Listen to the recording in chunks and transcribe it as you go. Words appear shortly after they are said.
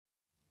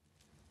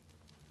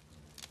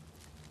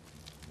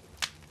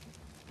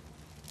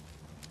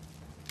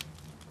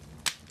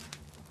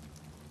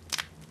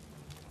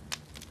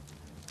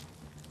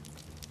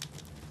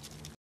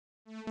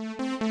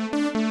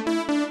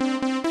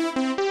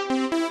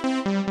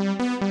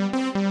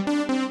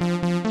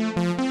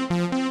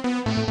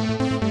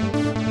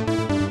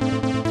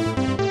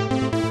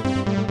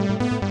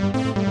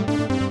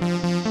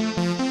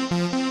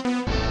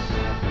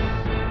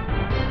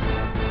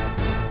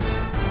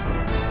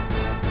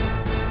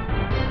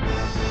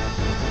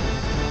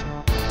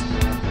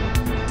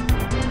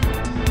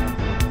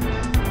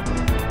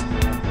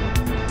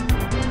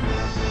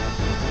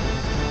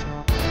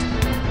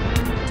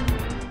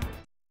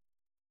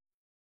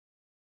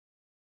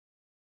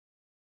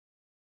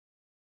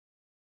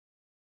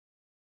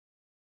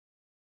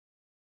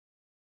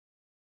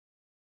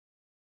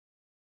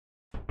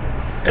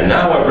And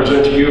now I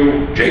present to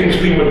you James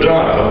P.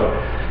 Madonna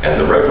and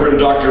the Reverend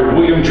Dr.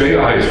 William J.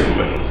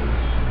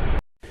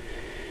 Eisenman.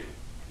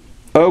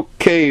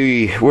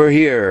 Okay, we're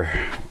here.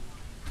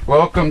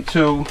 Welcome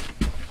to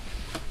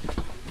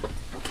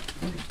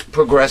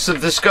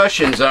Progressive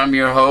Discussions. I'm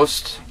your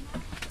host,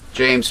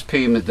 James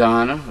P.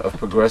 Madonna of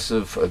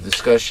Progressive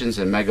Discussions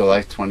and Mega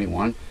Life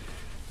 21,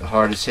 the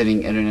hardest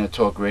hitting internet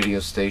talk radio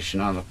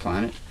station on the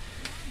planet.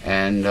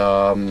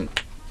 And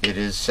it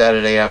is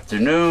Saturday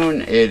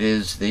afternoon. It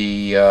is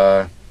the,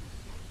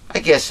 I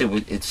guess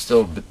it's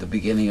still the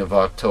beginning of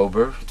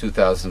October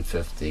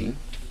 2015.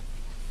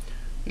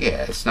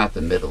 Yeah, it's not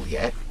the middle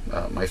yet.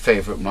 My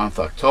favorite month,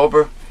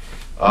 October.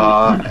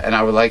 And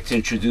I would like to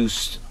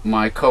introduce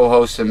my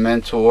co-host and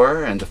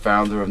mentor and the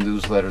founder of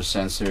Newsletter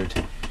Censored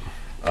in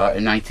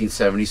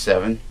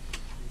 1977,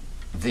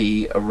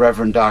 the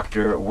Reverend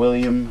Dr.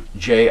 William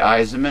J.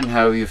 Eisenman.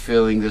 How are you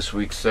feeling this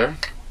week, sir?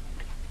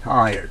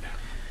 Tired.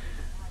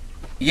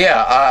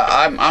 Yeah,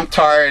 I'm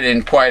tired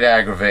and quite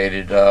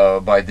aggravated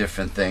by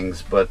different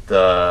things, but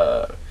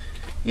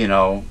you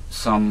know,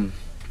 some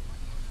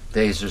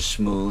days are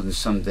smooth and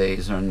some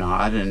days are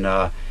not, and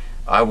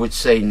I would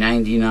say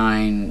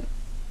 99,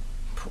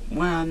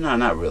 well, no,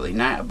 not really,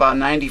 about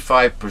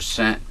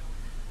 95%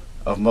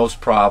 of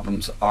most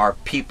problems are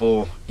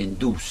people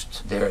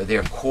induced.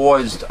 They're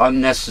caused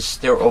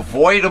unnecessary, they're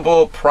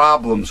avoidable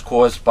problems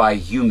caused by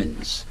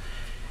humans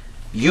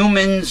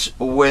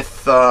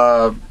with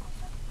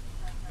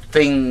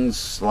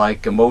things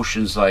like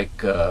emotions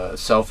like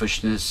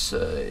selfishness,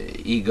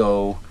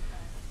 ego,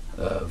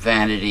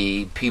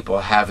 vanity,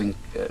 people having,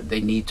 they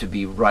need to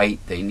be right,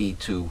 they need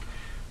to,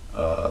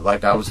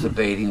 like I was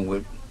debating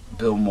with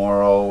Bill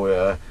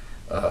Morrow,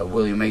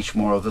 William H.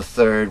 Morrow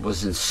III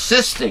was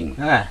insisting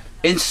that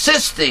it's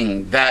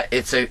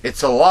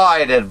a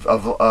lie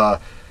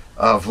that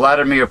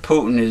Vladimir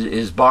Putin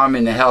is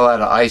bombing the hell out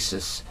of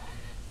ISIS.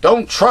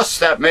 Don't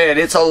trust that man.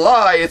 It's a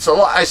lie. It's a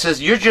lie. I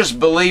says, you're just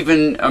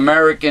believing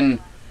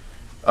American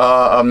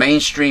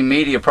mainstream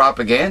media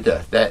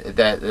propaganda that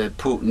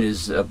Putin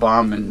is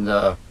bombing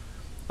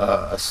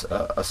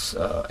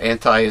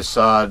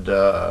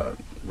anti-Assad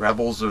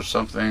rebels or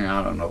something.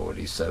 I don't know what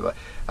he said. But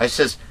I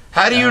says,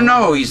 how do you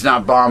know he's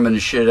not bombing the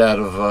shit out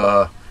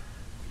of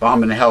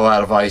bombing the hell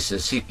out of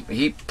ISIS?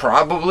 He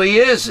probably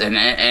is, and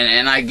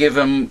I give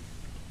him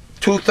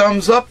 2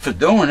 thumbs up for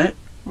doing it.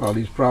 Well,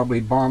 he's probably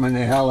bombing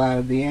the hell out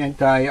of the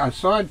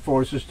anti-Assad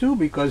forces too,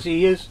 because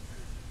he is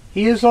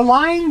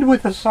aligned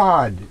with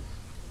Assad.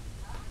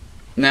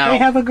 Now they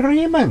have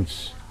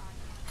agreements.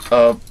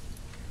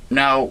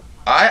 Now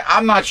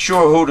I'm not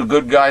sure who the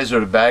good guys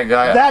or the bad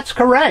guys. That's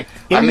correct.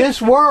 In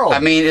this world. I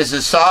mean, is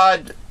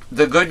Assad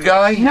the good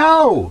guy?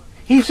 No,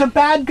 he's a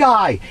bad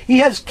guy. He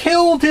has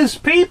killed his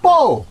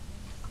people.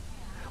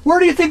 Where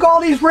do you think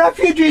all these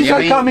refugees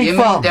are coming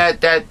from? You mean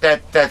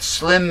that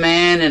slim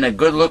man in a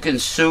good-looking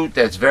suit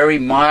that's very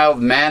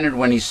mild-mannered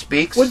when he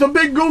speaks? With a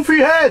big goofy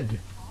head.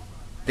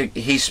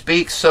 He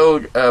speaks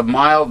so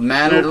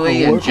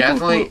mild-manneredly and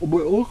gently.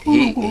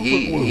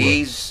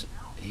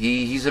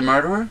 He's a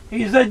murderer?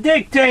 He's a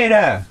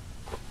dictator.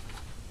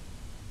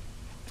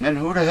 And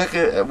who the heck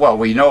well,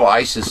 we know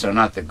ISIS are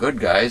not the good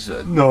guys.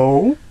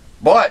 No.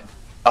 But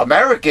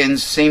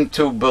Americans seem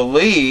to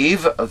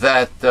believe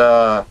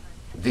that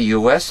the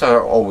U.S.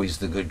 are always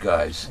the good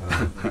guys.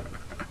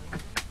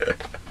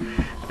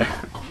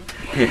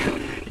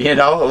 You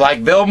know,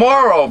 like Bill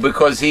Morrow,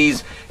 because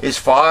his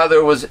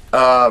father was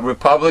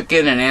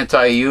Republican and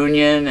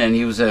anti-union, and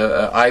he was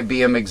a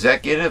IBM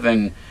executive,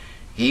 and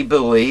he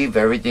believed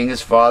everything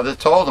his father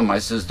told him. I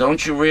says,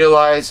 don't you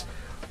realize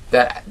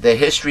that the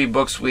history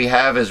books we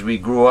have as we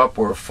grew up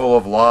were full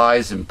of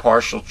lies and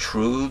partial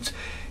truths?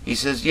 He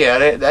says,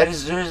 yeah, that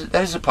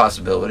is a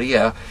possibility,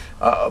 yeah.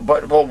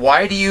 But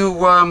why do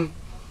you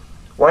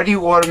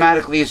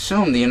automatically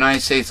assume the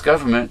United States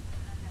government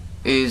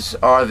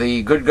are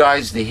the good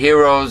guys, the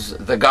heroes,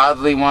 the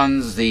godly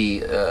ones,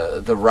 the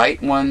right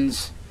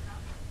ones?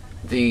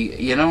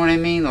 You know what I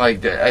mean?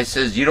 Like I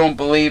says, you don't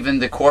believe in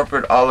the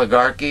corporate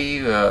oligarchy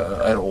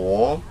at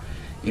all,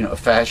 you know,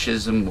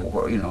 fascism,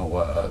 or you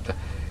know,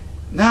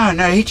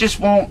 no, he just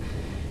won't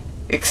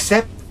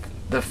accept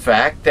the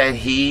fact that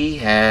he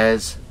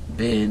has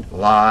been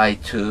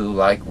lied to,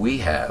 like we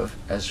have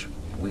as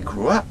we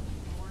grew up.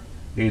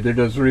 Neither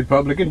does the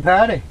Republican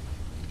Party.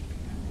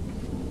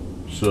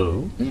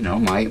 So, you know,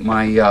 my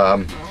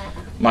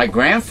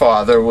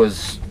grandfather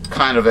was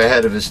kind of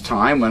ahead of his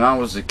time. When I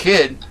was a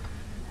kid,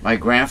 my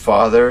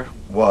grandfather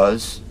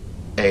was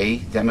a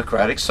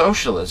democratic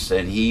socialist,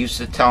 and he used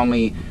to tell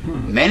me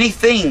many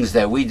things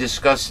that we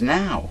discuss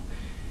now.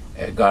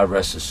 God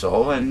rest his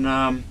soul.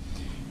 And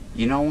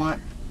you know what?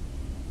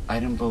 I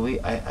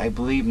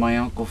believe my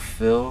Uncle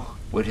Phil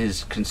with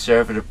his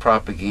conservative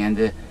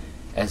propaganda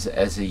as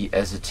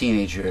a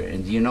teenager.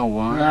 And do you know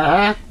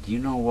why? Do you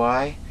know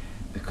why?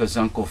 Because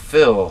Uncle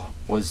Phil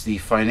was the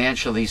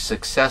financially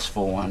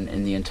successful one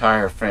in the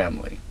entire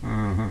family.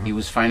 He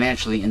was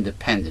financially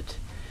independent.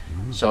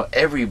 So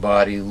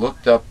everybody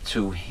looked up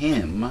to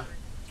him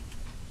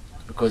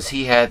because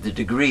he had the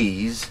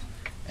degrees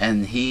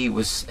and he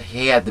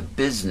had the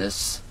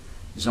business,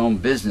 his own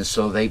business,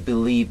 so they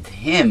believed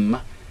him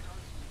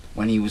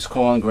when he was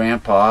calling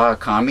Grandpa a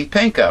commie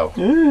pinko.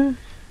 Mm-hmm.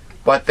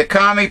 But the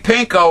commie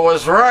pinko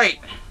was right.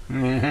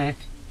 Mm-hmm.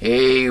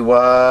 He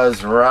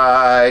was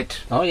right.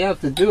 All you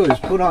have to do is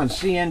put on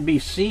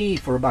CNBC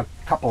for about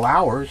a couple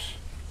hours,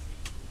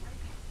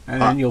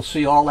 and then you'll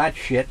see all that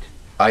shit.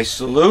 I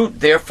salute,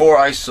 therefore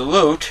I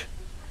salute.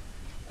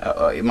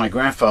 My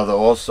grandfather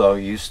also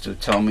used to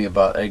tell me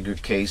about Edgar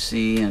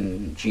Casey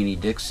and Jeannie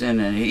Dixon,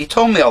 and he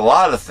told me a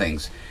lot of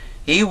things.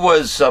 He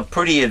was a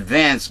pretty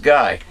advanced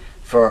guy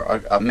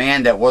for a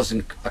man that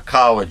wasn't a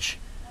college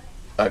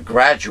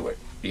graduate,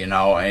 you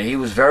know, and he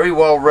was very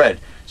well read.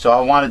 So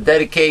I want to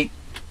dedicate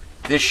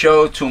this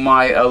show to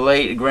my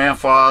late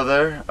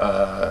grandfather,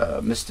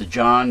 Mr.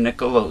 John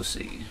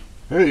Nicolosi.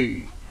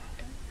 Hey.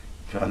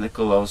 John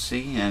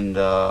Nicolosi,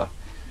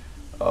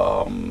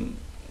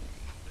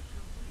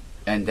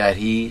 and that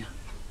he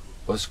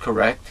was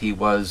correct. He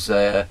was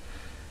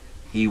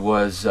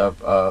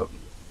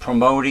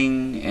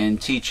promoting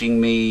and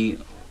teaching me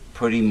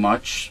pretty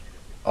much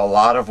a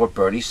lot of what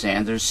Bernie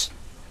Sanders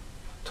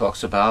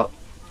talks about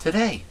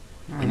today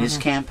in his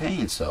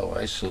campaign. So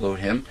I salute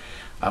him.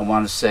 I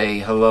want to say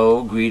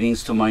hello,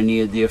 greetings to my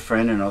near dear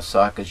friend in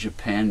Osaka,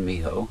 Japan,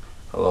 Miho.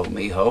 Hello,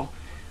 Miho.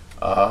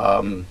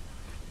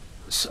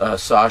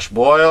 Sash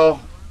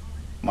Boyle,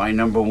 my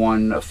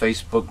 #1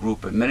 Facebook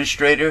group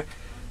administrator.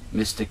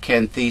 Mr.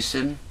 Ken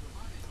Thiessen,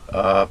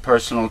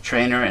 personal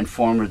trainer and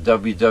former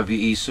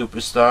WWE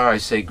superstar. I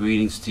say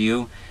greetings to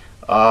you.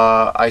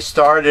 I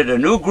started a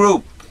new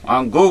group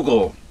on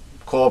Google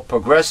called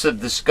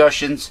Progressive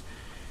Discussions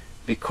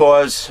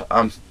because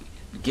I'm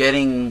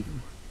getting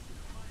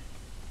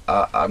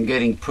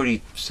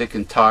pretty sick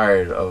and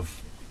tired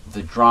of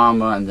the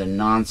drama and the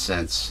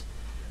nonsense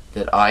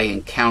that I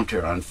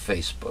encounter on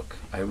Facebook.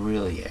 I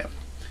really am.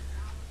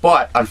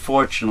 But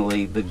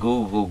unfortunately, the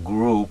Google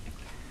group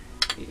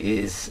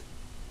is,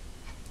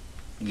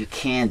 you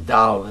can't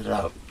doll it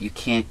up, you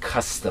can't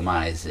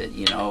customize it,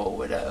 you know,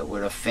 with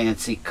a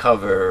fancy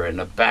cover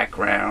and a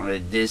background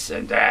and this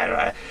and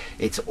that.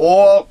 It's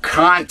all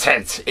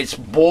content. It's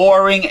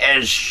boring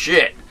as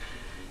shit.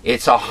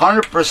 It's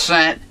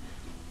 100%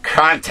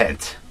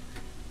 content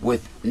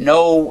with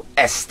no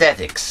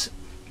aesthetics.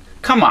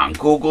 Come on,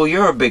 Google,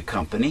 you're a big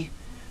company.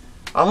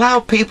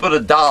 Allow people to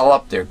doll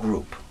up their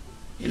group.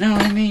 You know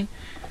what I mean?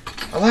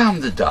 Allow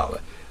them to doll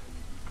it.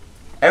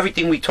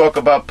 Everything we talk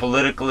about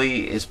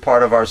politically is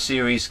part of our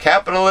series,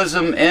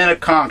 Capitalism in a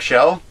Conch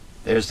Shell.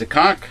 There's the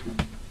conch.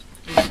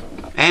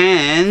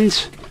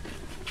 And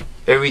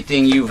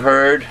everything you've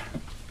heard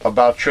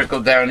about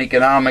trickle-down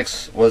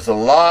economics was a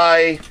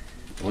lie.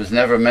 It was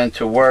never meant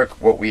to work.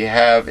 What we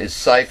have is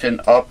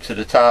siphoned up to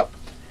the top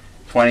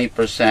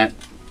 20%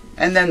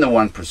 and then the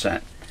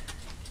 1%.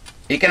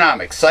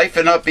 Economics.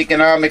 Siphon up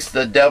economics,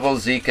 the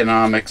devil's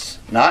economics,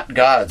 not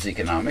God's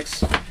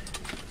economics.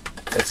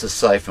 That's a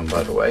siphon,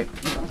 by the way.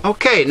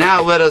 Okay,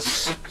 now let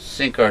us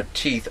sink our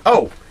teeth.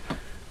 Oh,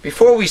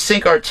 before we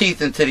sink our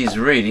teeth into these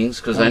readings,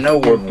 because I know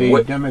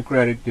we're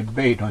Democratic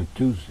debate on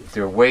Tuesday.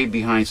 They're way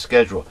behind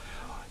schedule.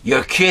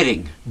 You're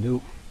kidding.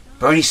 Nope.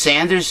 Bernie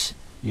Sanders?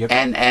 Yep.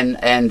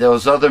 And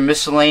those other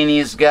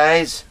miscellaneous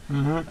guys?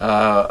 Mm-hmm.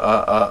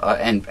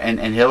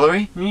 And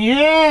Hillary?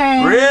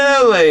 Yeah.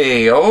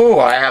 Really? Oh,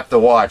 I have to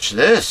watch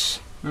this.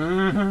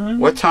 Mm-hmm.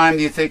 What time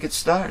do you think it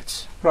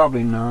starts?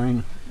 Probably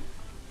 9.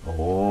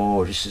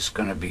 Oh, this is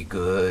going to be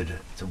good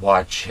to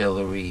watch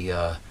Hillary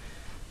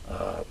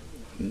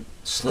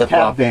slip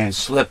up and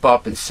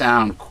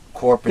sound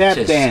corporatist.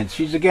 Tap dance.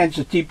 She's against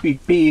the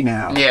TPP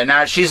now. Yeah,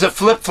 now she's a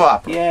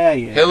flip-flopper. Yeah.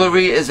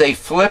 Hillary is a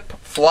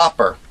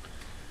flip-flopper.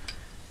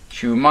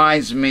 She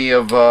reminds me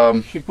of...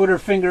 she put her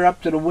finger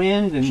up to the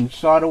wind and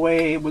saw the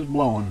way it was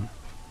blowing.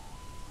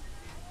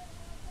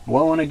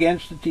 Blowing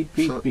against the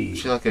TPP.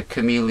 She's like a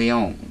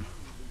chameleon.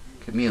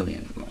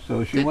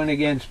 So she went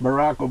against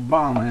Barack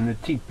Obama and the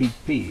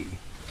TPP.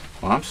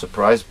 Well, I'm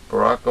surprised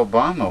Barack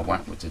Obama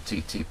went with the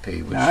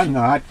TTP. Which, I'm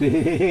not.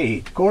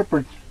 Hey,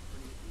 corporate,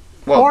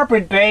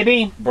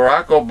 baby.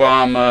 Barack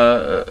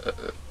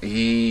Obama,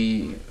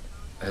 he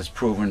has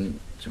proven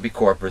to be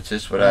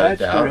corporatist without a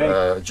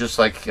doubt. Just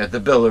like the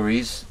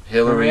Billeries,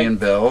 Hillary and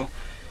Bill,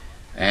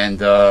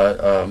 and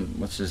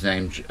what's his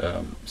name?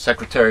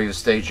 Secretary of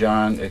State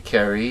John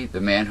Kerry,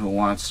 the man who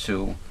wants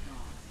to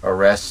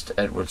arrest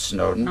Edward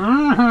Snowden.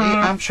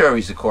 I'm sure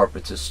he's a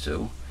corporatist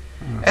too,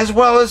 as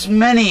well as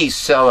many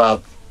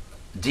sellout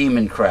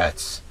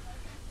democrats.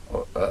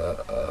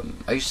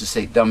 I used to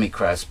say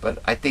dummycrats, but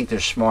I think they're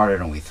smarter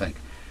than we think.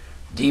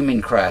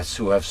 Democrats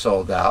who have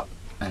sold out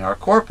and are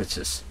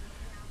corporatists.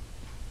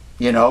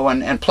 You know,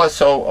 and plus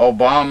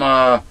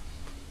Obama,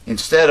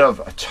 instead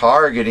of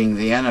targeting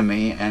the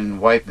enemy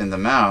and wiping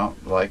them out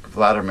like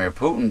Vladimir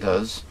Putin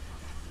does,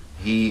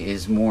 he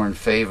is more in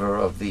favor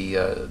of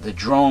the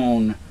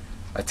drone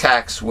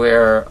attacks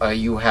where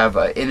you have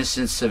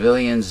innocent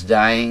civilians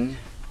dying,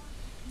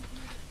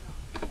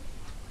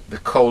 the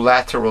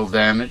collateral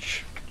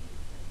damage.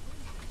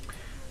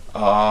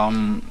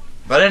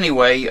 But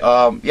anyway,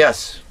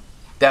 yes,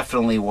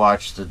 definitely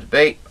watch the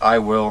debate. I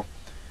will.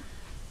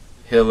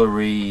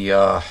 Hillary,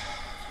 I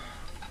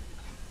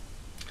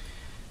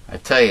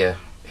tell you,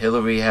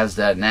 Hillary has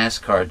that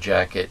NASCAR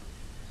jacket,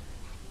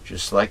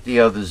 just like the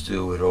others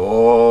do, with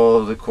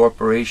all the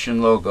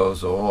corporation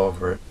logos all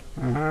over it.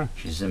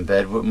 She's in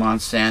bed with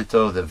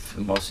Monsanto, the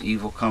most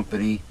evil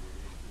company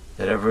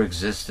that ever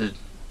existed.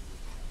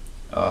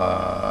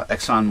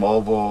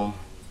 ExxonMobil.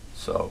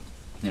 So,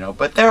 you know,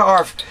 but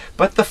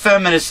the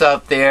feminists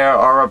out there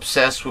are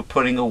obsessed with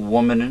putting a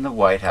woman in the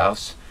White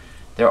House.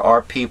 There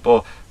are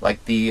people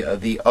like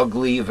the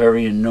ugly,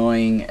 very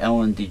annoying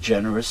Ellen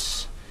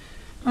DeGeneres.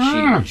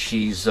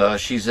 She's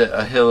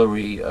a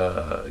Hillary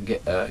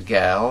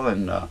gal,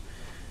 and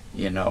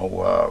you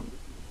know,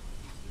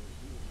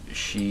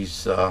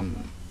 she's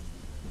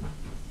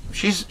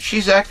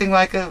acting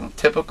like a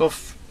typical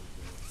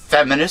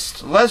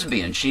feminist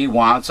lesbian. She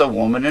wants a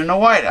woman in the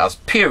White House.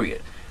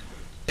 Period.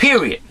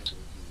 Period.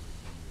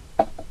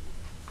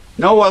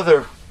 No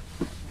other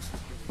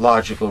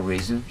logical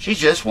reason. She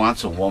just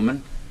wants a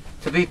woman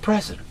to be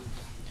president.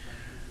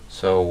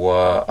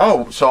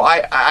 So, so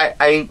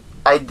I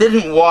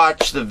didn't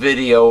watch the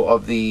video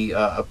of the,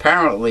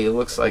 apparently it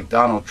looks like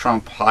Donald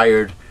Trump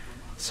hired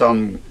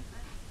some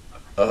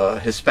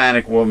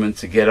Hispanic woman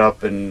to get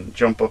up and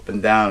jump up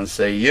and down and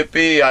say,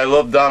 "Yippee, I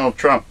love Donald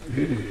Trump,"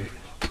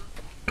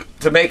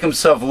 to make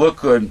himself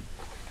look good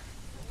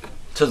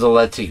to the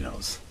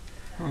Latinos.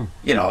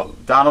 You know,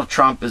 Donald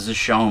Trump is a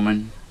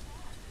showman.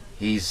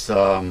 He's,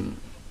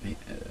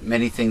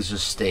 many things are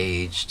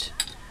staged.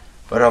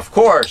 But of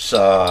course,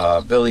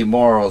 Billy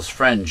Morrow's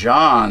friend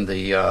John,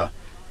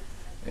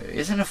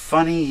 isn't it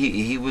funny?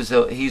 He was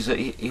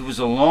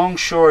a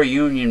Longshore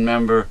Union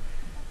member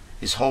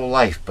his whole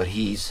life, but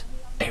he's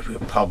a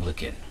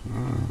Republican.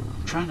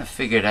 I'm trying to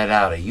figure that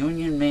out. A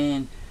Union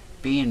man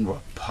being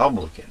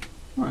Republican.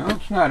 Well,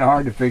 it's not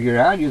hard to figure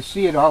out. You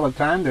see it all the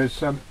time.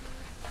 There's a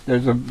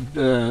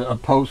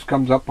post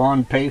comes up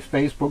on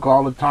Facebook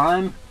all the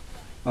time.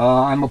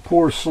 I'm a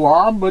poor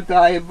slob, but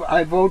I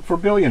vote for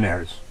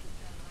billionaires.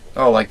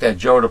 Oh, like that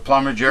Joe the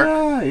plumber jerk?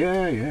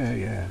 Yeah.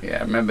 Yeah,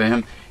 I remember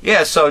him.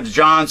 Yeah, so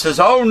John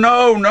says, "Oh,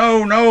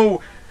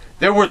 no.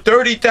 There were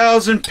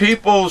 30,000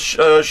 people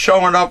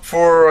showing up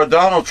for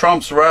Donald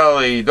Trump's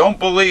rally. Don't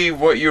believe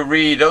what you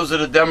read. Those are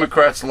the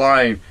Democrats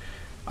lying."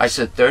 I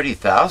said,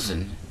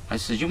 30,000? I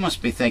said, "You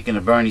must be thinking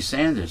of Bernie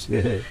Sanders."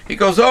 He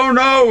goes, "Oh,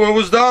 no, it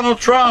was Donald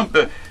Trump.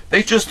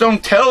 They just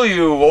don't tell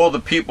you all the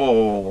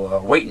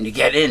people waiting to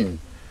get in.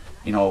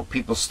 You know,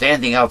 people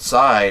standing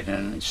outside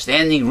and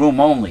standing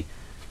room only."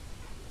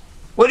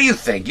 What do you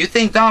think? You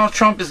think Donald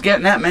Trump is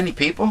getting that many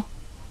people?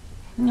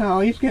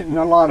 No, he's getting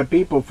a lot of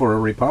people for a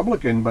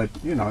Republican, but,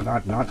 you know,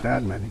 not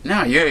that many.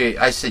 No,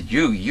 I said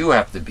you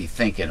have to be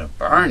thinking of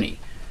Bernie.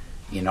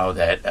 You know,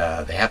 that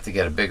they have to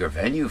get a bigger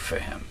venue for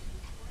him.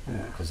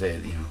 Because they,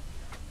 you know,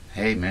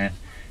 hey, man,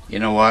 you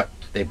know what?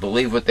 They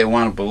believe what they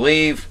want to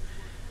believe.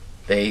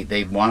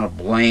 They want to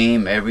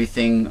blame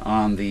everything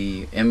on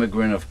the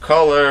immigrant of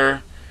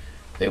color.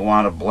 They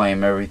want to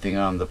blame everything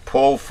on the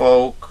po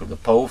folk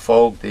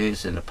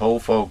this and the po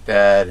folk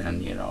that,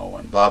 and, you know,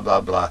 and blah,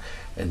 blah, blah.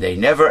 And they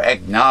never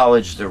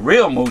acknowledge the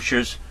real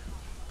moochers,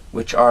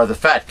 which are the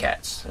fat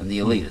cats and the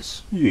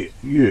elites. Yeah.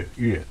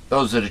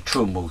 Those are the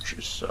true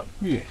moochers. So.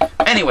 Yeah.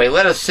 Anyway,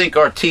 let us sink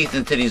our teeth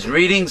into these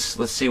readings.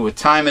 Let's see what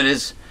time it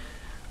is,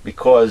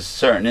 because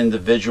certain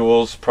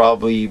individuals,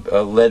 probably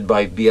led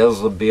by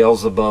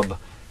Beelzebub,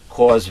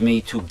 caused me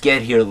to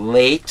get here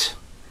late.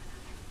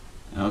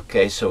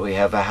 Okay, so we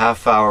have a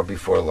half hour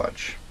before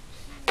lunch.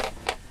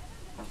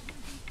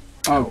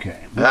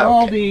 Okay. With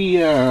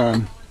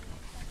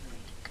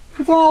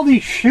all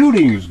these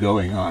shootings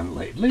going on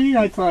lately,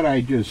 I thought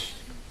I'd just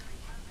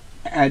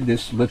add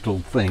this little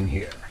thing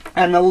here.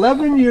 An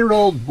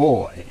 11-year-old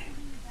boy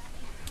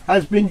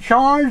has been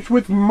charged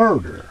with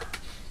murder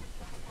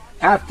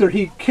after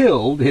he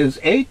killed his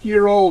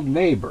 8-year-old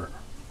neighbor.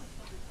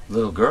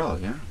 Little girl,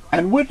 yeah.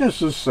 And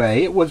witnesses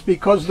say it was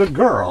because the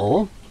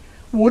girl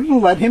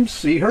wouldn't let him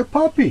see her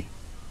puppy.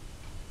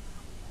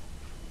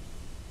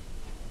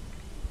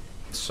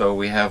 So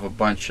we have a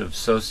bunch of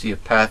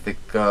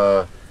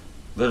sociopathic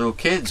little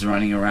kids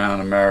running around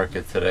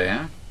America today,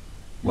 huh?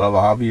 Well,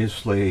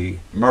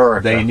 obviously,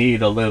 they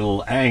need a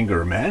little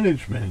anger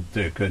management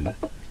to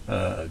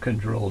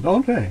control,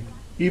 don't they?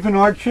 Even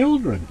our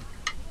children.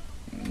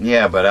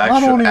 Yeah, but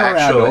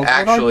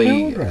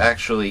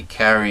actually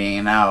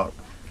carrying out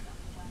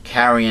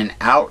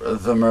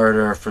the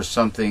murder for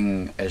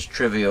something as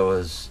trivial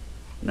as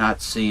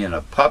not seeing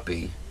a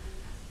puppy,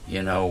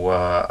 you know,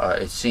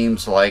 it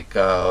seems like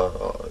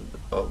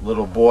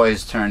little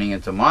boys turning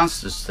into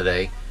monsters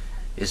today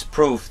is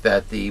proof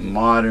that the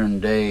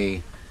modern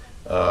day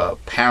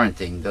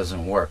parenting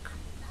doesn't work.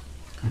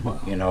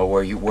 Wow. You know,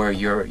 where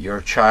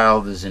your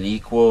child is an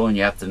equal and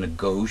you have to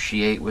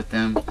negotiate with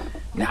them.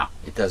 No,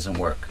 it doesn't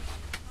work.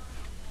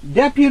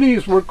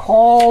 Deputies were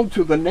called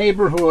to the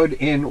neighborhood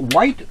in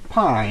White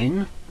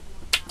Pine,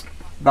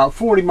 about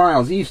 40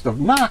 miles east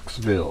of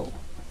Knoxville,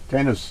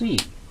 Tennessee,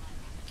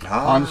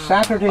 on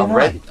Saturday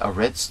night. A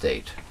red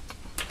state.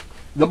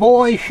 The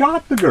boy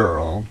shot the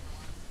girl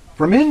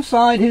from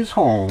inside his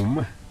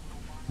home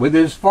with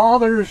his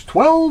father's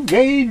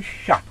 12-gauge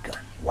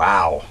shotgun.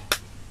 Wow.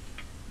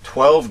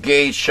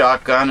 12-gauge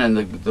shotgun, and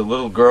the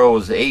little girl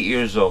was 8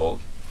 years old.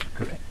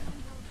 Correct.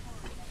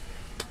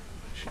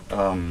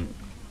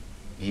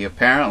 He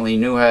apparently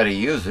knew how to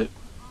use it.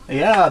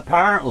 Yeah,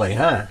 apparently,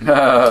 huh?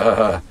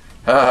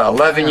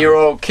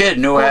 11-year-old kid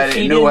knew how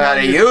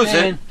to use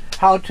it.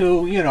 How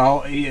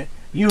to,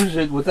 use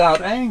it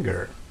without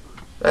anger.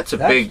 That's a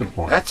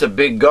That's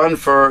big gun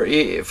for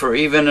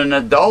even an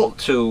adult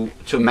to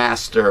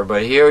master.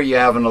 But here you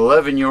have an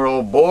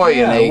 11-year-old boy,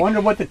 Yeah, and I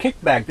wonder what the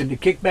kickback did. The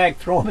kickback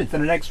throw him into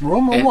the next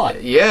room or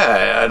what?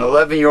 Yeah, an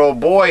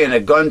 11-year-old boy in a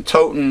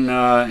gun-toting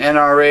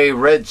NRA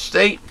red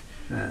state.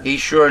 Yeah. He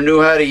sure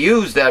knew how to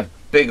use that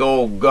big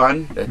old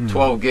gun, that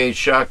 12-gauge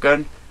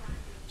shotgun.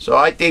 So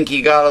I think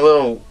he got a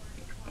little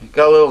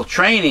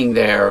training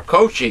there,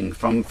 coaching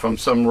from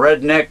some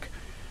redneck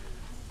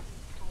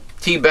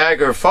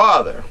teabagger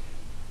father.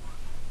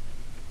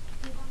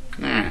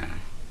 Yeah.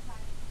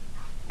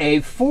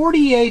 A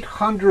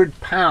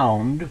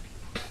 4,800-pound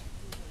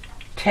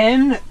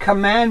 10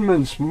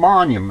 Commandments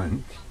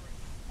monument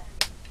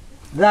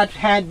that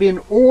had been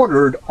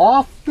ordered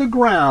off the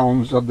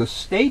grounds of the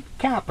state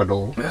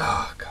capitol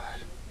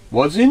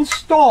was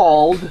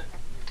installed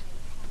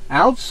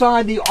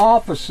outside the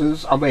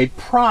offices of a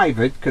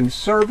private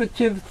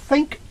conservative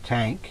think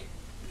tank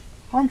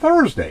on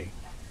Thursday,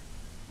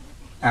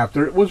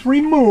 after it was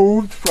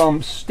removed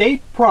from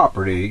state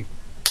property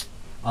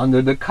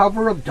under the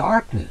cover of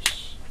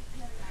darkness,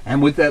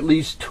 and with at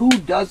least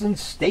 24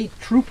 state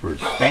troopers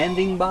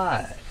standing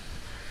by.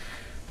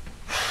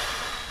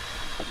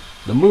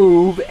 The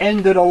move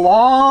ended a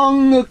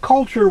long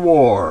culture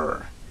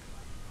war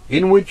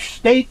in which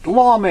state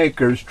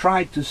lawmakers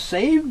tried to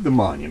save the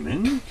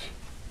monument,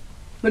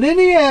 but in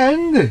the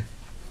end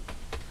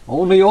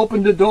only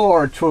opened the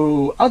door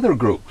to other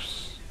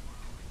groups,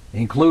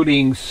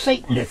 including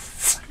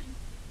Satanists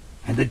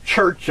and the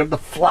Church of the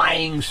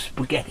Flying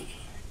Spaghetti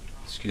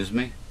Excuse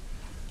me?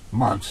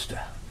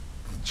 Monster.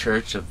 The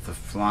Church of the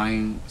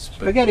Flying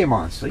Spaghetti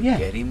Monster, yeah.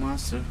 Spaghetti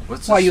Monster?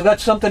 Why, you got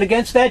something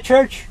against that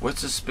church?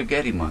 What's a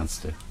spaghetti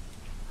monster?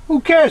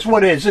 Who cares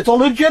what it is? It's a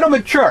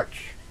legitimate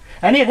church.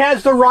 And it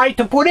has the right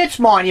to put its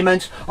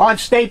monuments on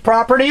state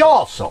property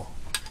also.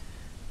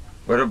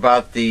 What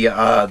about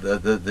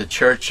the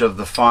Church of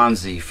the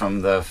Fonzie from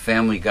the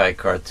Family Guy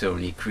cartoon?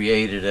 He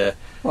created a...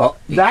 Well,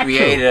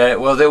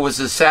 there was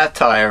a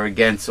satire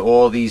against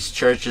all these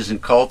churches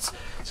and cults.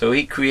 So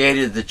he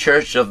created the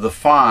Church of the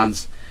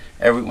Fonz.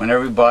 When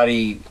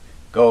everybody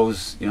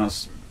goes,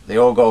 they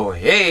all go,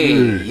 hey,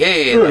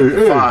 yay, like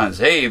the Fonz,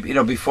 hey,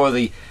 before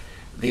the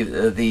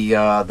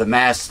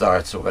mass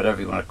starts or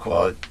whatever you want to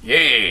call it,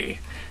 yay.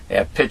 They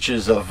have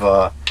pictures of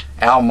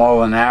Al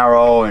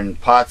Molinaro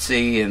and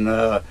Potsy and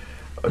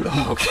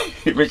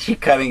Richie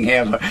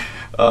Cunningham,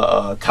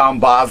 Tom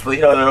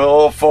Bosley. They're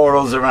all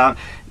photos around.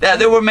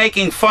 They were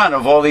making fun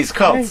of all these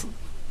cults. Hey.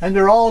 And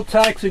they're all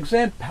tax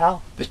exempt,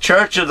 pal. The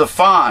Church of the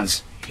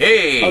Fonz.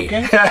 Hey.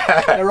 Okay.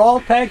 They're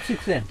all tax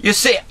exempt. You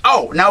see,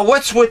 now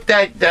what's with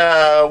that,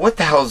 what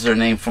the hell's her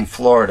name from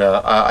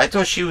Florida? I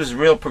thought she was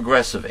real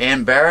progressive.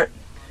 Ann Barrett?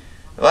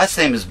 The last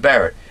name is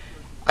Barrett.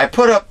 I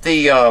put up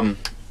the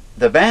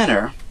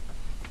banner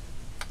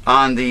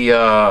on the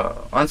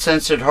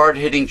Uncensored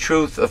Hard-Hitting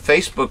Truth, a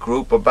Facebook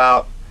group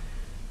about,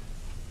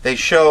 they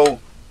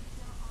show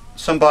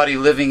somebody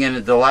living in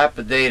a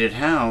dilapidated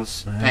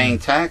house paying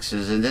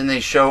taxes, and then they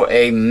show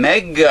a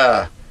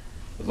mega,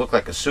 it looked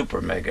like a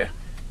super mega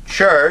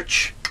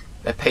church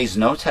that pays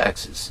no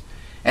taxes,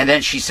 and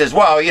then she says,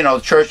 well,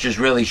 churches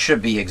really should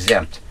be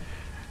exempt.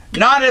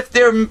 Not if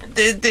they're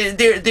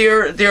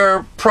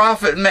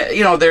profit,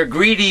 they're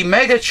greedy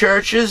mega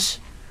churches.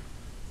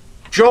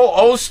 Joel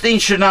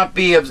Osteen should not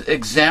be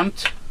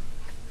exempt.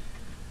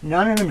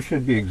 None of them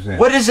should be exempt.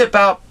 What is it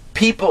about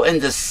people in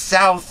the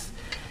South?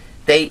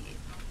 They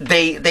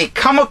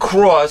come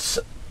across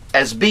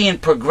as being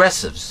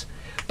progressives,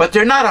 but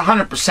they're not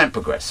 100%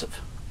 progressive.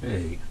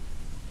 Hey.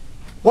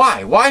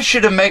 Why? Why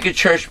should a mega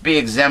church be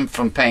exempt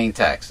from paying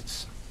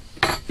taxes?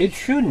 It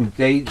shouldn't.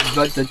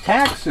 But the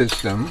tax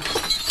system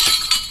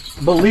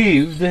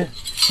believed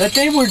that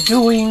they were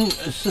doing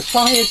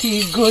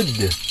society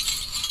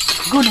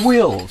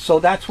goodwill. So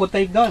that's what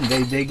they've done.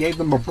 They gave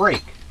them a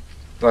break.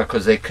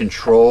 Because they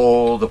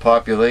control the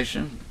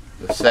population?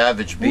 The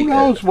savage beast. Who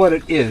knows what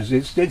it is?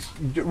 It's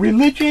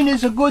religion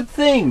is a good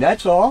thing.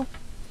 That's all.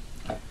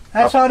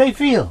 That's how they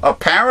feel.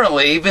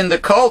 Apparently, even the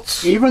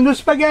cults. Even the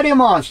spaghetti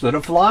monster,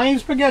 the flying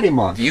spaghetti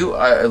monster. You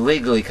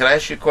legally, can I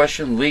ask you a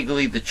question?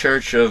 Legally, the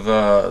Church of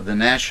the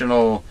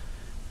National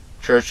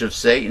Church of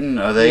Satan,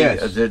 are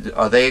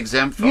they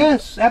exempt from?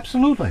 Yes,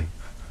 absolutely.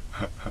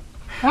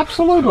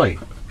 Absolutely.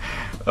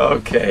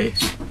 Okay.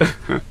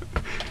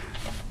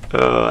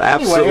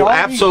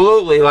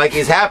 Absolutely, like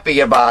he's happy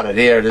about it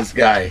here, this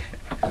guy.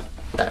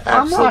 Absolutely.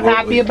 I'm not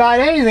happy about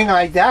anything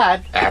like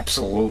that.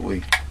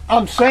 Absolutely.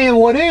 I'm saying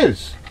what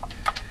is.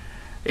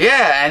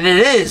 Yeah, and it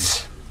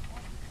is.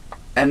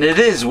 And it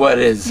is what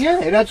is.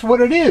 Yeah, that's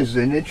what it is,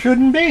 and it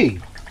shouldn't be.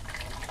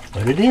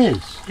 But it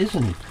is,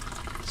 isn't it?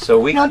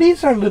 So Now,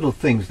 these are little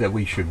things that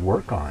we should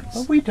work on,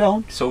 but we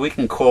don't. So we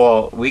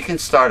can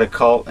start a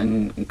cult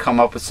and come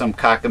up with some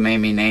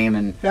cockamamie name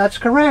and. That's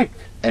correct.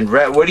 And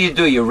what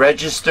do? You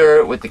register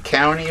it with the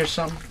county or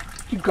something?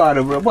 You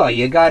gotta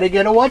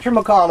get a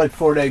whatchamacallit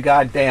for the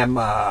goddamn,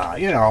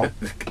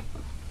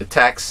 The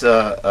tax. You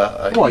your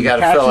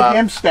gotta tax fill out.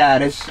 exempt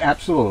status,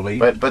 absolutely.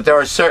 But there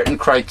are certain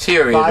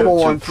criteria to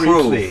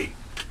prove. 501(c).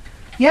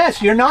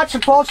 Yes, you're not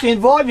supposed to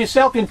involve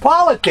yourself in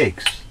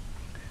politics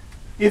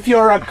if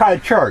you're a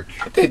church.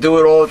 They do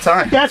it all the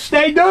time. Yes,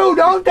 they do,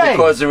 don't they?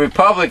 Because the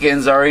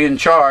Republicans are in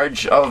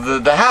charge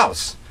of the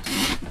House.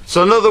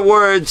 So in other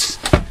words,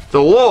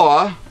 the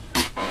law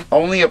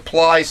only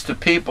applies to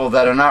people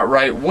that are not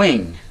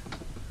right-wing.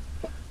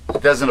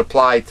 It doesn't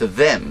apply to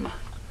them.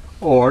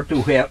 Or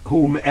to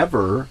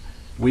whomever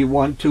we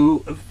want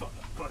to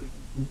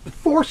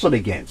force it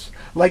against.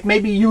 Like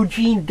maybe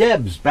Eugene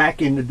Debs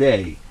back in the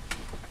day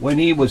when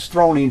he was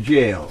thrown in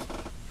jail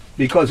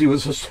because he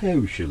was a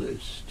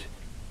socialist.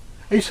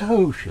 A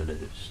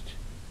socialist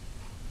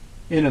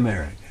in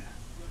America.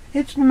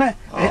 It's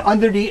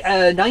under the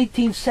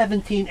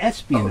 1917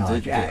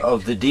 Espionage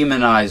Act. The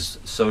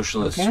demonized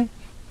socialist. Okay?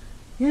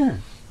 Yeah.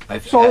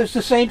 So it's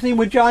the same thing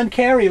with John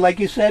Kerry, like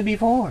you said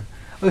before.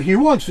 He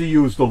wants to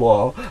use the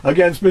law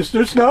against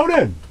Mr.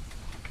 Snowden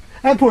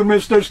and put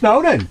Mr.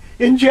 Snowden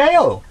in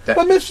jail.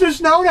 But Mr.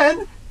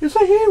 Snowden is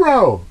a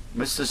hero.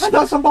 That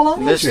doesn't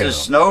belong in jail. Mr.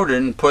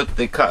 Snowden put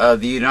the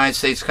United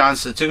States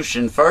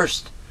Constitution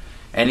first,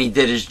 and he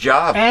did his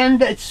job.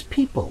 And its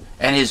people.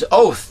 And his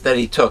oath that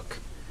he took.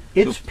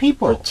 Its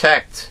people.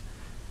 Protect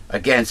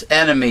against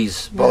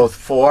enemies, both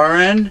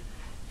foreign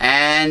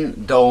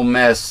and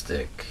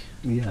domestic.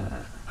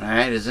 Yeah. All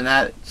right, isn't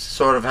that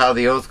sort of how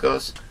the oath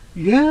goes?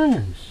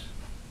 Yes.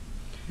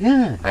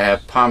 Yeah. I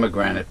have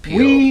pomegranate peel.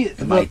 We,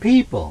 the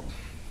people.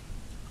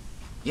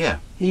 Yeah.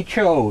 He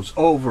chose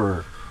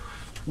over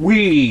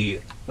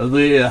we,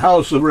 the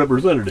House of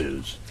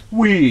Representatives,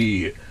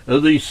 we,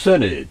 the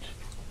Senate,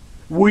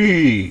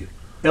 we,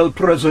 El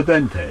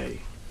Presidente.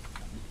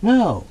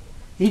 No,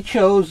 he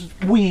chose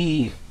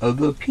we,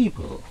 the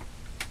people,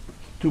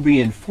 to be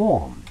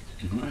informed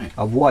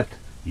of what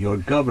your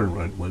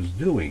government was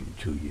doing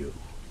to you.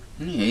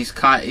 He's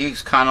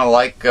kind of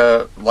like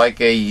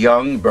a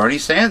young Bernie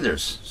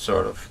Sanders,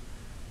 sort of.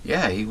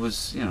 Yeah, he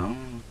was,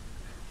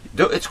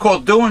 it's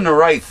called doing the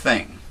right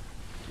thing.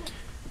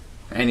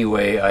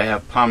 Anyway, I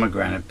have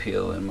pomegranate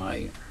peel in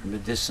my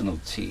medicinal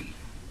tea.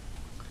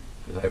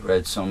 Because I've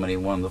read so many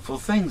wonderful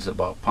things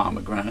about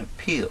pomegranate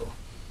peel.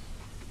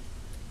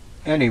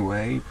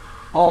 Anyway,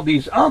 all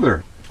these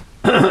other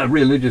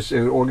religious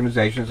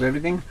organizations and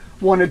everything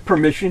wanted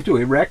permission to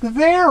erect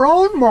their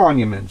own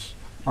monuments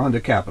on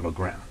the Capitol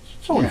grounds.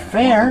 It's only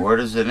fair. Where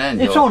does it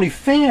end? It's only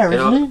fair,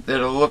 isn't it?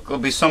 There'll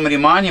be so many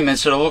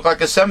monuments, it'll look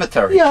like a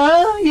cemetery.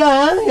 Yeah.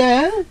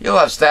 You'll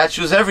have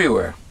statues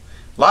everywhere.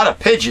 A lot of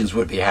pigeons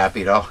would be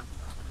happy, though.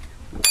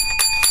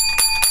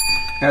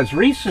 As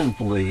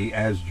recently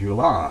as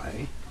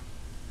July,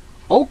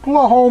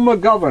 Oklahoma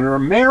Governor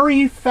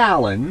Mary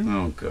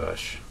Fallin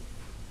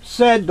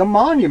said the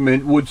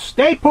monument would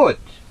stay put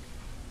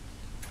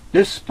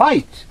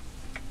despite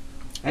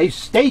a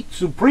state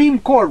Supreme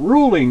Court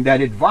ruling that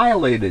it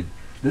violated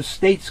the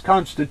state's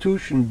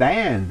constitution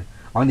ban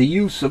on the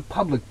use of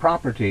public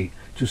property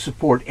to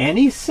support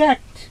any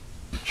sect,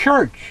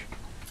 church,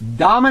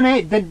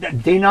 denomination,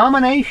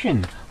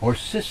 or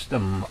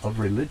system of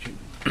religion.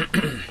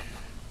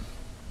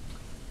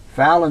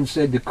 Fallin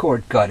said the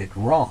court got it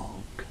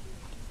wrong.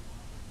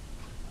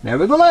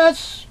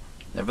 Nevertheless,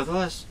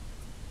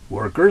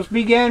 workers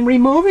began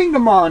removing the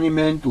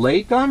monument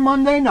late on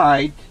Monday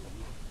night,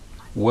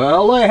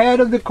 well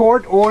ahead of the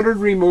court-ordered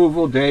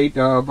removal date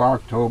of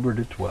October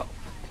the 12th.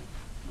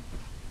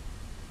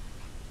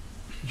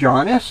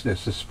 John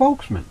Estes, a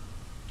spokesman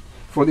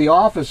for the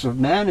Office of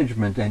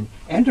Management and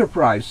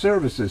Enterprise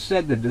Services,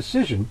 said the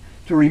decision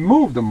to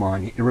remove the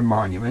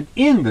monument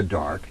in the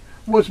dark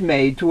was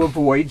made to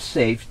avoid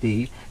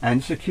safety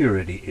and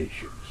security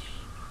issues.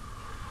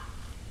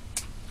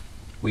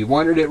 We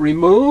wanted it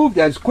removed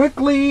as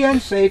quickly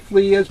and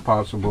safely as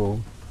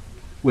possible,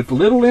 with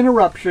little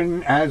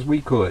interruption as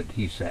we could,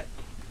 he said.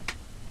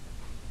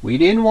 We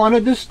didn't want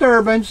a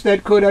disturbance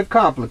that could have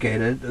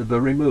complicated the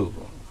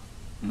removal.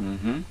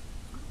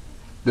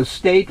 The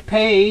state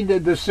paid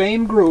the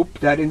same group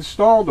that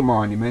installed the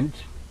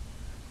monument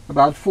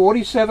about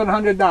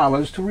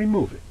 $4,700 to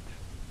remove it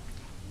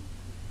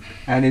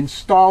and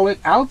install it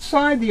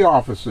outside the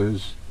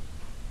offices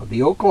of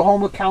the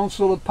Oklahoma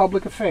Council of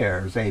Public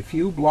Affairs a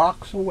few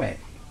blocks away.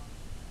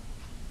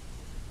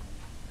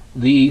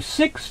 The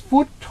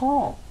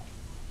 6-foot-tall,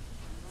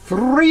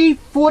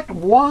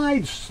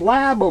 3-foot-wide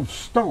slab of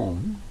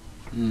stone,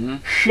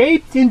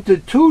 shaped into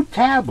 2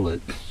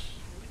 tablets,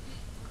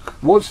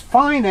 was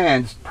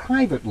financed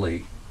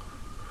privately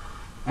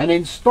and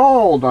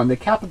installed on the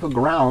Capitol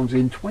grounds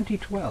in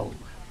 2012.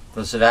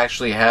 Does it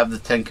actually have the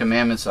Ten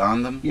Commandments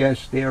on them?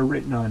 Yes, they are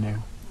written on there.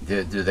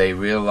 Do they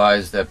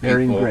realize that They're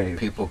engraved.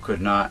 people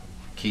could not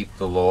keep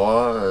the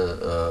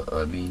law?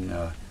 I mean,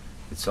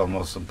 it's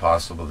almost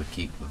impossible to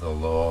keep the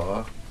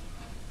law.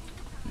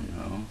 You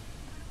know.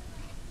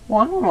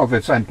 Well, I don't know if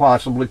it's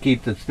impossible to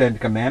keep the Ten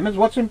Commandments.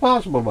 What's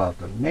impossible about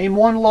them? Name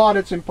one law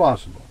that's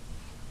impossible.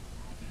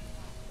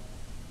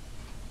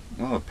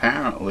 Well,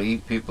 apparently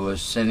people are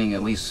sinning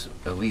at least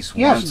once.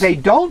 Yes, they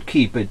don't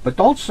keep it, but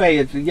don't say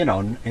it's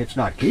it's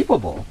not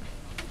keepable.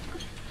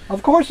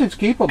 Of course it's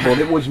keepable.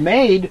 It was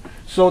made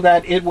so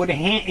that it would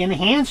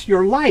enhance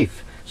your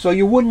life, so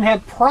you wouldn't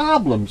have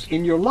problems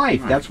in your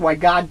life. Right. That's why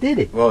God did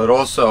it. Well, it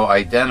also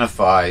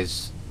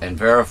identifies and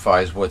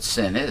verifies what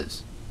sin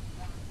is.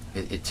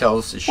 It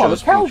tells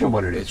you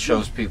what it is. It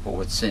shows people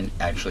what sin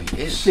actually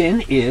is.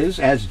 Sin is,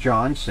 as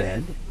John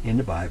said in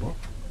the Bible,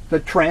 the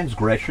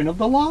transgression of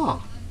the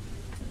law.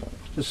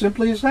 As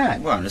simply as that.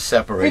 Well, and it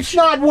separates. It's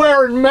not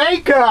wearing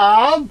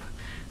makeup.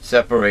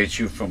 Separates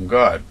you from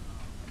God.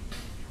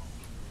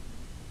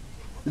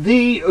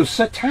 The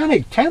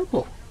Satanic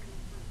Temple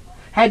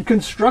had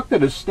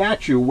constructed a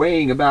statue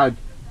weighing about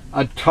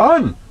a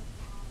ton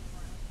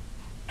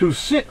to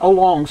sit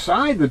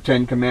alongside the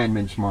Ten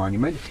Commandments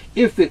monument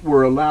if it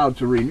were allowed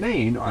to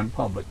remain on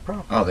public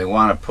property. Oh, they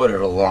want to put it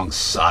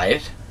alongside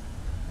it?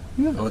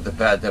 Yeah. Oh, the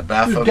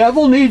Baphomet. The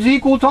devil needs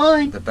equal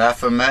time. The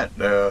Baphomet,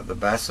 the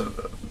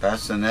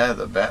bassinet,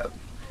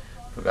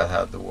 forgot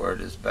how the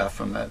word is,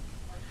 Baphomet.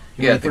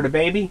 You mean for the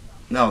baby?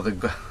 No,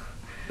 the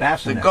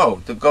bassinet.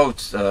 The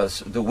goat's,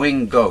 the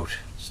winged goat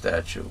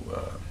statue.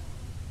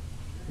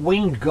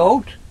 Winged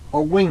goat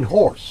or winged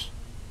horse?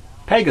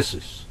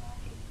 Pegasus.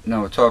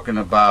 No, we're talking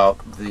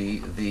about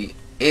the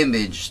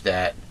image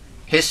that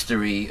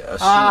history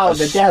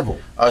the devil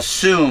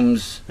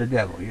assumes. The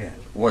devil, yeah.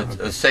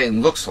 What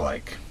Satan looks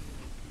like.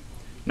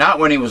 Not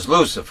when he was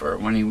Lucifer,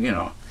 when he,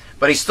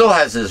 but he still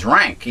has his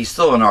rank. He's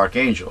still an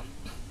archangel.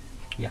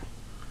 Yeah.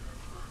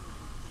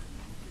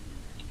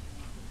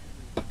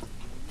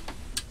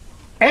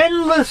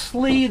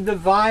 Endlessly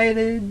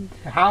divided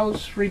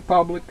House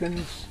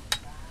Republicans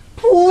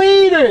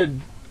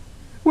pleaded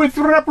with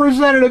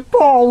Representative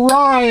Paul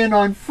Ryan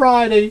on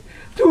Friday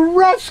to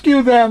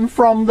rescue them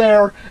from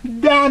their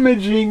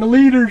damaging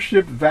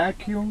leadership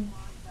vacuum.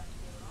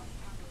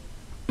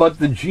 But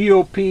the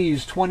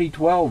GOP's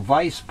 2012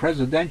 vice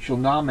presidential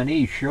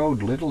nominee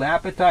showed little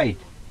appetite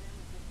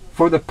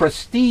for the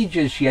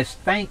prestigious yet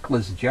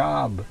thankless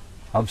job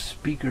of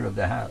Speaker of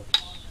the House.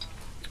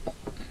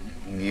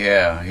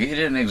 Yeah, he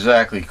didn't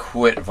exactly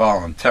quit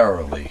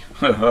voluntarily.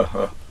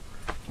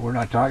 We're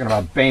not talking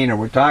about Boehner,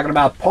 we're talking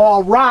about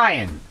Paul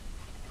Ryan.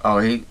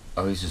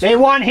 They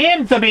want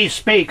him to be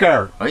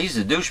Speaker. Oh, he's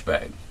a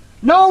douchebag.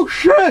 No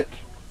shit.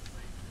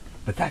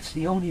 But that's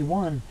the only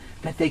one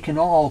that they can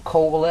all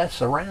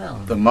coalesce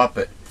around. The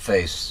Muppet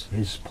face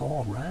is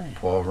Paul Ryan.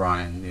 Paul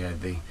Ryan, yeah.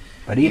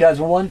 But he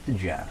doesn't want the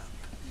job.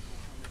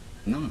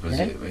 No, because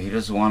he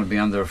doesn't want to be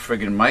under a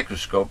friggin'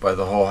 microscope by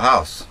the whole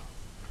house,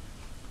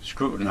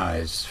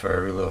 scrutinized for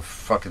every little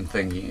fucking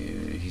thing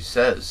he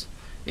says.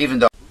 Even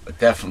though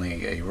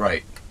definitely a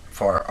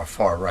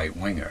far right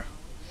winger.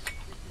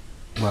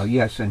 Well,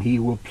 yes, and he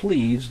will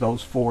please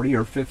those 40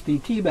 or 50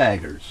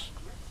 teabaggers.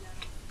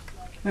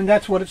 And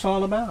that's what it's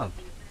all about.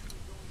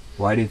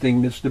 Why do you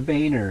think Mr.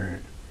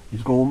 Boehner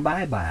is going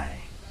bye-bye?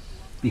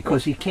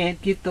 Because he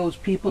can't get those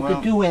people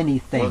to do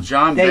anything.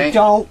 Well, they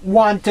don't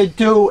want to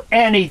do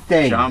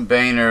anything. John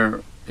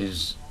Boehner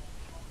is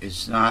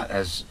not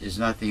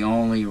the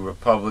only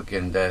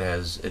Republican that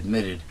has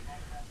admitted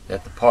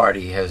that the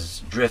party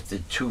has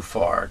drifted too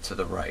far to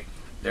the right.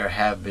 There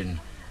have been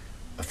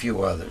a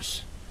few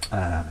others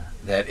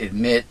that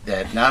admit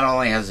that not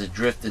only has it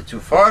drifted too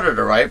far to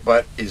the right,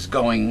 but is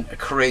going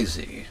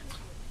crazy.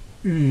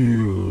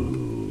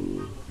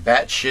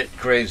 Batshit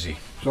crazy.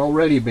 It's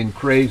already been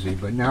crazy,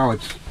 but now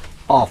it's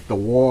off the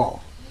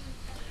wall.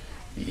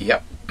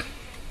 Yep.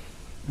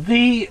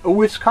 The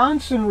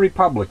Wisconsin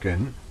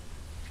Republican,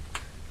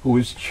 who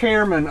is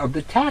chairman of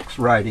the Tax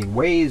Writing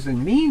Ways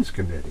and Means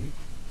Committee,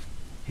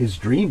 his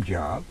dream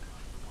job,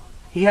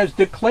 he has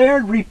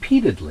declared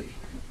repeatedly,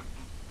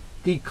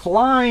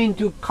 declined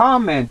to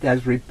comment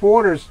as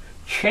reporters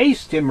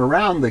chased him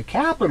around the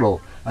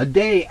Capitol a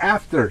day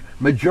after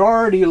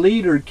Majority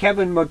Leader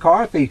Kevin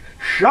McCarthy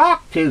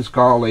shocked his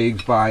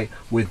colleagues by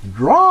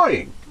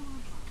withdrawing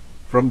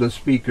from the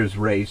Speaker's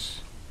race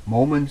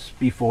moments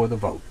before the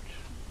vote.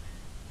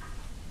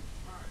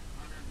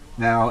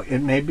 Now, it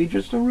may be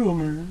just a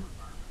rumor,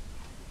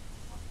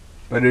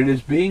 but it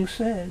is being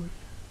said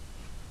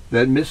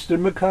that Mr.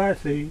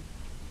 McCarthy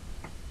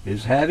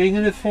is having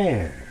an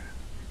affair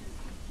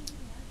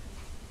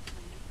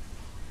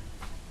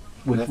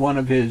with one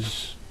of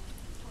his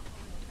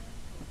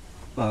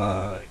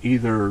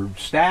either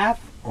staff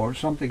or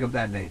something of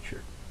that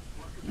nature.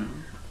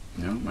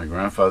 My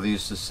grandfather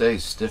used to say,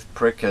 stiff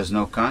prick has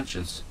no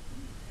conscience.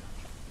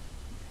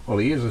 Well,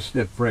 he is a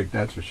stiff prick,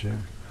 that's for sure.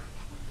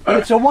 But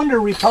it's a wonder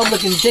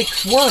Republican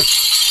dicks work.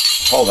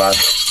 Hold on.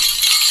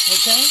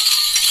 Okay?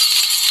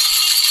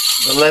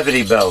 The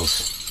Levity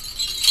bells.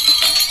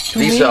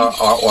 These are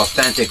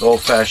authentic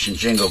old-fashioned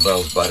jingle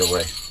bells, by the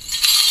way.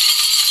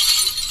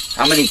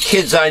 How many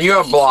kids on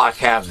your block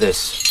have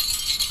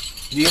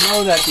this? Do you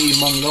know that the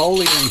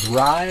Mongolians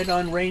ride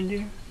on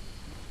reindeer?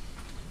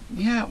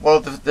 Yeah, well,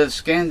 the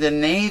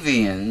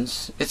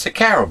Scandinavians, it's a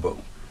caribou.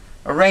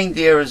 A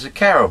reindeer is a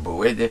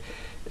caribou.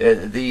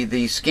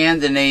 The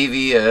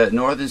Scandinavia,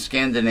 northern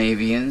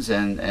Scandinavians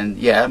and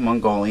yeah,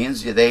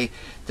 Mongolians, they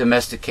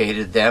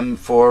domesticated them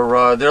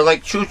for, they're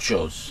like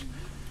chuchos.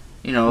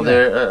 You know,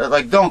 they're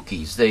like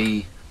donkeys.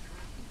 You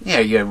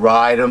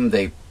ride them,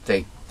 they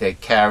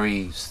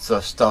carry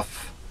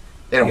stuff.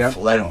 They don't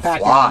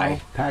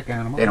fly. Pack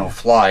animal. They don't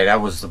fly. That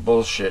was the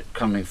bullshit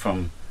coming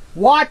from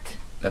what?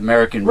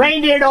 American.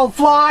 Reindeer don't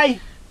fly?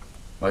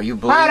 Well, you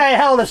believe? How the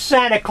hell does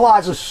Santa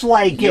Claus's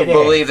sleigh get in? You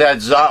believe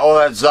that all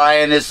that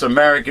Zionist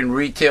American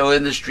retail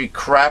industry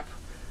crap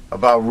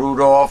about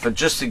Rudolph and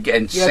just to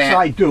get Yes,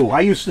 I do.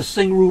 I used to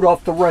sing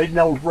Rudolph the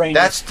Red-Nosed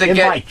Reindeer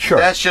my church.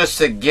 That's just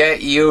to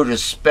get you to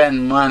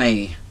spend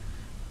money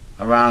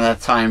around that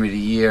time of the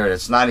year.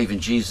 It's not even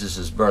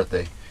Jesus'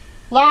 birthday.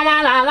 La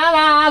la la la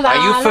la la.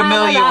 Are you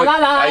familiar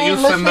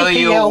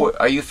with?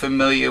 Are you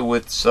familiar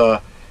with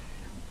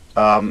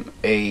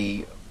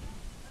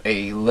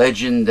a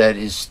legend that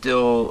is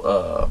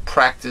still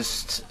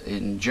practiced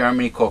in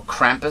Germany called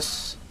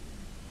Krampus?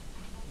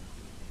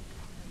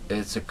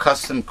 It's a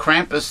custom.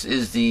 Krampus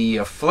is the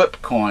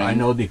flip coin. I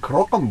know the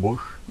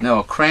Krokenbush.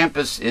 No,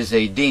 Krampus is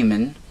a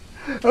demon.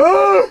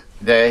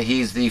 That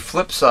he's the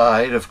flip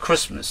side of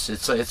Christmas.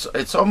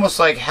 It's almost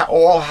like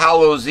All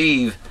Hallows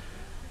Eve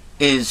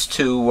is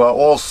to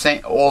All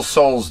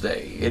Souls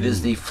Day. It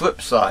is the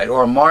flip side,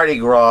 or Mardi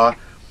Gras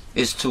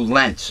is to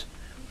Lent.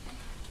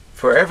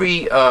 For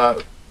every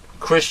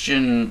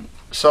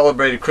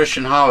celebrated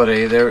Christian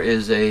holiday, there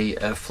is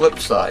a flip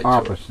side.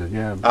 Opposite,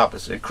 yeah.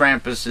 Opposite.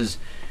 Krampus is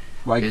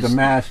like the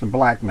Mass and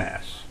Black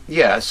Mass.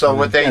 Yeah. So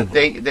what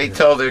they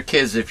tell their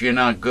kids, if you're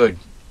not good,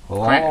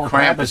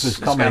 Krampus is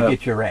coming to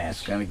get your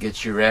ass. Going to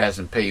get your ass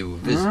and pay you a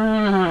visit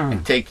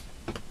and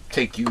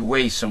take you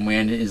away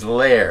somewhere in his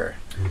lair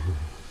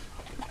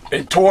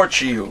and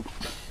torture you.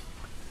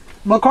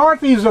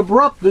 McCarthy's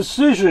abrupt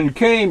decision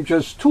came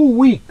just 2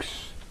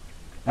 weeks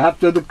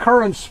after the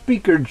current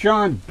Speaker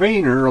John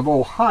Boehner of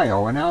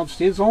Ohio announced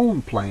his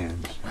own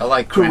plans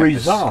to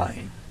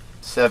resign.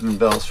 7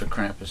 bells for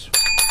Krampus.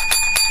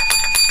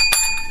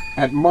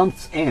 At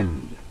month's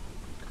end,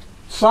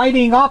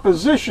 citing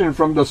opposition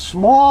from the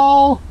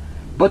small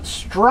but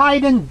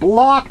strident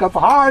bloc of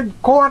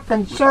hardcore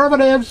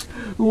conservatives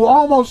who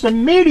almost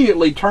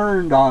immediately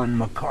turned on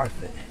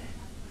McCarthy.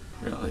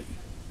 Really?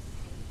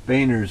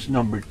 Boehner's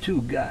number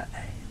 2 guy.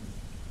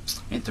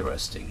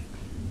 Interesting.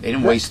 They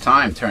didn't waste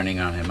time turning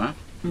on him, huh?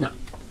 No.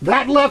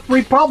 That left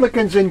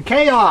Republicans in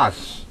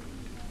chaos,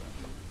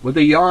 with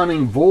a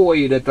yawning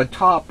void at the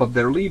top of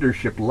their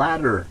leadership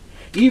ladder,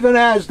 even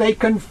as they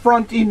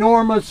confront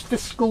enormous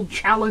fiscal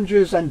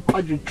challenges and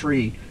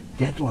budgetary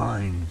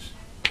deadlines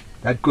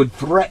that could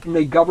threaten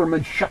a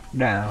government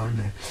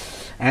shutdown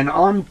and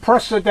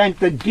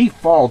unprecedented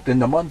default in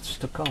the months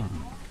to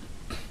come.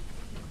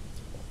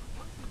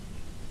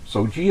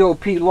 So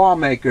GOP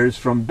lawmakers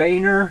from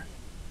Boehner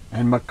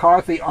and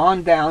McCarthy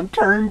on down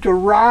turned to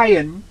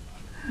Ryan,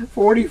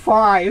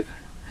 45,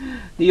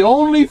 the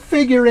only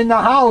figure in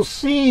the House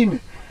seen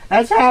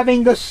as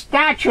having the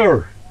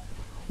stature,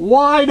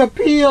 wide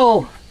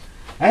appeal,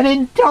 and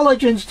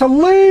intelligence to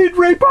lead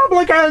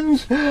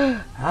Republicans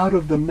out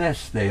of the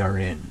mess they are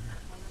in.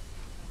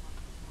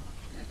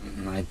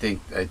 I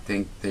think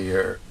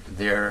they're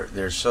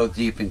so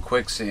deep in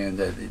quicksand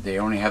that they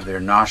only have their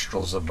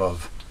nostrils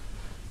above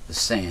the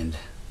sand.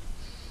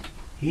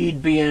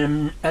 He'd be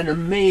an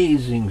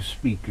amazing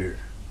speaker,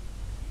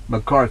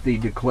 McCarthy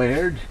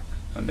declared.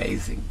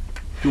 Amazing.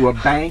 To a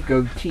bank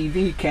of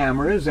TV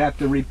cameras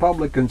after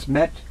Republicans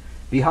met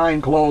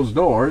behind closed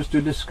doors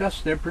to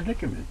discuss their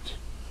predicament.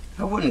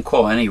 I wouldn't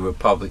call any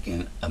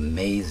Republican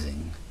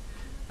amazing.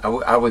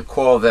 I would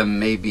call them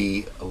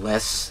maybe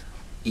less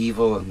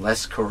evil and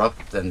less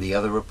corrupt than the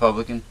other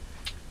Republican,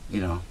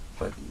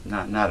 but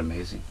not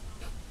amazing.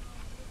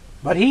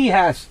 But he's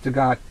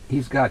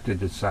got to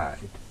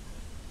decide.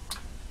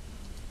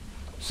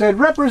 Said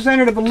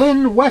Representative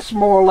Lynn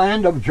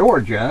Westmoreland of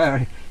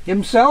Georgia,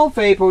 himself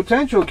a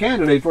potential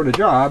candidate for the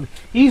job,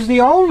 he's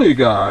the only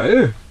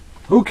guy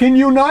who can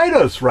unite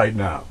us right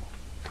now.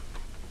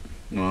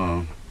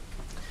 Oh.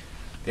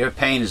 Their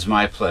pain is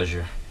my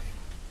pleasure.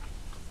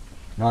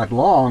 Not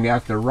long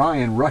after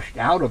Ryan rushed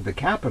out of the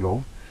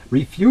Capitol,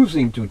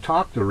 refusing to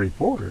talk to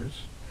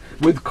reporters,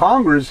 with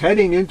Congress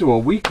heading into a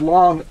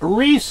week-long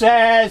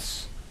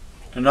recess.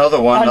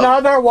 Another one.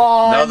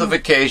 Another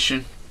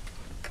vacation.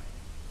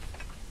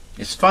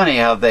 It's funny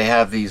how they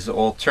have these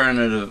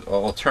alternate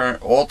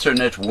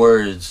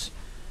words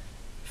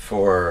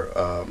for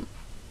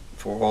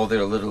all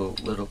their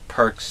little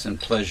perks and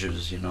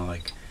pleasures.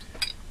 Like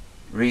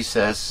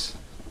recess.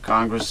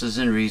 Congress is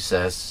in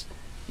recess.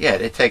 Yeah,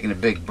 they're taking a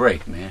big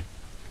break, man.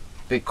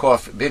 Big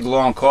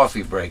long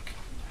coffee break.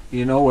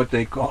 You know what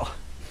they call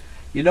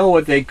You know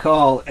what they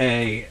call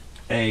a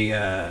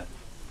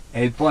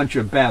bunch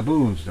of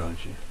baboons,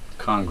 don't you?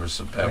 Congress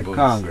of Baboons.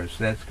 Congress,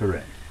 that's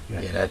correct.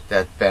 Yeah,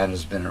 that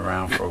banner's been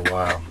around for a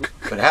while,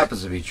 but it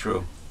happens to be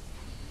true.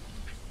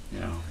 You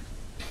know.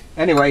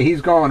 Anyway,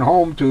 he's going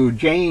home to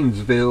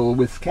Janesville,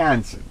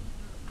 Wisconsin,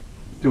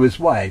 to his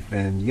wife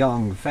and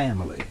young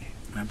family.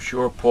 I'm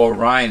sure Paul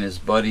Ryan is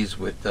buddies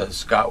with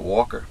Scott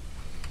Walker.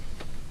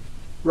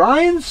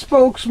 Ryan's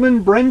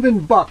spokesman Brendan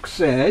Buck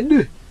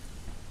said,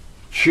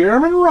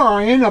 Chairman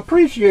Ryan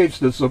appreciates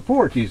the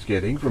support he's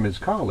getting from his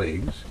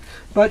colleagues,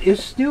 but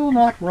is still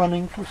not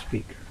running for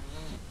Speaker.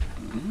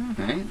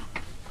 Right.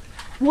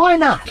 Why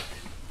not?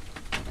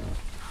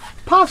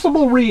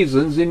 Possible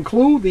reasons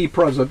include the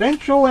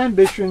presidential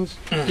ambitions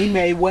he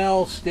may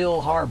well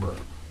still harbor.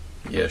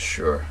 Yeah,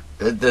 sure.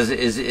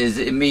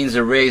 It means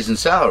a raise in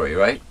salary,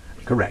 right?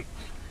 Correct.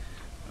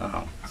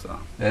 Oh, so.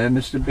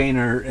 Mr.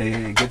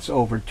 Boehner gets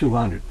over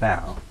 200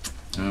 now.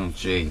 Oh,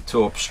 gee.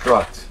 To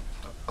obstruct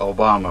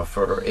Obama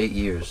for 8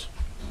 years.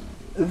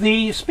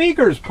 The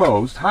Speaker's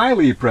post,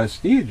 highly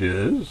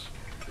prestigious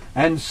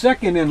and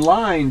second in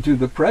line to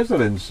the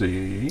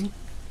presidency,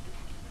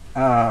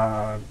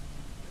 no,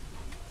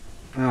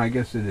 I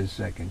guess it is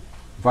second.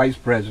 Vice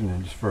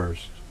President is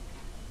first.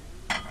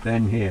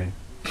 Then here.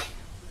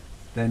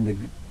 Then the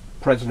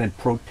President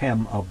pro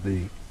tem of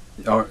the...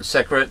 Or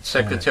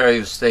Secretary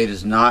of State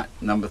is not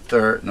number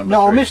third.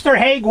 No, Mr.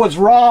 Haig was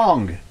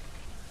wrong.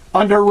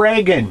 Under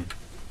Reagan.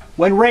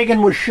 When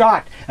Reagan was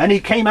shot, and he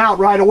came out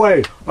right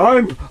away.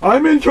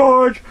 I'm in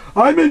charge.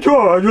 I'm in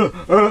charge.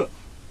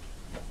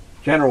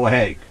 General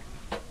Haig.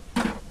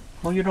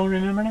 Well, you don't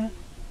remember that?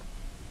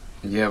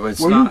 Yeah, but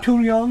it's Were not. you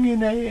too young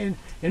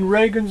in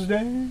Reagan's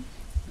day?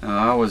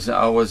 I was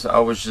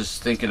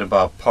just thinking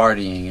about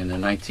partying in the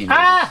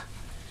 1980s.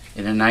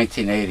 In the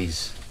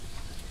 1980s.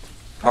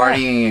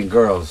 Partying and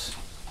girls.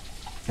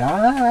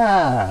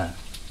 But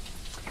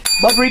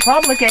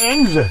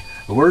Republicans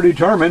were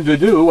determined to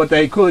do what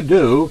they could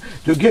do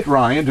to get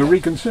Ryan to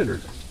reconsider.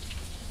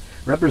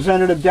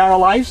 Representative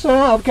Darrell Issa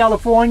of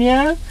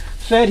California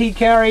said he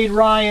carried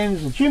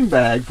Ryan's gym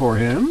bag for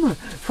him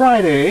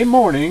Friday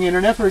morning in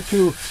an effort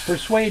to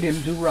persuade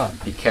him to run.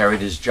 He carried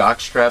his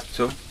jockstrap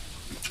too?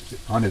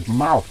 On his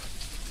mouth.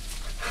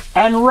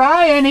 And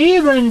Ryan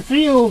even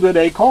fielded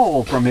a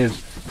call from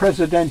his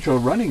presidential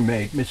running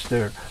mate,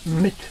 Mr.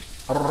 Mitt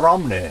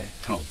Romney.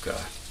 Oh,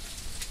 God.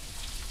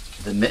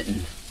 The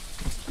mitten.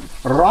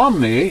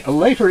 Romney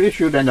later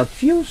issued an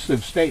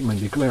effusive statement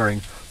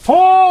declaring,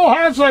 Paul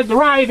has a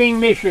driving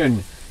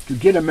mission to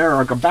get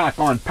America back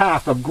on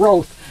path of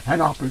growth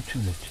and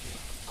opportunity.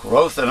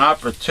 Growth and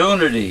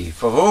opportunity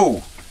for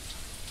who?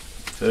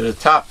 For the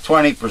top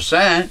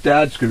 20%.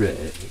 That's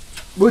correct.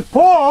 With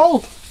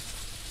Paul,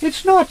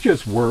 it's not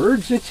just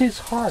words, it's his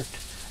heart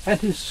and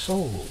his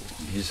soul.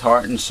 His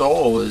heart and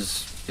soul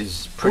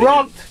is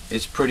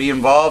pretty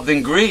involved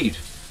in greed.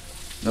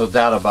 No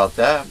doubt about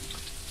that.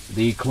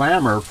 The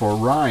clamor for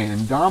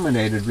Ryan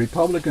dominated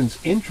Republicans'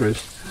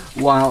 interest,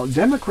 while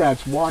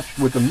Democrats watched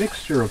with a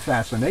mixture of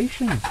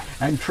fascination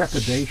and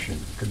trepidation,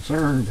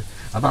 concerned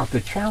about the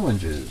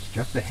challenges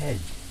just ahead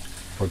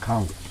for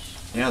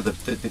Congress. You know,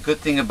 the good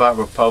thing about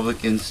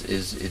Republicans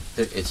is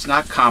it's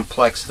not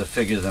complex to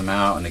figure them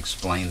out and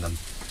explain them.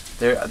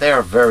 They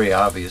are very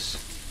obvious,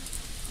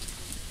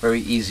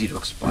 very easy to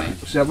explain.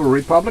 Several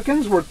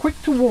Republicans were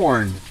quick to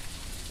warn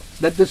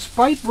that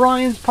despite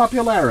Ryan's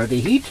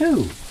popularity, he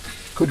too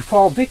could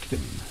fall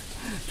victim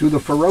to the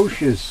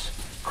ferocious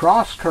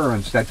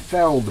cross-currents that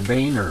felled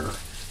Boehner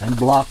and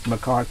blocked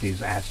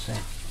McCarthy's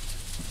ascent.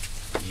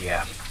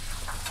 Yeah.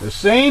 The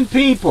same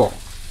people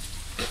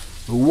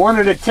who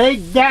wanted to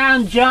take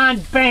down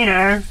John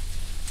Boehner,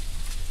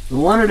 who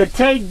wanted to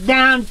take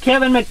down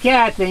Kevin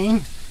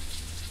McCarthy,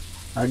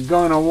 are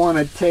going to want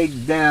to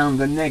take down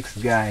the next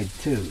guy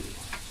too,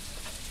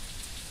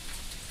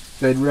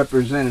 said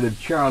Representative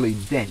Charlie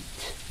Dent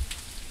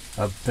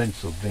of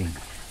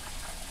Pennsylvania.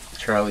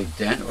 Charlie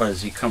Dent? Or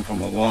does he come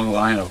from a long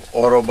line of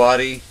auto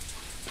body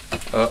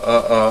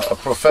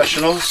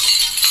professionals?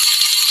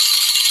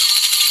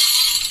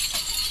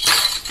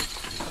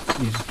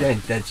 He's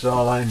Dent, that's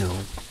all I know.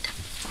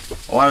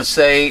 I want to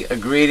say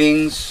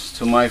greetings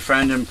to my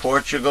friend in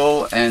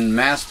Portugal and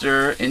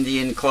master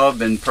Indian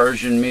club and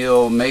Persian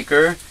meal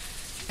maker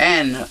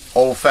and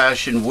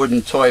old-fashioned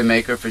wooden toy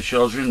maker for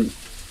children,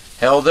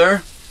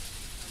 Helder.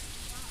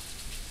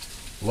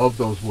 Love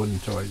those wooden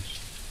toys.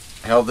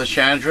 Helder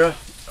Chandra.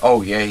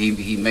 Oh yeah,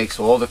 he makes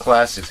all the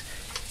classics.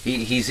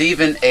 He's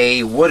even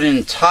a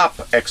wooden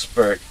top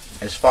expert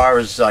as far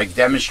as like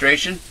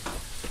demonstration.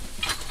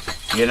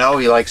 You know,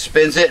 he like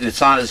spins it and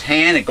it's on his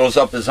hand. It goes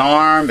up his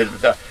arm.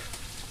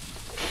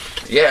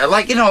 Yeah,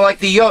 like like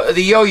the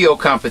yo-yo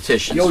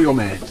competitions. Yo-yo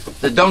man.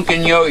 The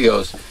Duncan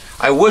yo-yos.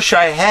 I wish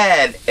I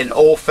had an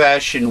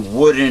old-fashioned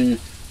wooden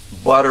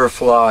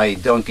butterfly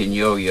Duncan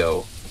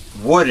yo-yo.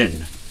 Wooden.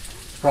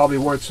 It's probably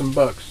worth some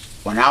bucks.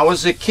 When I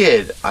was a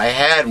kid, I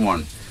had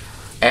one.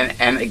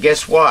 And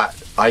guess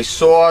what? I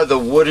saw the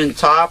wooden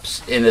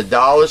tops in a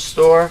dollar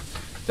store.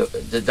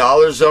 the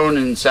Dollar Zone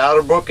in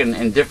Saddlebrook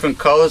in different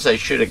colors, I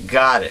should have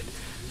got it,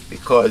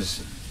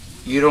 because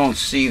you don't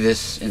see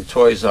this in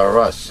Toys R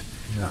Us.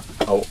 Yeah.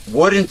 A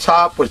wooden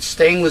top with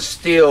stainless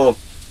steel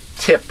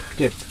tip.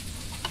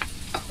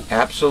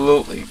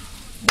 Absolutely.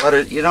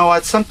 But you know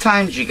what?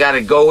 Sometimes you got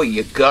to go with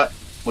your gut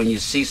when you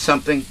see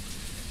something.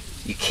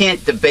 You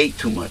can't debate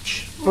too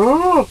much,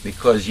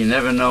 because you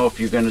never know if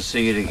you're going to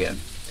see it again.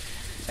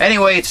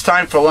 Anyway, it's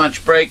time for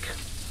lunch break.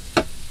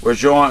 We're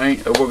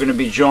going to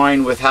be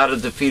joined with How to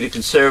Defeat a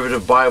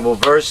Conservative Bible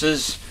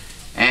Verses,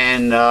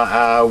 and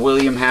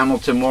William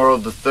Hamilton Morrow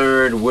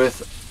III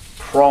with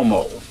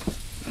promo.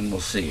 And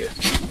we'll see you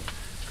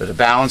for the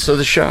balance of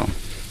the show.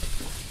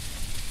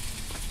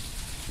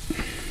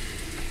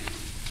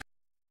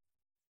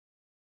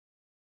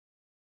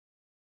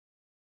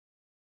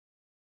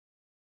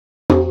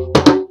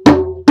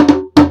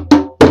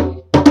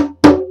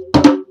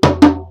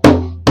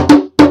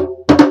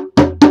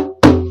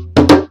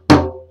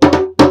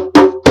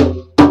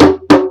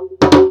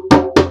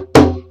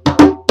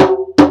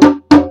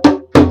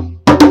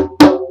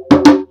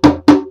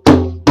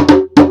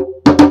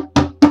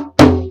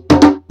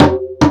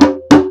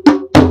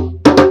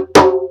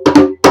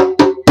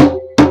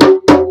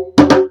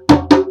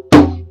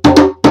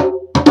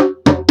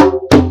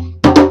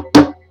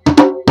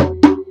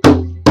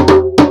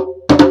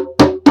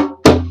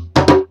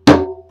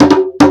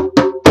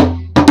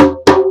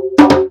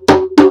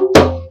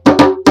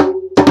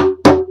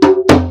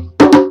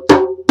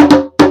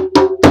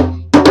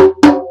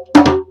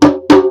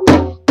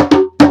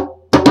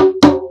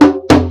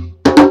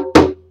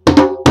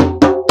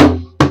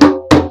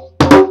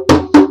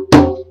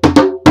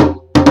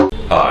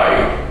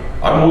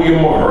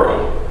 William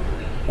Morrow.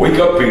 Wake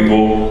up,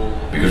 people,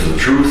 because the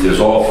truth is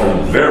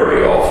often,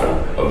 very often,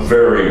 a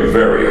very,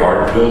 very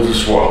hard pill to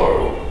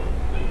swallow.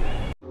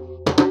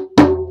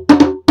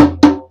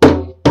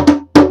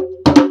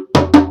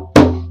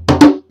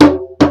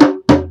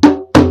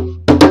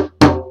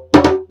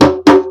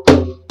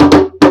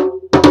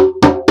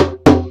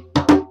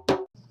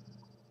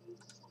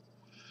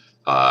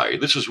 Hi,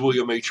 this is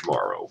William H.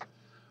 Morrow.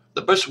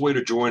 The best way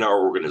to join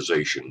our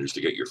organization is to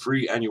get your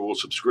free annual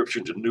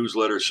subscription to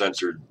Newsletter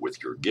Censored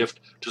with your gift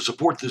to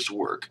support this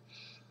work.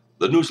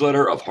 The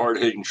newsletter of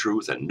hard-hitting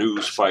truth and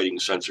news-fighting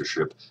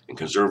censorship and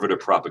conservative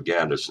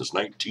propaganda since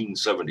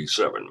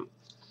 1977.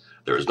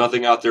 There is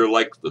nothing out there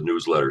like the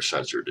Newsletter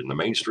Censored in the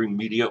mainstream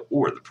media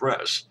or the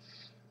press.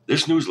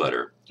 This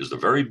newsletter is the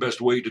very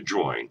best way to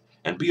join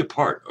and be a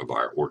part of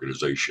our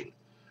organization.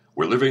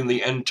 We're living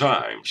the end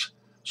times,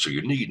 so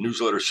you need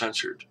Newsletter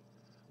Censored.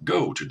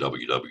 Go to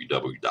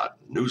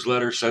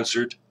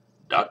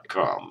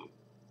www.newslettercensored.com.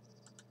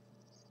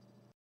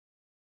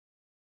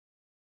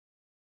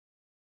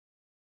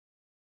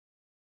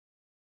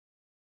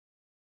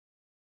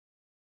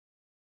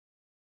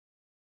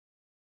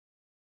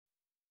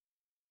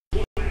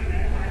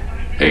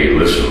 Hey,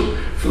 listen,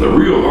 for the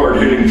real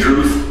hard-hitting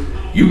truth,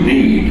 you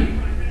need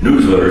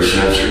Newsletter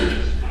Censored.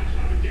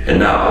 And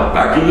now,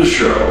 back to the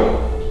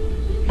show.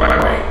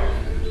 Bye-bye.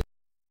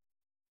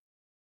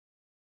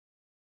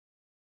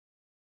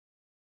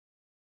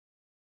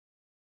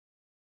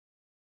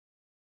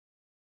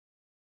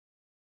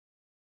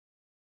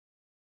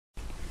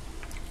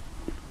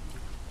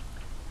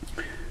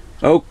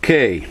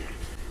 Okay,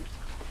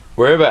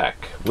 we're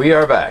back. We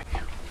are back.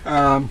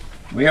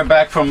 We are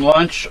back from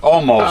lunch,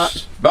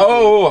 almost.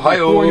 Hi-oh.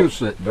 Before you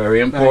sit. Very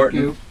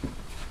important. Thank you.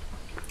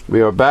 We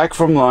are back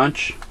from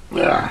lunch.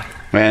 Yeah.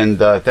 And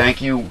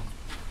thank you,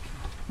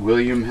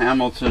 William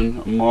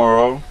Hamilton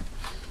Morrow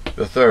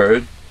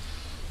III,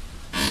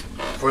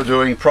 for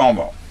doing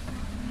promo.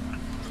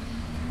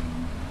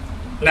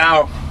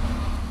 Now,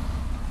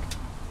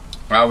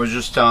 I was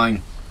just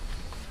telling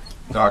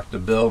Dr.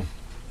 Bill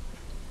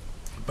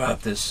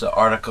about this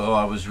article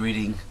I was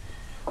reading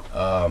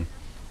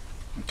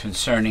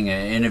concerning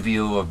an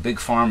interview of big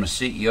pharma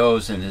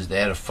CEOs, and they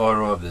had a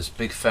photo of this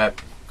big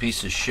fat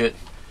piece of shit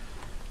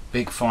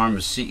big pharma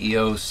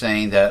CEO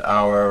saying that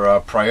our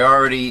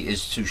priority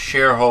is to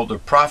shareholder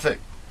profit,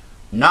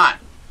 not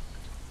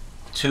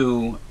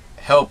to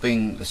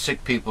helping the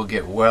sick people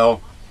get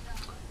well.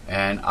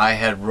 And I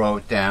had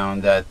wrote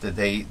down that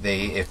they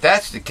if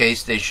that's the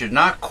case, they should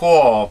not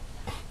call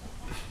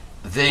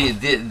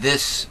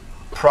this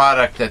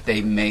product that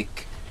they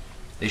make,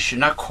 they should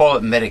not call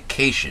it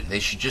medication. They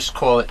should just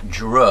call it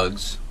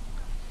drugs,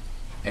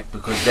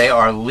 because they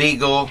are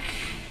legal.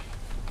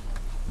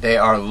 They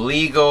are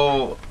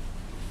legal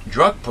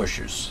drug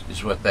pushers,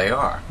 is what they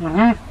are.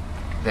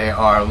 Mm-hmm. They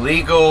are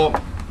legal,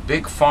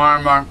 big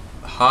pharma,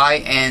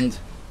 high-end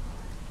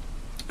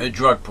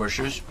drug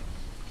pushers.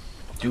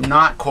 Do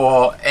not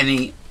call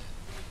any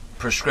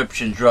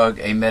prescription drug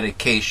a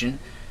medication,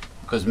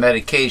 because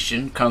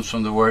medication comes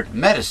from the word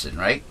medicine,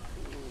 right?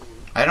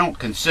 I don't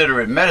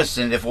consider it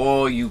medicine if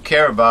all you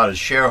care about is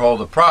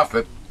shareholder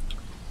profit,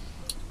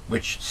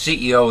 which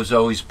CEOs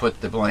always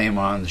put the blame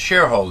on the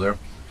shareholder.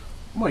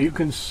 Well, you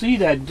can see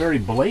that very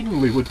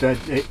blatantly with that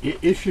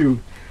issue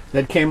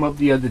that came up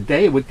the other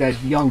day with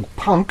that young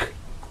punk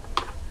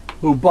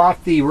who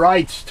bought the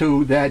rights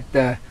to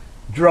that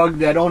drug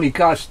that only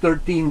cost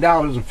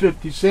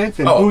 $13.50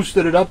 and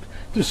boosted it up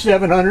to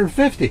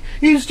 $750.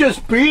 He's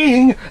just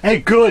being a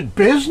good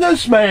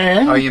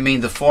businessman. Oh, you mean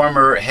the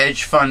former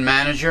hedge fund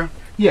manager?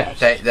 Yes.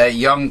 That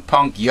young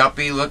punk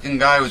yuppie looking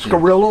guy with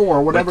Scarillo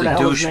or whatever the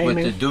hell his name with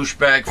is. the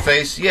douchebag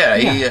face.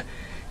 Yeah,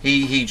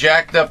 he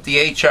jacked up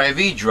the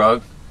HIV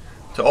drug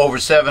to over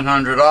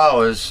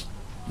 $700,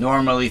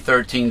 normally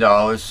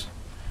 $13,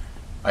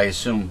 I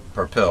assume,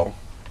 per pill.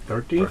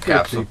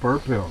 $13.50 per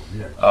pill.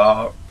 Yes.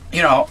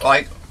 You know,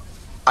 like,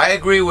 I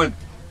agree with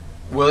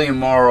William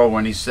Morrow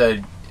when he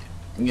said,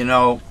 you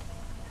know,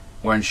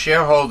 when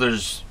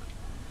shareholders,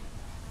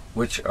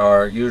 which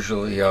are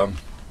usually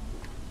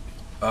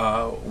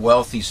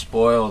wealthy,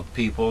 spoiled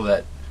people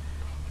that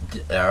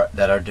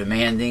are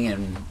demanding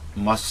and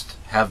must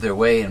have their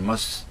way and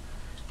must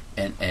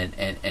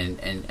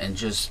and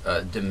just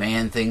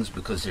demand things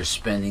because they're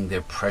spending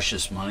their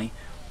precious money.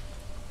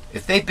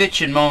 If they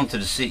bitch and moan to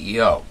the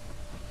CEO,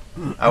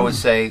 I would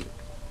say,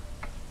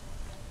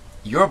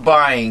 you're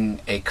buying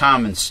a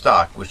common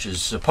stock which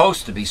is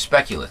supposed to be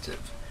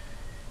speculative.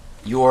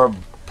 You're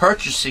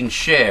purchasing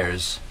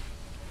shares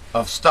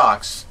of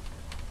stocks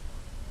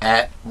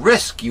at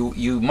risk.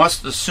 You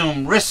must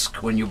assume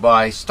risk when you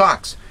buy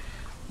stocks.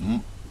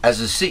 As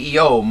a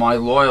CEO, my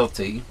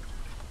loyalty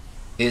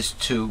is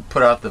to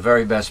put out the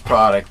very best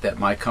product that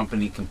my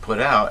company can put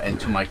out, and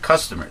to my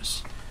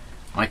customers.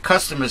 My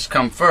customers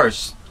come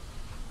first,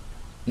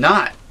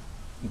 not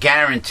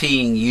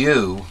guaranteeing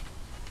you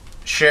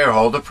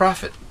shareholder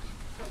profit,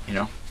 you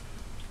know.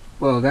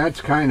 Well,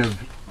 that's kind of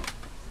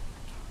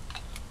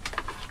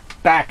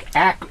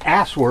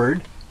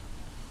assword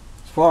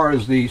as far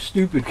as the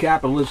stupid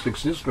capitalistic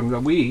system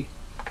that we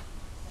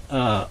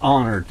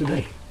honor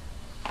today.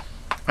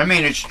 I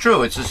mean, it's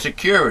true. It's a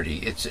security.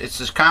 It's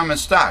a common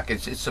stock.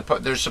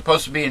 There's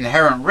supposed to be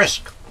inherent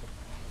risk.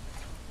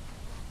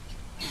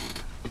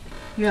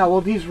 Yeah,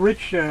 well, these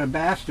rich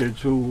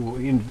bastards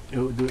the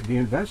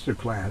investor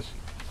class,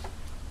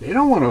 they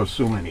don't want to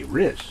assume any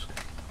risk.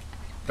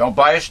 Don't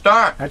buy a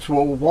stock. That's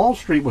what Wall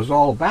Street was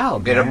all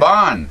about. Get man. a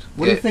bond.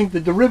 What do you think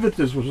the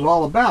derivatives was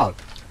all about?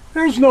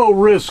 There's no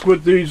risk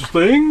with these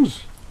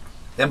things.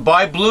 Then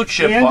buy blue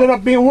chip. They ended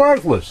up being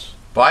worthless.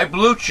 Buy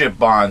blue chip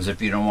bonds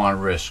if you don't want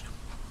risk.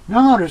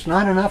 No, there's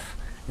not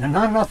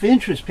enough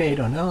interest paid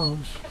on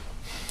those.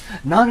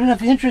 Not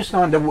enough interest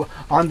on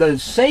the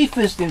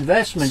safest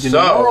investment in the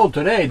world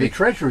today, the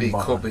Treasury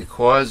bond.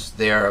 Because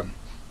they're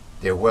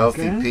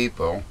wealthy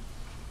people,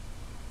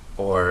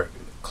 or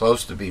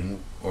close to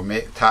being, or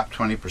top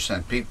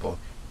 20% people,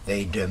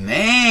 they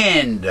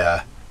demand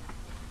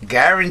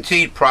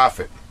guaranteed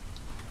profit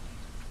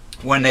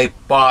when they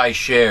buy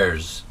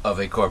shares of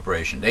a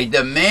corporation. They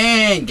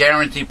demand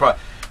guaranteed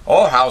profit.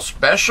 Oh, how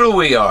special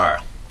we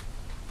are.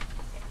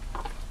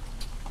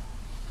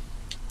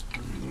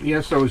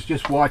 Yes, I was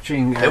just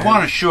watching. They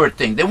want a sure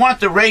thing. They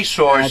want the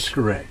racehorse. That's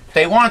correct.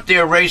 They want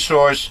their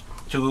racehorse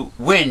to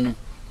win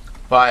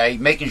by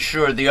making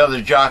sure the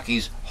other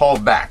jockeys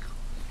hold back.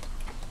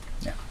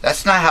 Yeah.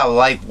 That's not how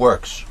life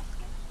works.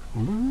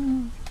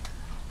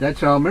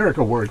 That's how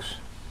America works.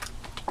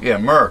 Yeah,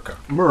 America.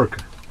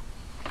 America.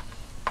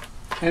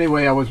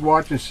 Anyway, I was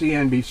watching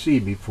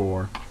CNBC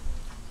before,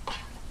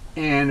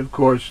 and of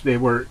course they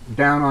were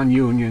down on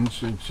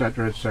unions,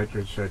 etc.,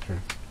 etc., etc.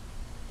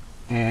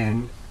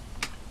 And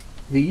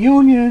the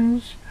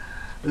unions,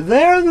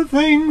 they're the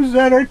things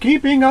that are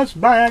keeping us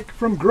back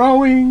from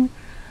growing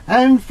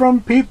and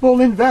from people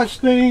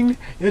investing,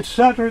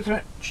 etc.,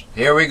 etc.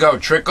 Here we go,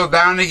 trickle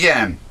down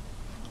again.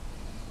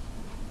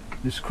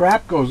 This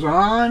crap goes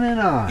on and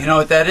on. You know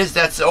what that is?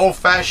 That's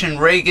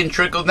old-fashioned Reagan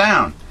trickle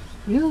down.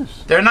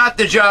 Yes. They're not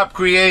the job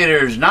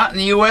creators, not in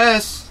the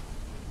U.S.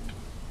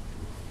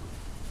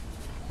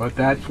 But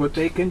that's what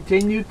they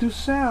continue to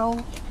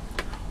sell.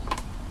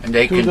 And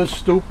they to the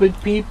stupid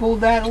people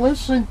that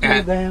listen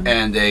to them.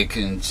 And they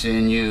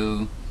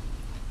continue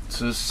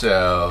to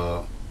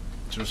sell,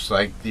 just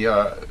like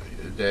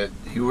that.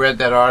 You read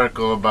that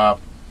article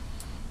about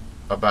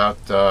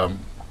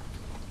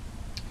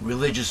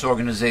religious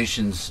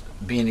organizations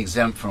being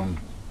exempt from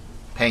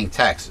paying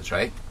taxes,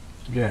 right?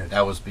 Yeah.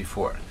 That was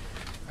before.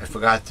 I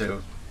forgot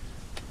to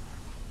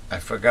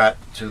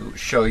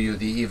show you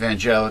the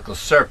evangelical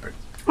serpent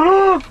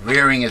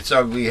rearing its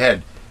ugly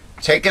head,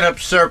 taking up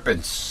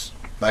serpents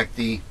like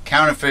the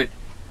counterfeit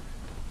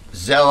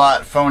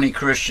zealot phony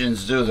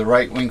Christians do, the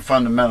right-wing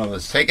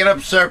fundamentalists, taking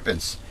up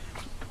serpents.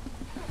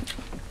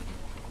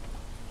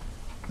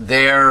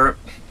 They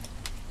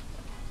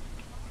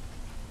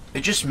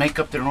just make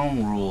up their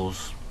own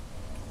rules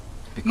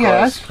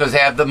because they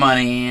have the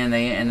money and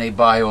they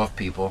buy off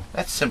people.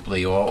 That's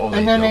simply all they do.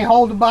 And then they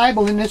hold the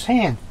Bible in his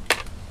hand.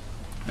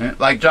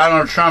 Like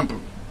Donald Trump,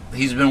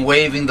 he's been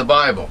waving the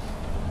Bible.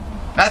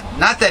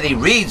 Not that he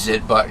reads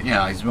it, but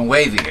he's been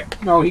waving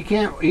it. No, he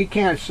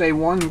can't say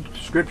one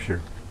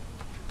scripture.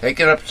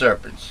 Taking up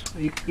serpents.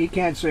 He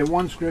can't say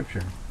one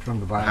scripture from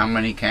the Bible. How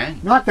many can?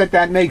 Not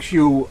that makes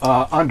you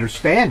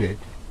understand it,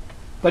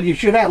 but you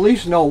should at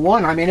least know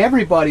one. I mean,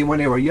 everybody when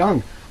they were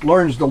young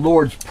learns the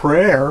Lord's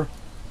Prayer.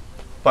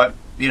 But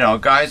you know,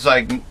 guys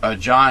like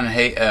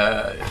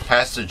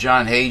Pastor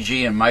John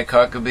Hagee and Mike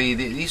Huckabee,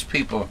 these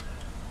people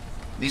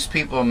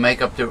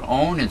make up their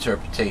own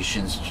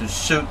interpretations to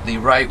suit the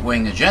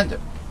right-wing agenda.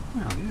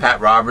 Well, yeah.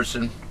 Pat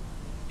Robertson.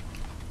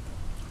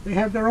 They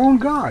have their own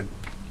God.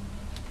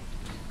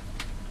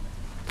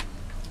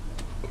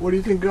 What do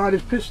you think God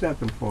is pissed at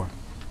them for?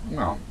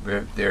 Well,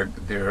 their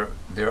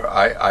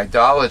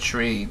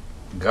idolatry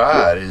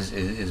God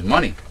is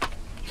money.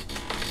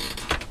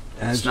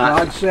 As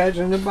God says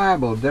in the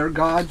Bible, their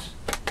gods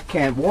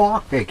can't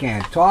walk, they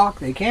can't talk,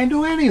 they can't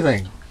do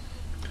anything.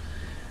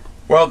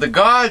 Well, the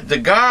God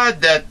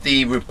that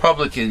the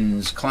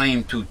Republicans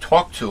claim to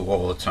talk to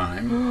all the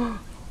time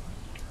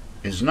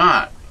is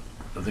not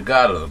the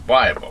God of the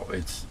Bible.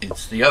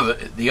 It's the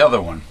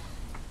other one.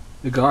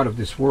 The God of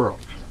this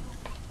world.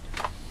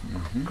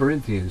 Mm-hmm.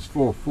 Corinthians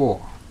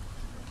 4:4.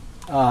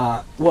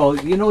 Well,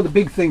 you know the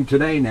big thing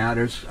today now,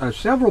 there's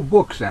several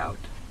books out.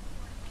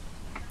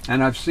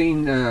 And I've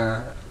seen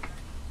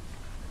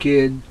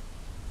Kid,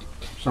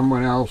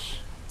 someone else.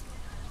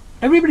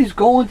 Everybody's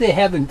going to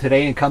heaven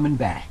today and coming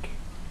back.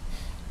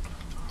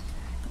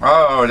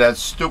 Oh, that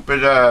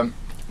stupid Kevin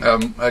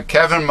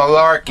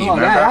Malarkey. Oh,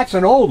 that's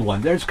an old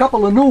one. There's a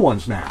couple of new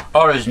ones now.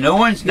 Oh, there's new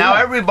ones? Yeah. Now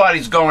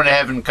everybody's going to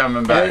heaven and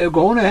coming back. They're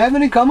going to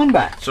heaven and coming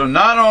back. So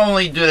not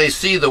only do they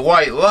see the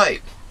white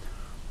light,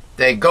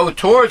 they go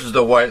towards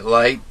the white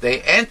light, they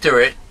enter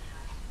it,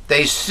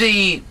 they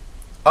see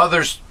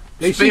others.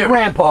 They see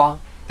Grandpa.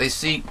 They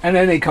see, and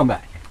then they come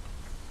back.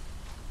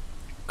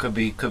 Could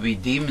be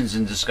demons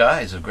in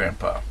disguise of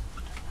Grandpa.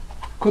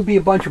 Could be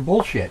a bunch of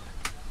bullshit.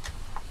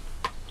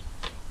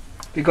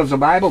 Because the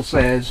Bible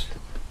says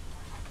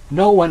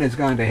no one is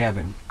going to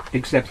heaven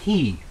except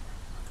he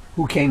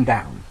who came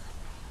down.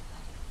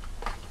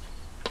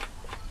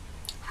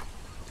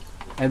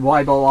 And the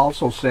Bible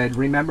also said,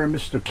 remember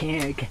Mr.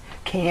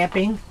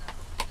 Camping?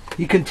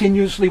 He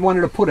continuously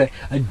wanted to put a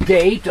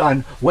date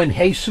on when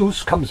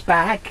Jesus comes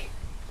back.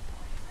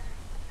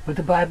 But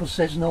the Bible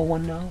says no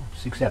one knows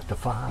except the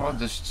Father.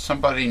 Well,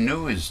 somebody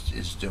new is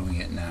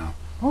doing it now.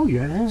 Oh,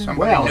 yeah.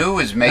 Somebody new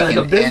is making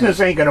the business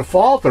ain't going to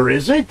falter,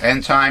 is it?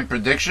 End time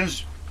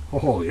predictions.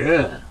 Oh,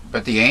 yeah.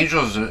 But the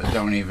angels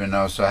don't even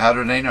know, so how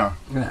do they know?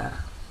 Yeah.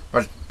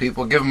 But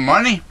people give them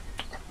money.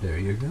 There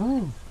you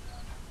go.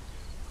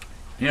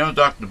 You know,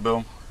 Dr.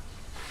 Bill,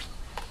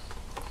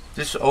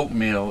 this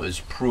oatmeal is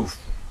proof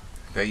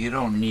that you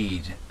don't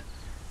need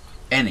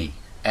any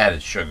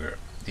added sugar.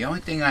 The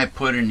only thing I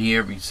put in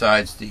here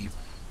besides the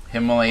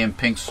Himalayan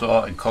pink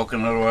salt and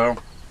coconut oil,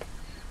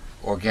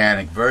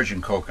 organic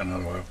virgin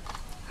coconut oil,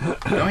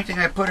 the only thing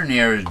I put in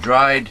here is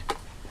dried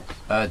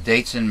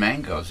dates and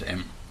mangoes,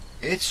 and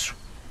it's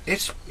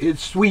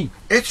sweet.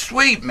 It's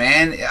sweet,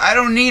 man. I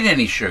don't need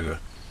any sugar.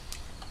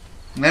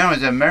 Now,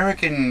 the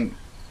American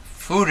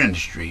food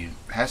industry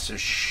has to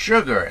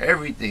sugar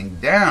everything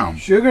down.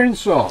 Sugar and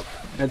salt.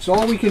 That's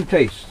all we can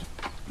taste.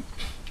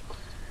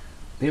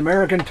 The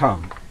American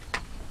tongue.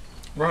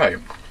 Right.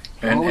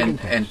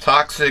 And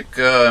toxic,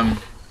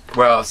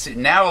 well, see,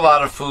 now a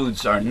lot of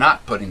foods are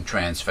not putting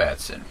trans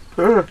fats in,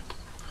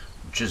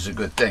 which is a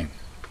good thing.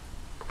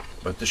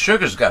 But the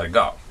sugar's got to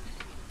go.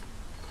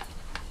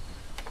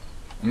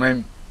 I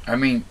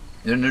mean,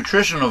 the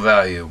nutritional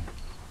value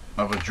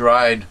of a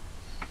dried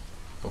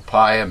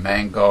papaya,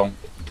 mango,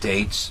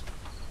 dates,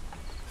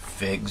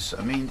 figs.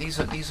 I mean, these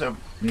are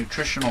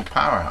nutritional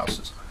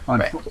powerhouses.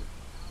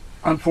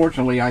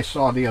 Unfortunately, I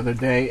saw the other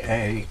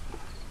day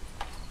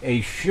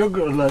a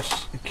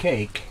sugarless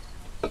cake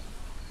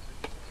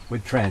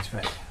with trans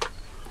fat,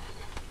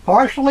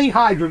 partially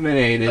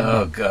hydrogenated.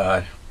 Oh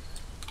God!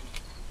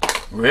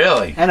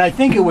 Really? And I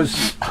think it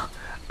was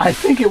a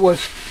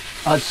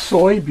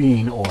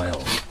soybean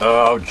oil.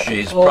 Oh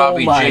jeez,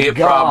 probably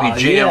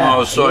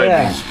GMO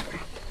soybeans.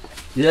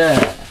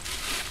 Yeah.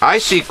 I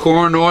see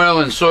corn oil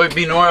and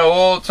soybean oil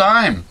all the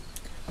time,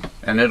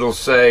 and it'll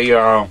say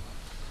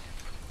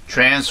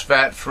trans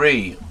fat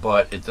free,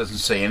 but it doesn't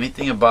say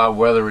anything about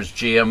whether it's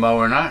GMO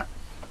or not.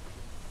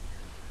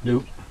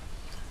 Nope.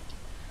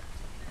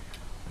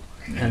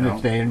 And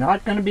if they're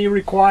not going to be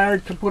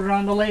required to put it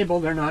on the label,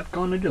 they're not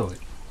going to do it.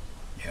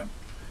 Yeah.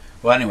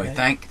 Well, anyway,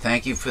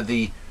 thank you for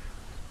the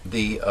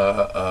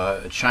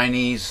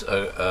Chinese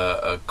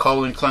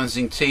colon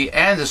cleansing tea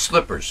and the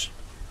slippers,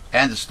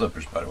 by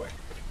the way.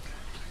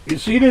 You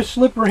see this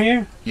slipper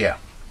here? Yeah.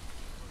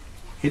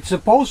 It's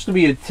supposed to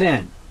be a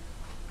 10.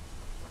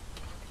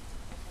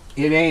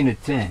 It ain't a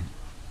 10.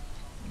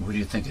 What do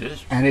you think it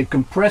is? And it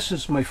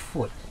compresses my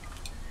foot.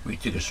 We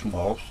think it's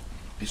small.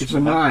 It's a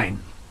 9.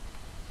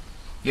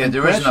 Yeah,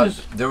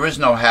 there is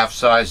no half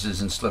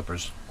sizes in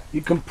slippers.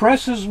 It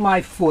compresses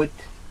my foot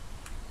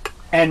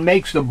and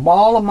makes the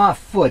ball of my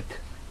foot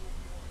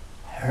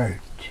hurt.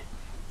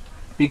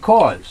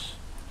 Because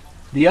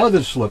the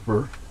other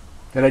slipper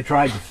that I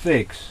tried to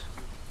fix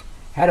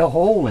had a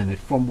hole in it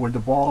from where the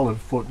ball of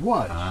the foot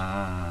was.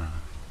 Ah.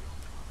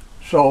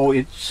 So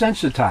it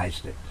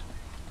sensitized it.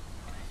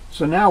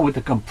 So now with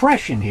the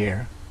compression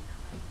here,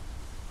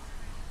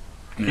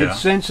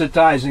 it's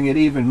sensitizing it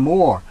even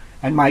more.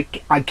 And I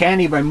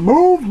can't even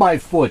move my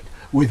foot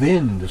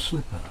within the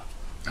slipper.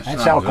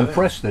 That's how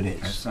compressed it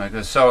is. That's not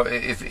good. So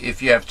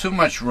if you have too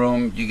much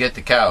room, you get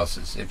the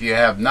calluses. If you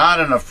have not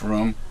enough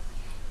room...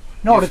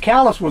 No, the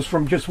callus was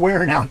from just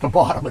wearing out the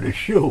bottom of the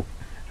shoe.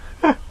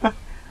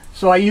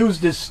 So I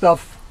used this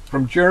stuff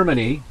from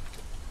Germany,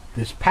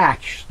 this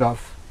patch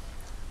stuff,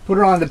 put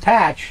it on the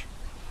patch,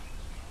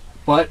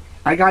 but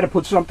I got to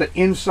put something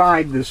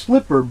inside the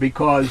slipper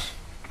because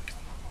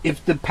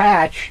if the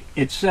patch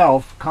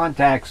itself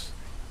contacts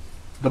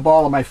the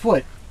ball of my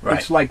foot,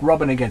 it's like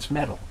rubbing against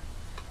metal.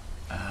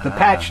 The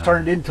patch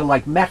turned into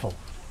like metal.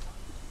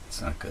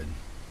 It's not good.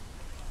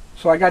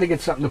 So I got to get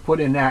something to put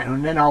in that,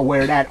 and then I'll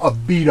wear that, a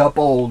beat up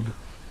old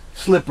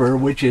slipper,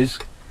 which is,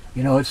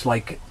 you know, it's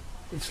like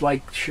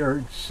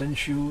shirts and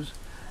shoes.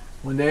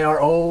 When they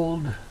are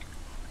old,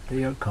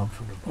 they are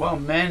comfortable. Well,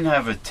 men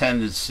have a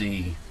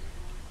tendency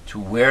to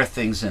wear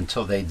things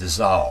until they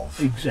dissolve.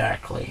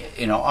 Exactly.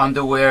 You know,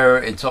 underwear,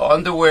 until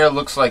underwear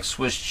looks like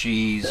Swiss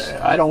cheese.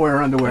 I don't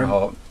wear underwear.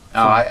 No,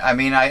 I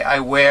mean,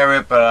 I wear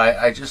it, but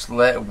I just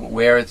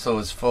wear it till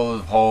it's full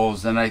of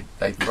holes, then I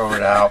throw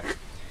it out.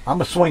 I'm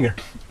a swinger.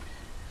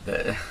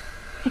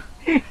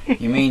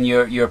 You mean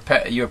your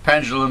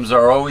pendulums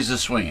are always a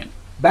swinging?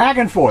 Back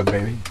and forth,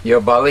 baby. Your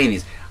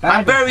ballinis.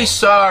 I'm very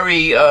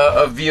sorry,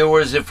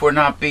 viewers, if we're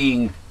not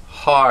being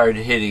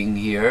hard-hitting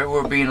here.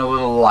 We're being a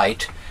little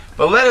light.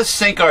 But let us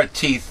sink our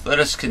teeth. Let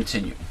us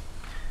continue.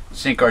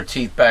 Sink our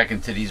teeth back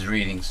into these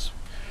readings.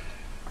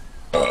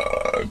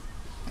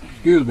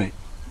 Excuse me.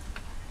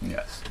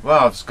 Yes.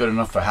 Well, it's good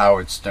enough for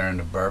Howard Stern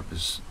to burp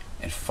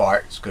and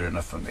fart. It's good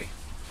enough for me.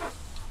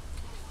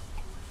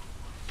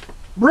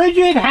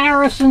 Bridget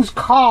Harrison's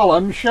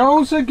column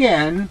shows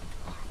again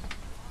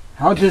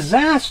how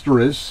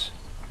disastrous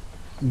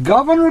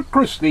Governor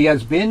Christie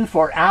has been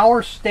for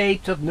our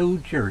state of New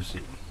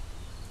Jersey.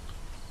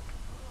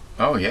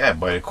 Oh, yeah,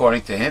 but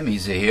according to him,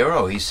 he's a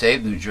hero. He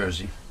saved New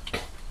Jersey.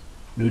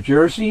 New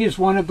Jersey is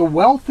one of the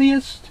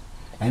wealthiest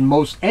and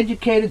most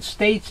educated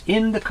states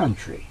in the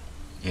country.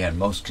 Yeah, and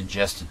most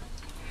congested.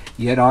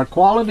 Yet our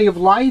quality of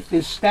life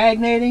is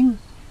stagnating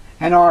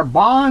and our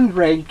bond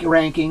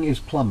ranking is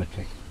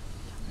plummeting.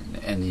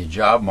 And the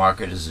job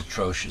market is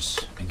atrocious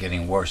and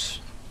getting worse.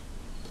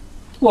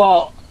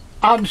 Well,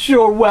 I'm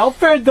sure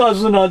welfare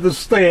doesn't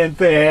understand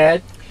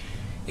that.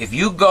 If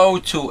you go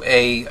to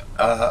a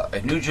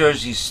New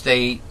Jersey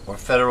state or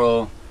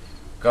federal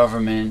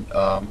government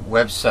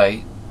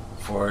website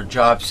for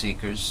job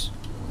seekers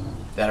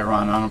that are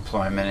on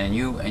unemployment,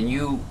 and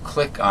you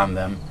click on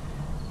them,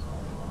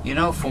 you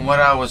know, from what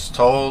I was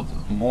told,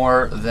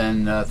 more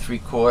than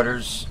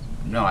 3/4.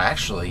 No,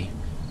 actually,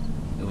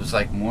 it was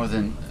like more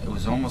than. It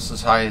was almost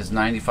as high as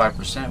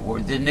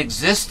 95% didn't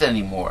exist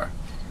anymore.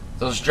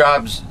 Those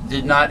jobs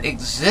did not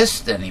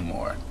exist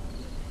anymore.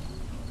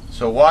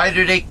 So why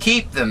do they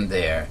keep them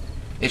there?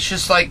 It's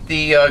just like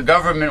the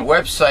government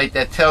website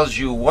that tells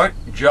you what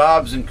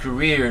jobs and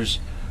careers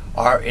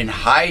are in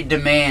high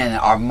demand,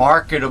 are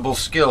marketable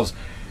skills.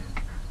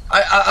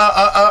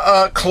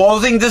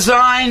 Clothing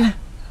design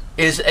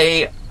is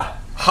a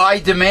high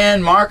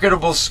demand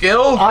marketable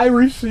skill. I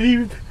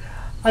received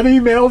an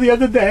email the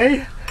other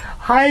day.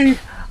 Highly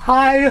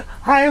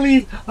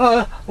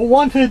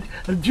wanted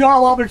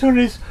job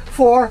opportunities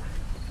for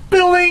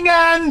billing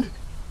and,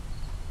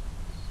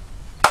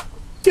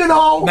 you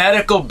know,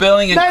 medical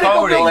billing and coding.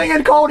 Medical billing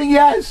and coding,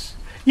 yes.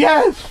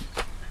 Yes.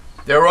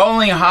 They're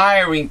only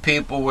hiring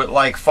people with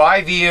like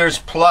 5 years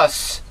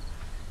plus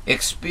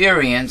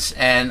experience,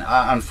 and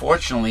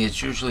unfortunately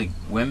it's usually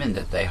women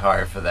that they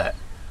hire for that.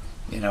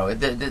 You know,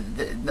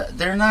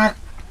 they're not,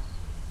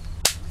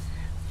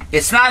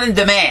 it's not in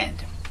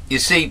demand, you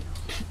see.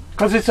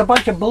 Because it's a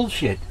bunch of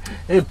bullshit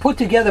put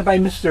together by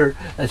Mr.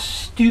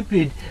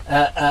 Stupid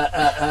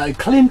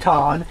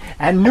Clinton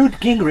and Newt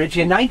Gingrich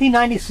in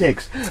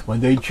 1996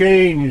 when they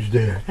changed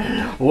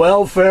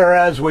welfare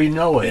as we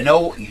know it.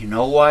 You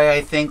know why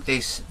I think they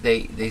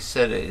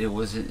said it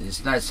was.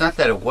 It's not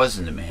that it was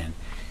in demand.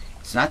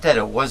 It's not that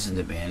it was in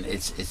demand.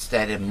 It's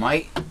that it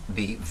might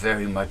be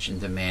very much in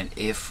demand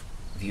if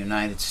the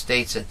United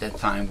States at that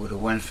time would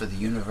have went for the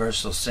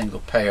universal single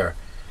payer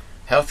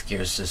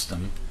healthcare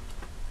system.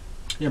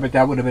 Yeah, but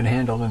that would have been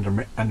handled under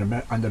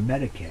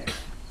Medicare.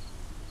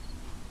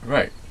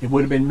 Right. It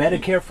would have been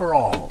Medicare for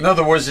all. In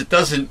other words, it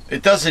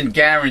doesn't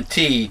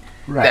guarantee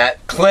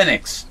that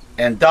clinics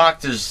and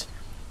doctors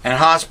and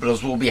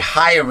hospitals will be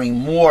hiring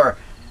more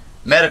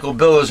medical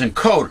billers and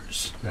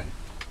coders. Right.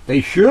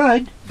 They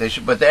should. They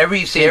should, but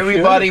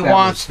everybody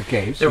wants. The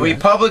case, the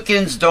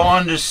Republicans don't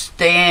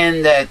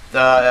understand that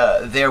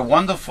their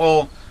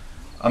wonderful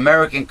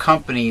American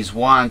companies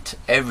want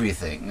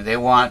everything. They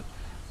want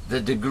the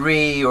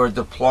degree or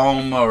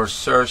diploma or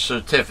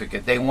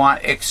certificate. They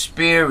want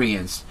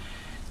experience.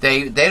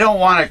 They don't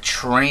want to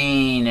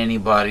train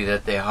anybody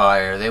that they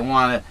hire. They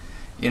want to,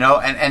 you know.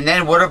 And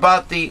then what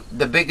about the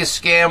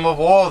biggest scam of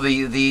all,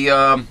 the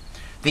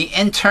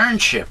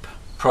internship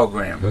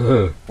program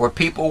where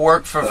people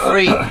work for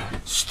free.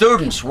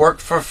 Students work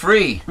for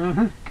free.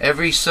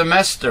 Every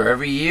semester,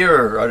 every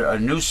year, a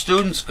new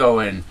students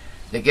go in.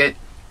 They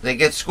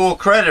get school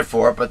credit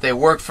for it, but they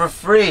work for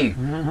free.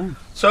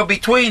 So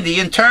between the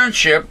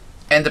internship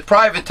and the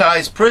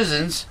privatized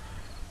prisons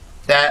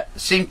that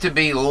seem to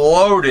be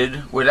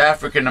loaded with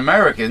African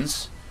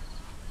Americans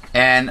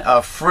and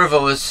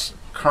frivolous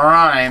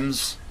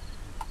crimes,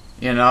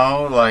 you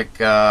know, like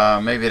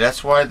maybe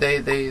that's why they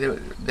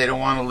don't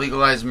want to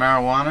legalize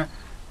marijuana,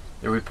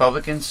 the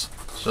Republicans,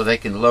 so they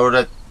can load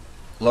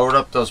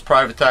up those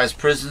privatized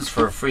prisons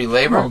for free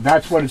labor. Well,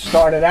 that's what it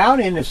started out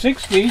in the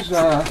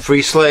 60s.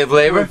 Free slave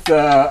labor? With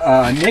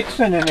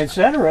Nixon and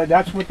etc.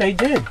 That's what they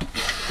did.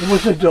 It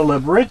was a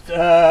deliberate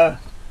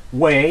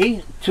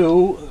way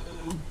to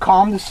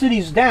calm the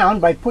cities down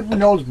by putting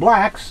those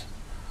blacks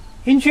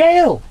in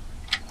jail.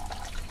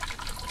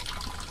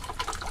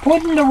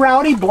 Putting the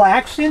rowdy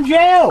blacks in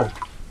jail.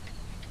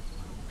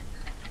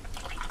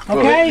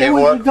 Okay? It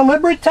was a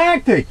deliberate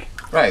tactic.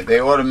 Right, they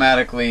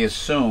automatically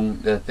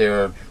assume that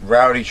they're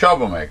rowdy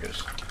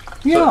troublemakers.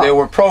 Yeah. So they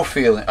were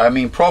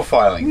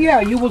profiling. Yeah,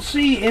 you will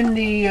see in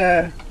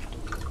the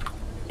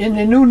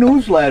new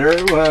newsletter,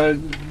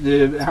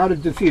 How to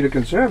Defeat a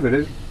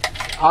Conservative,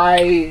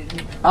 I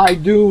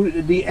do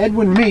the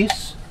Edwin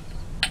Meese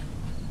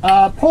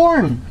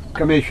porn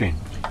commission,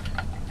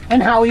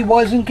 and how he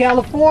was in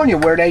California,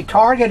 where they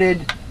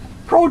targeted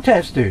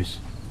protesters,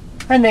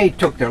 and they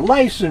took their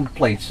license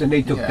plates, and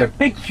they took their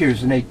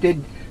pictures, and they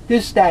did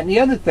this, that, and the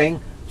other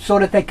thing, so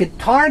that they could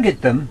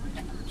target them,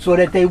 so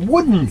that they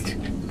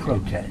wouldn't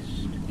protest.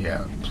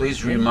 Yeah,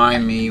 please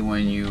remind me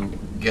when you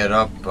get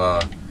up,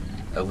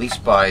 at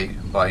least by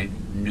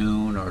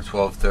noon or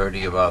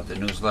 12:30, about the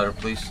newsletter,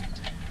 please.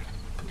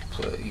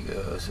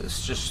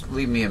 Just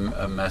leave me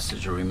a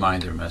message, a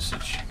reminder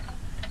message.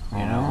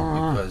 You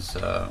know, because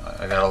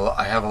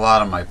I have a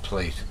lot on my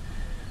plate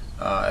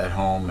at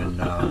home,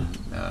 and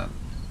a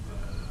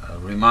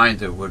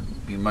reminder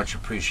would be much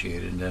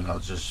appreciated, and then I'll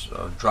just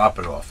drop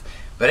it off.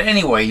 But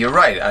anyway, you're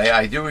right.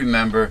 I do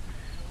remember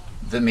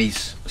the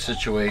Meese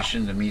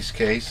situation, the Meese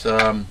case.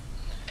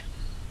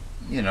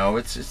 You know,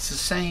 it's the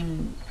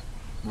same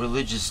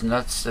religious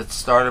nuts that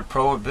started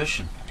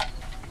Prohibition.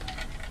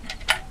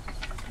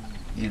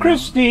 You know?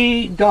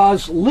 Christie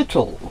does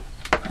little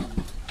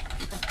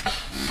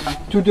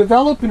to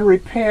develop and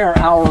repair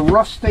our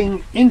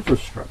rusting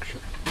infrastructure.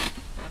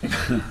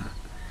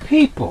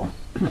 People,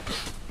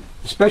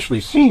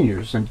 especially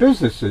seniors and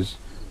businesses,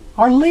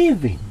 are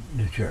leaving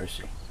New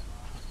Jersey.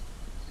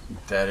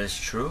 That is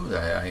true.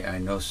 I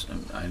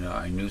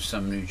knew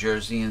some New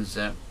Jerseyans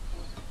that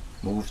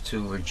moved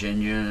to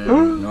Virginia,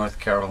 North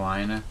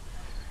Carolina.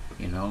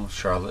 You know,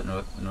 Charlotte,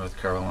 North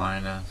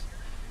Carolina,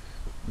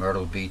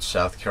 Myrtle Beach,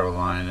 South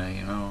Carolina.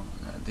 You know,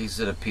 these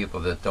are the people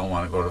that don't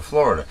want to go to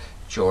Florida.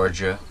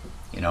 Georgia,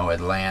 you know,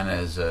 Atlanta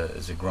is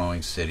a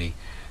growing city.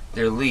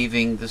 They're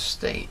leaving the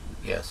state.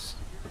 Yes.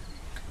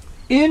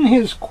 In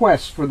his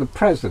quest for the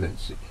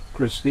presidency,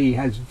 Christie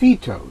has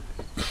vetoed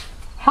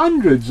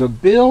hundreds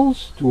of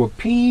bills to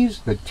appease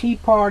the Tea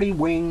Party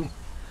wing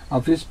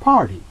of his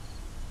party.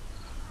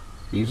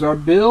 These are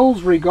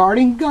bills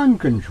regarding gun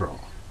control,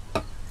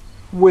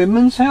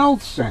 women's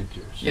health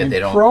centers, and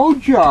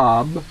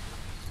pro-job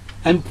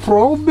and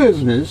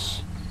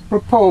pro-business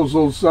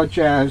proposals such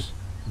as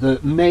the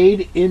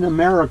Made in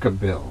America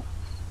bill.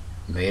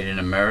 Made in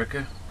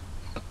America?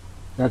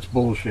 That's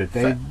bullshit.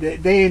 They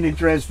ain't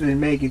interested in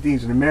making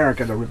things in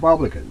America, the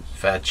Republicans.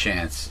 Fat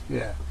chance.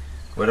 Yeah.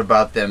 What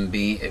about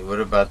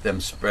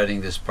them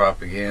spreading this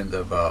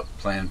propaganda about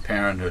Planned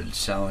Parenthood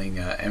selling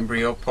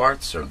embryo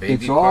parts or baby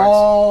parts? It's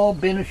all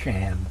been a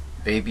sham.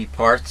 Baby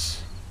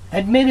parts?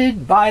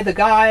 Admitted by the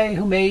guy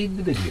who made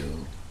the video.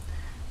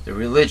 The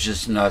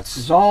religious nuts.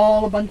 It's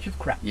all a bunch of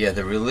crap. Yeah,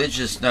 the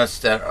religious nuts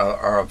that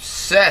are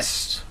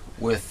obsessed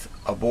with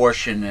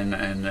abortion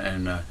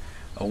and a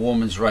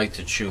woman's right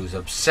to choose.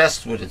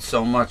 Obsessed with it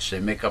so much they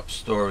make up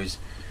stories,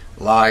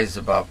 lies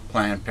about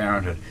Planned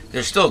Parenthood.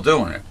 They're still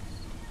doing it.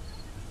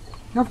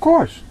 Of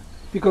course,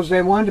 because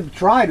they want to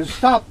try to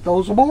stop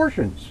those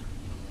abortions.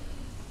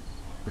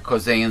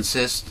 Because they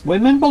insist...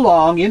 Women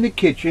belong in the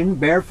kitchen,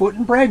 barefoot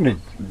and pregnant.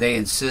 They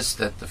insist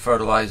that the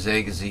fertilized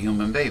egg is a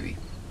human baby.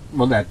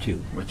 Well, that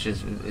too. Which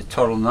is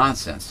total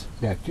nonsense.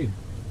 That too.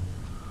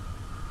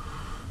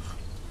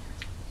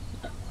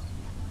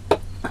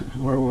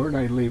 Where did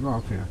I leave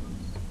off here?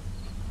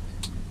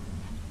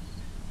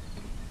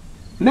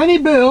 Many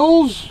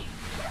bills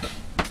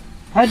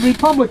had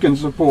Republican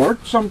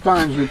support.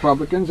 Sometimes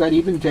Republicans had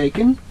even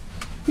taken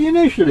the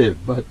initiative,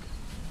 but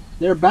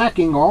their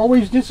backing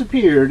always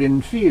disappeared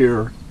in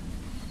fear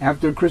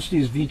after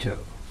Christie's veto.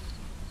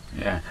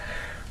 Yeah.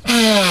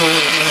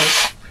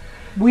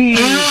 We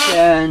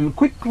can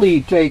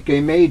quickly take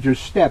a major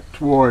step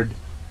toward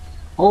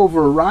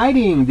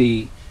overriding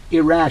the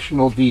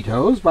irrational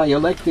vetoes by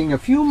electing a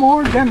few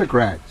more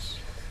Democrats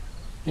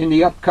in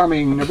the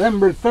upcoming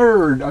November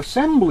 3rd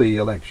Assembly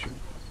election.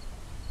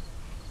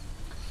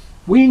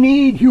 We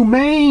need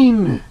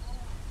humane,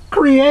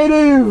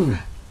 creative,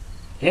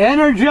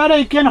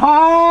 Energetic and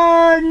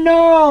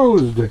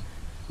hard-nosed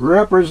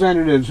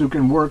representatives who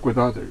can work with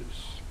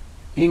others,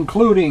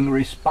 including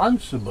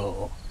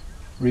responsible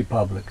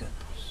Republicans.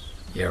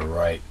 Yeah,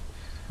 right.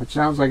 It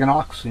sounds like an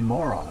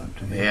oxymoron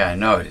to me. Yeah, I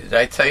know. Did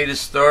I tell you the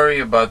story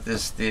about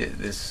this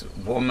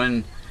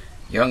woman,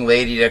 young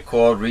lady that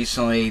called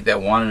recently that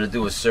wanted to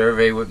do a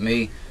survey with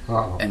me,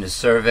 and the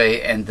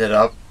survey ended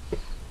up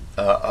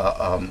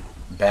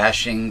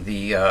bashing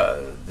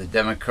the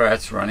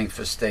Democrats running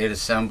for state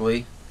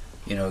assembly.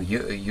 You know,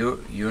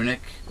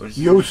 Eunuch? What is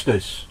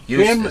Eustace.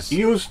 Eustace. Jim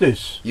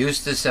Eustace.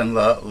 Eustace and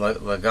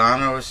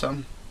Lagana or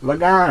something?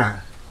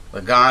 Lagana.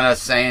 Lagana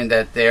saying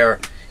that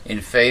they're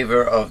in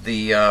favor of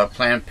the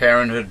Planned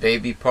Parenthood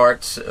baby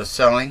parts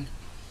selling.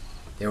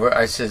 They were.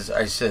 I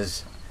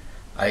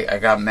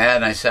got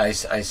mad and I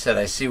said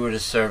I see where the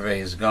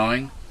survey is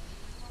going.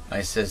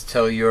 I says,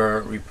 tell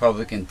your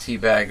Republican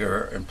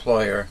teabagger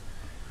employer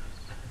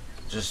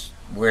just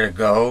where to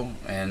go.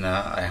 And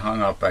I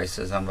hung up. I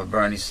says, I'm a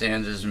Bernie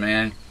Sanders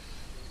man,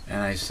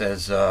 and I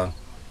says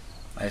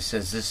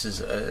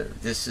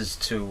this is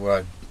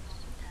to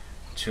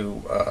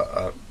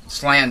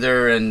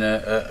slander and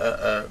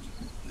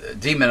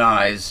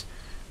demonize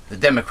the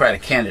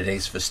Democratic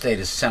candidates for state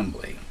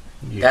assembly.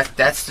 Yeah.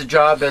 That's the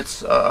job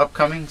that's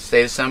upcoming,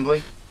 state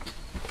assembly,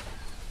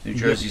 New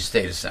Jersey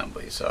State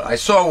Assembly. So I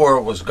saw where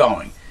it was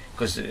going,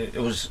 because it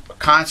was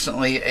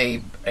constantly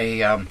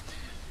an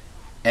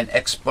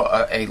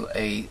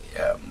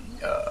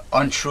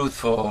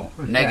untruthful,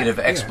 negative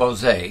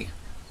expose of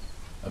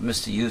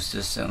Mr.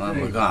 Eustace and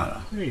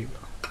Lagana. There you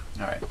go.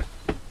 All right.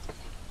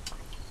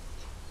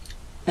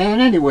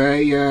 And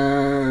anyway,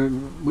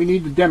 we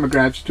need the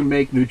Democrats to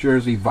make New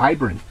Jersey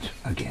vibrant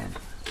again.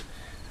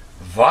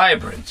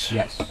 Vibrant?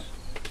 Yes.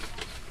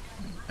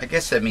 I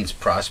guess that means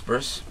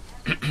prosperous.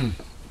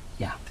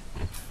 Yeah.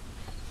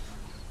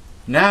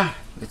 Nah,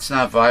 it's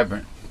not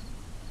vibrant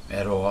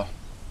at all.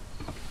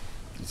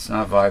 It's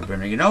not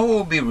vibrant. You know what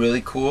would be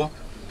really cool?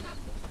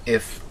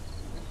 If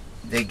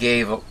they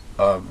gave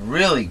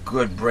really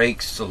good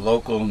breaks to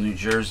local New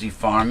Jersey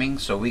farming,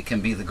 so we can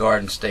be the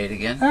Garden State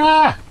again.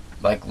 Ah!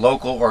 Like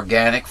local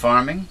organic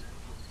farming.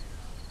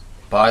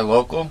 Buy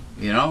local,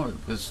 you know,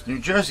 because New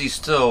Jersey's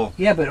still...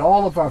 Yeah, but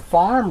all of our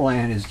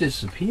farmland is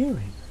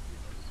disappearing.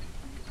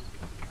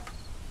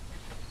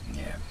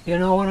 Yeah. You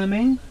know what I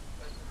mean?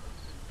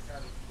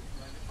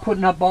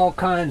 Putting up all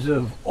kinds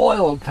of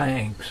oil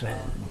tanks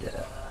and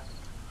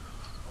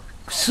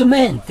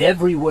cement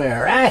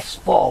everywhere,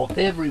 asphalt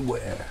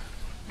everywhere.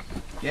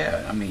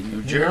 Yeah, I mean,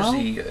 New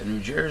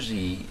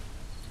Jersey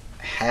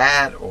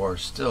had or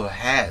still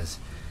has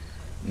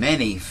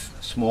many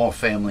small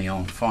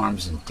family-owned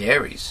farms and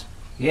dairies.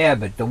 Yeah,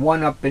 but the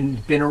one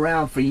been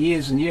around for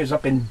years and years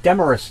up in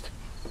Demarest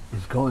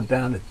is going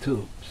down the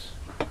tubes.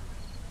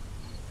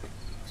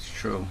 It's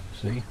true.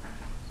 See?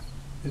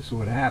 This is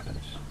what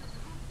happens.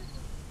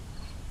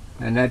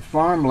 And that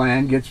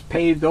farmland gets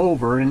paved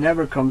over and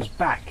never comes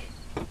back.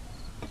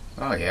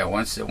 Oh yeah,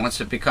 once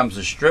it becomes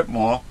a strip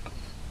mall.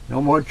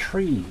 No more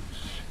trees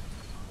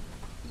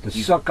to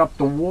suck up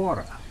the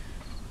water.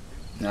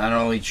 Not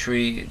only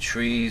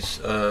trees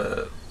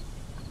do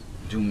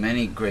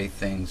many great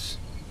things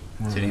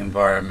to the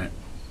environment.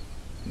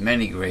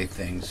 Many great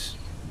things.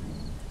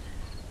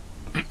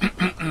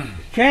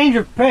 Change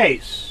of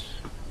pace.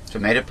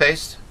 Tomato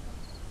paste?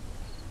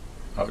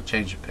 Oh,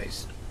 change of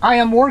pace. I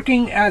am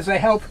working as a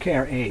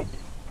healthcare aide.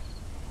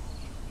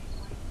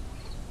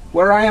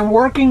 Where I am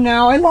working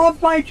now, I love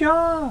my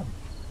job.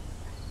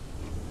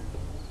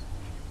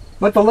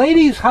 But the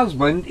lady's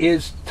husband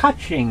is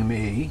touching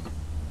me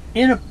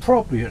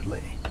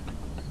inappropriately.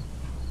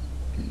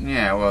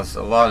 Yeah, well,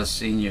 a lot of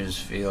seniors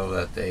feel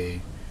that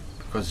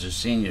because they're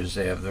seniors,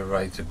 they have the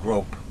right to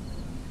grope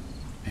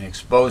and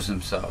expose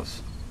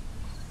themselves.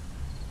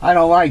 I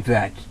don't like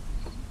that,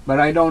 but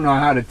I don't know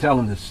how to tell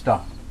him to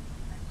stop.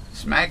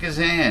 Smack his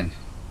hand.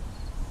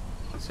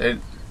 Say,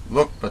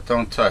 look, but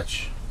don't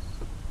touch.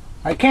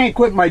 I can't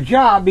quit my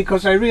job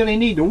because I really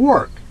need to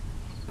work.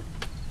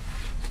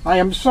 I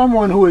am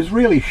someone who is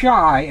really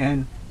shy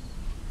and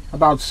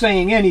about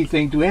saying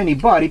anything to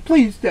anybody.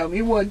 Please tell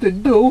me what to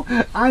do.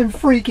 I'm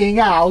freaking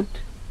out.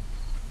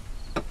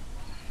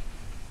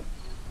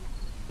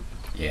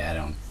 Yeah, I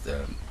don't...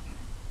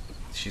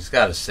 she's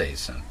got to say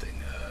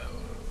something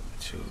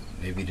to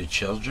maybe the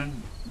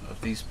children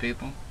of these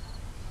people.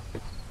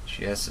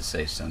 She has to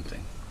say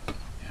something.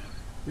 Yeah.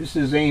 This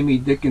is Amy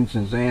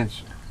Dickinson's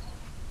answer.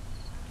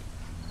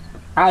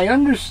 I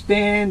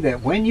understand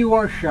that when you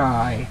are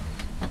shy,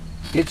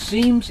 it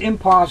seems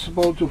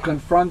impossible to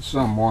confront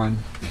someone,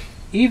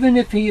 even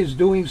if he is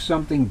doing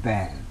something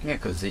bad. Yeah,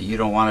 because you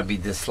don't want to be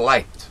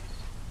disliked.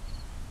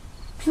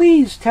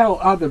 Please tell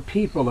other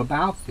people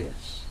about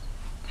this.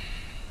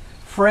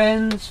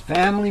 Friends,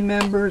 family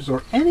members,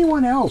 or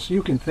anyone else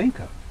you can think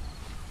of.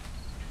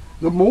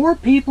 The more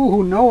people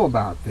who know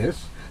about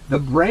this, the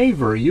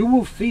braver you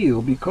will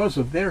feel because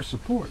of their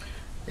support.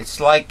 It's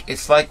like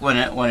when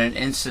an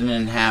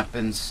incident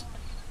happens,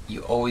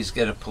 you always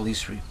get a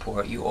police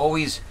report. You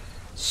always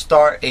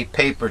start a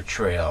paper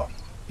trail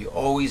You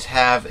always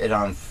have it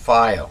on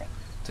file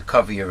to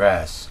cover your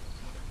ass.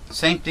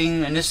 Same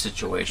thing in this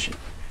situation.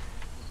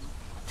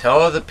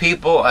 Tell other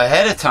people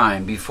ahead of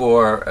time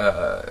before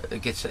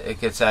it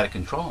gets out of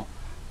control,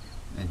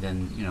 and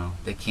then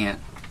they can't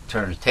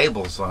turn the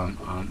tables on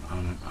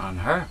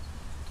her,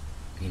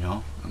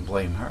 and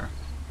blame her.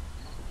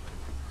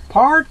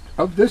 Part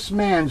of this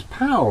man's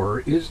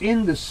power is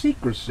in the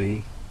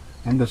secrecy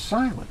and the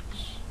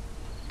silence.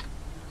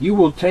 You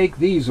will take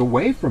these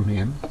away from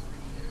him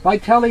by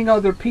telling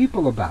other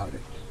people about it,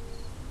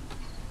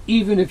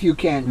 even if you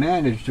can't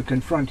manage to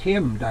confront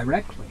him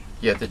directly.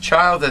 Yeah, the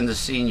child and the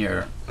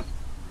senior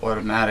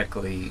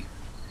automatically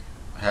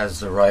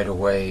has the right of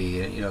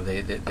way.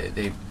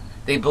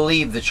 They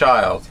believe the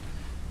child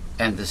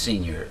and the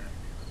senior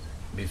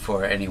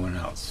before anyone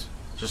else,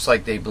 just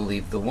like they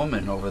believe the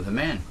woman over the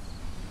man.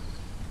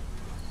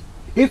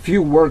 If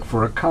you work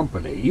for a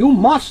company, you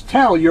must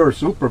tell your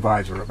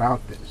supervisor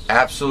about this.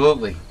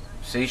 Absolutely.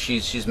 See,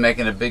 she's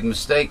making a big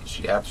mistake.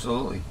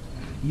 Absolutely.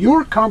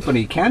 Your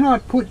company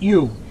cannot put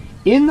you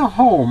in the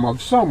home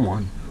of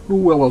someone who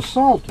will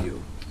assault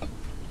you.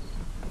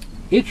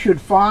 It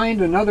should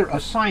find another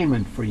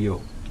assignment for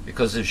you.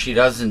 Because if she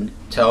doesn't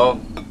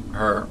tell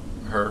her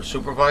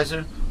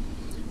supervisor,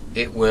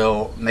 it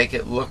will make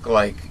it look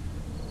like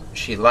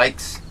she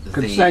likes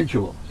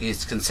consensual.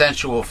 It's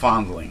consensual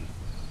fondling.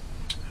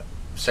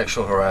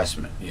 Sexual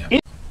harassment, yeah.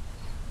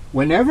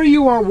 Whenever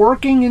you are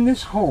working in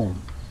this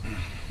home,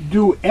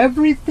 do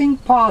everything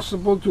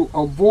possible to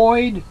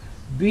avoid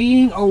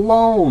being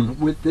alone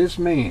with this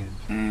man.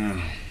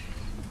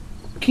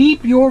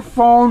 Keep your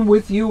phone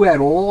with you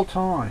at all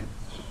times.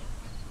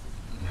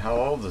 How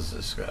old is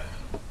this guy?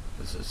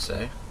 Does it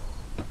say?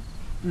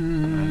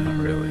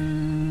 Not really.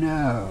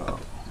 No.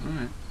 All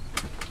right.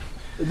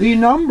 The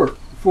number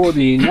for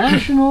the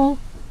National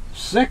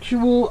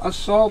Sexual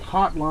Assault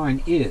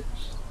Hotline is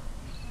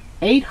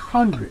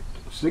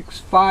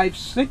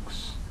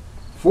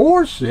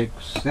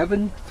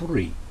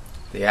 800-656-4673.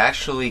 They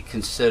actually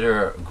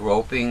consider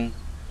groping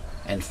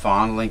and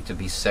fondling to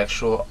be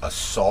sexual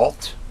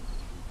assault?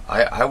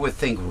 I would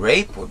think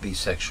rape would be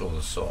sexual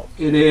assault.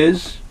 It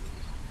is.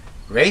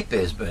 Rape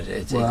is, but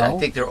I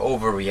think they're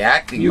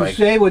overreacting.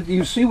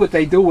 You see what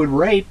they do with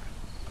rape.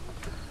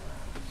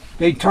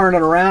 They turn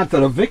it around to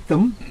the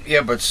victim.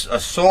 Yeah, but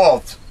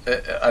assault.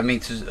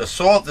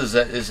 Assault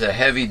is a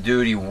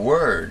heavy-duty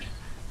word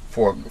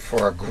for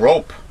a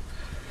grope.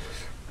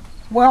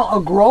 Well,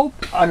 a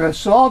grope, an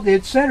assault,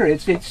 etc.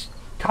 It's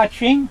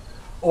touching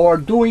or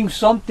doing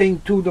something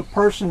to the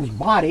person's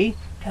body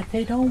that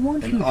they don't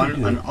want you to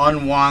do. An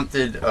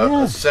unwanted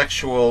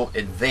sexual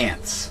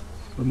advance.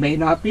 It may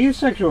not be a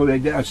sexual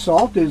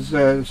assault. Is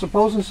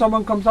supposing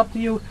someone comes up to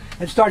you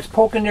and starts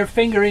poking their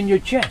finger in your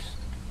chest.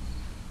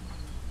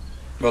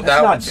 Well,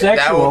 that's not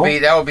sexual.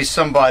 That would be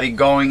somebody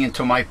going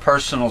into my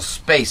personal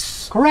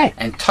space. Correct.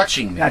 And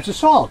touching me. That's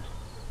assault.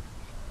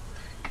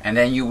 And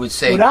then you would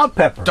say, without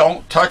pepper,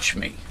 don't touch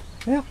me.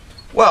 Yeah.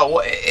 Well,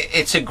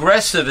 it's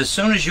aggressive as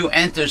soon as you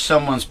enter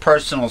someone's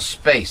personal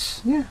space.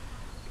 Yeah.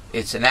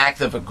 It's an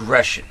act of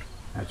aggression.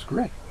 That's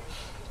correct.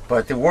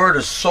 But the word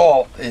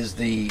assault is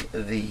the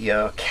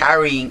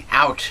carrying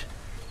out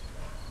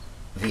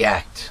the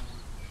act.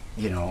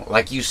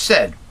 Like you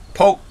said,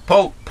 poke,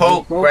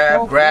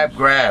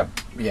 grab.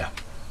 Yeah.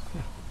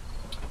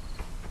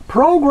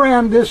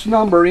 Program this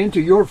number into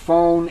your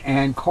phone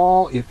and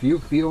call if you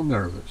feel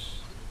nervous.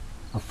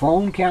 A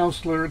phone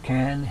counselor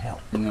can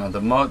help.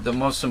 The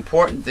most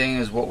important thing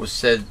is what was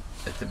said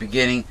at the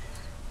beginning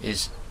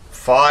is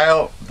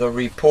file the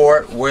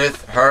report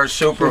with her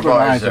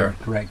supervisor.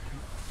 Correct.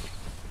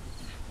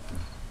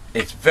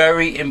 It's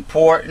very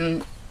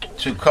important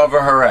to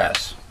cover her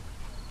ass.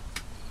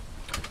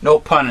 No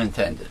pun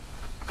intended.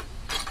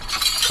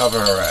 Cover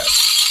her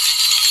ass.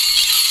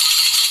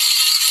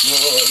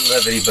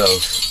 Levity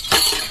bells.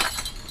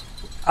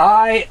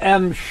 I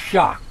am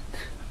shocked.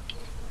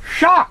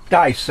 Shocked,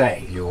 I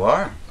say. You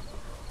are.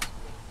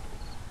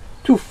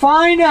 To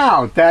find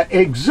out that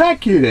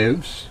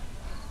executives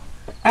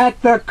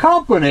at the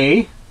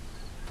company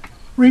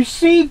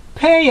received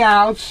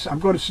payouts, I'm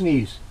going to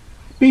sneeze,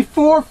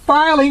 before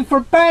filing for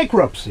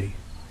bankruptcy.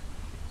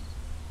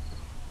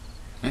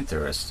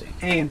 Interesting.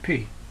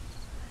 A&P.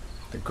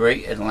 The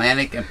Great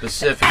Atlantic and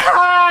Pacific.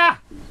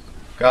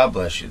 God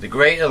bless you. The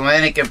Great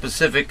Atlantic and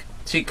Pacific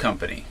Tea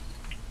Company.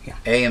 Yeah.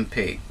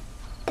 A&P.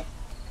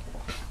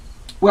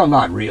 Well,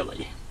 not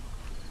really.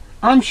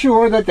 I'm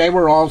sure that they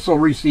were also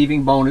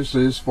receiving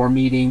bonuses for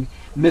meeting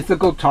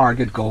mythical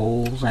target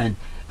goals and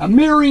a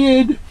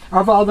myriad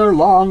of other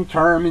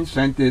long-term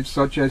incentives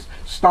such as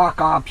stock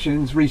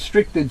options,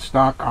 restricted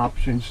stock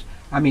options,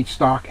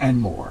 stock and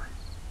more.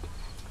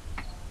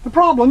 The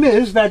problem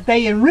is that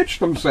they enrich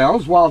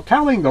themselves while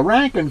telling the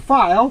rank and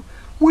file,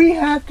 we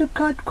have to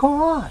cut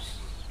costs.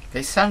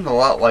 They sound a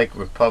lot like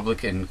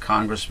Republican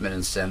congressmen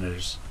and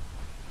senators.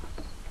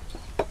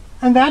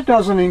 And that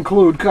doesn't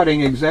include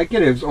cutting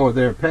executives or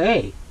their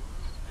pay.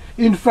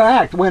 In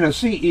fact, when a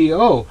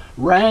CEO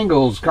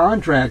wrangles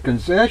contract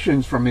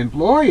concessions from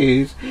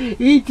employees,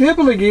 he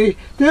typically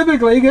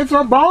gets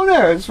a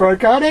bonus for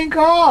cutting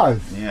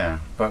costs. Yeah,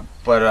 but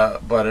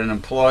an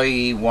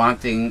employee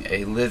wanting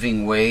a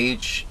living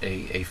wage,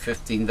 a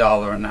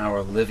 $15 an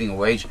hour living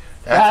wage,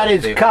 That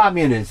is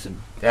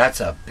communism. That's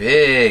a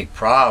big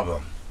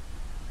problem.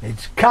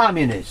 It's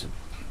communism.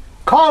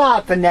 Call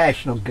out the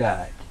National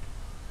Guard.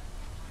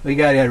 We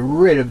got to get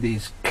rid of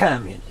these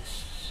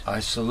communists. I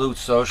salute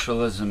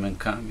socialism and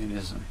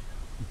communism.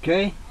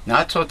 Okay?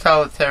 Not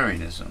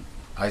totalitarianism.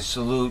 I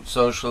salute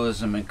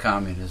socialism and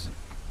communism.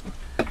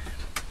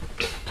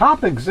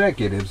 Top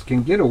executives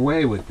can get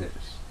away with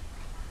this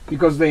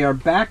because they are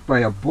backed by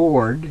a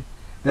board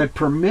that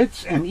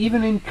permits and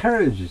even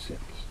encourages it.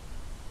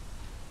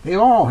 They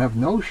all have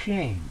no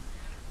shame.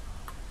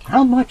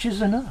 How much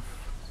is enough?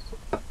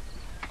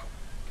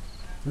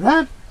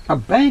 That a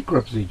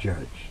bankruptcy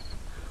judge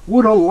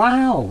would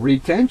allow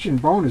retention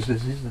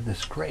bonuses is a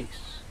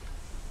disgrace.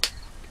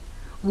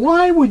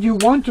 Why would you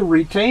want to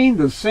retain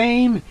the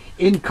same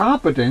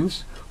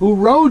incompetents who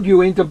rode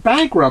you into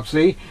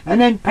bankruptcy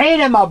and then pay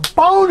them a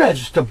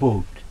bonus to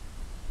boot?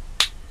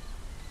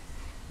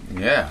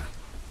 Yeah,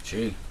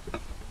 gee.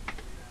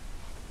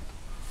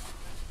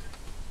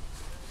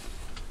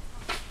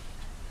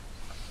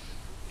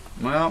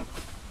 Well,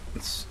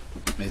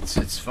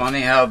 it's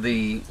funny how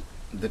the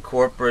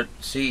corporate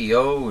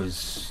CEO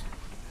is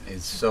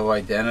so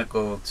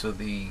identical to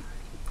the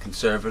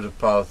conservative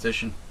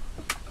politician.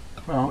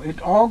 Well,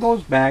 it all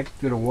goes back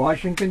to the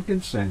Washington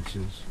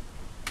Consensus,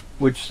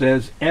 which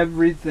says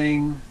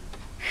everything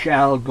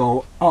shall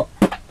go up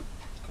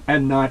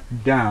and not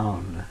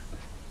down.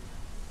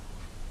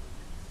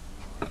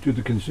 To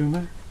the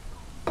consumer,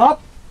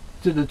 up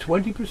to the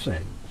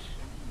 20%.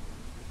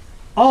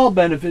 All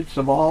benefits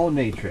of all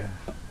nature,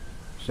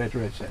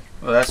 etc., etc.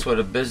 Well, that's what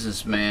a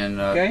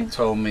businessman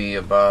told me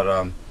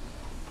about.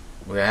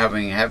 We're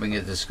having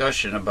a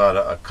discussion about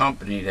a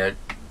company that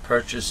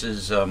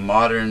purchases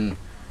modern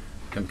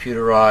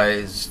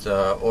computerized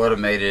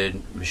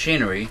automated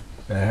machinery,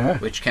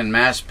 which can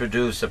mass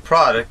produce a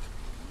product,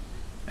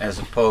 as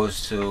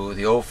opposed to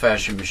the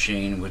old-fashioned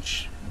machine,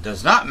 which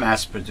does not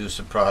mass produce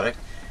a product.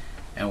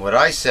 And what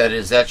I said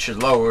is that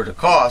should lower the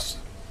cost,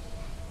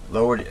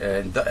 lower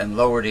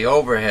the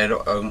overhead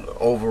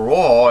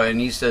overall. And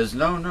he says,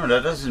 no,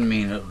 that doesn't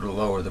mean it will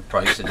lower the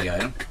price of the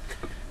item.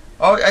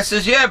 Oh, I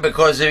says, yeah,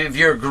 because if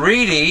you're a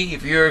greedy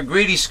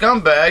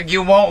scumbag,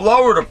 you won't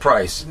lower the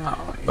price. No,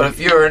 but if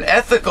you're an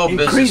ethical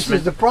businessman,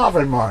 increases the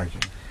profit margin.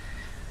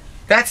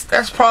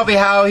 That's probably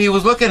how he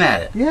was looking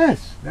at it.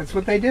 Yes, that's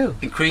what they do.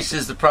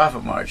 Increases the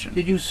profit margin.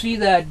 Did you see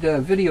that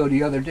video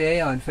the other day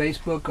on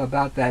Facebook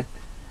about that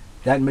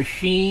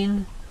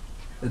machine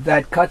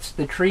that cuts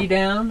the tree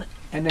down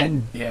and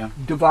then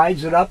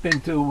divides it up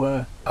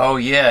into... oh,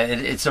 yeah,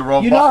 it's a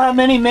robot. You know how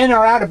many men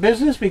are out of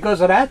business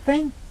because of that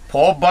thing?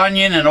 Paul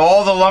Bunyan and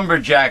all the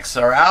lumberjacks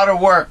are out of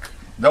work.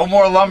 No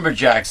more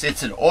lumberjacks.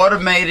 It's an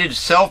automated,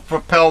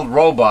 self-propelled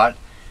robot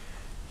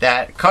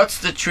that cuts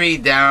the tree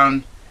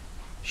down,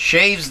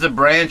 shaves the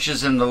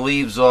branches and the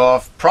leaves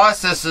off,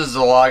 processes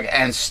the log,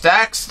 and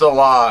stacks the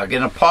log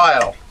in a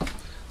pile.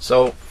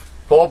 So,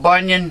 Paul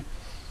Bunyan,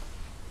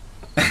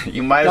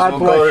 you might as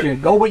well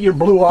go with your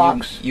blue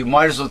ox. You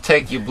might as well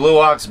take your blue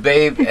ox,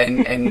 babe,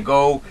 and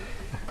go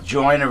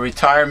join a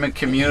retirement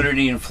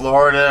community in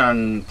Florida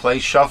and play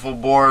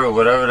shuffleboard or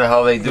whatever the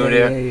hell they do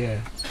there. Yeah.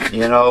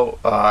 You know,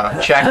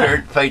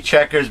 play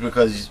checkers,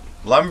 because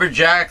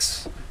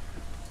lumberjacks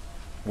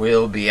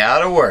will be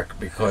out of work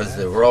because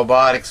the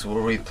robotics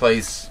will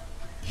replace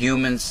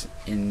humans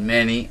in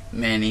many,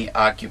 many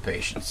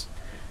occupations.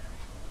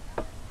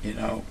 You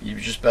know, you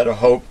just better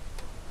hope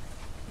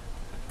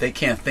they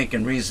can't think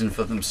and reason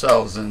for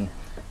themselves and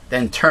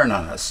then turn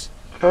on us.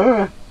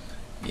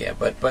 Yeah,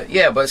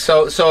 but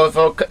so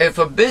if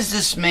a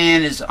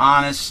businessman is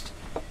honest,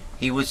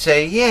 he would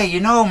say, yeah, you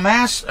know,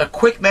 a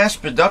quick mass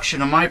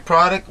production of my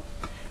product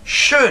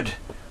should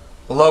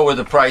lower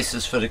the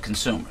prices for the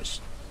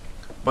consumers.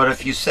 But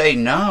if you say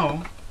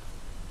no,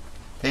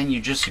 then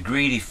you're just a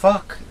greedy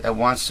fuck that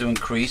wants to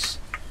increase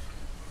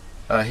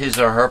his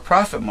or her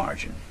profit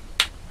margin.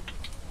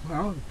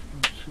 Well,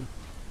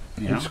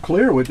 it's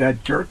clear with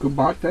that jerk who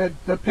bought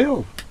the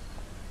pill.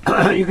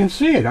 You can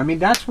see it. I mean,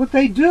 that's what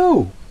they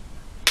do.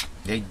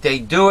 They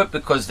do it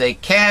because they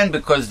can,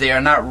 because they are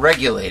not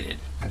regulated.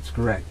 That's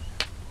correct.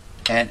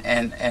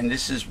 And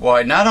this is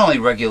why not only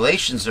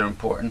regulations are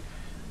important,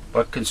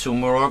 but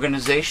consumer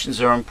organizations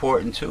are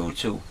important too,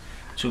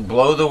 to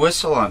blow the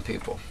whistle on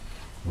people.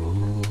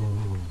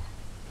 Ooh,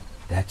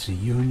 that's a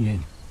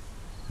union.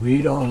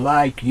 We don't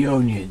like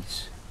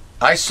unions.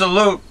 I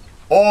salute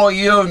all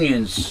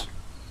unions.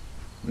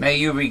 May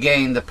you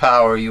regain the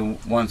power you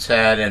once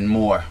had and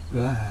more.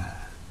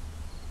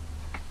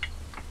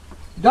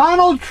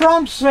 Donald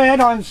Trump said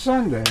on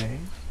Sunday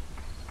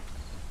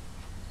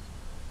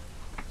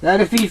that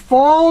if he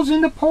falls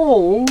in the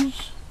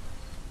polls,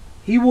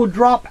 he will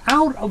drop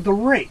out of the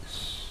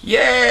race.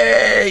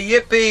 Yay!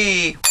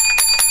 Yippee!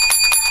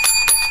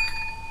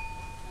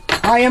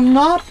 I am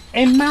not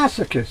a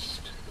masochist,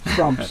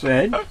 Trump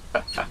said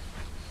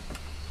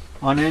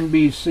on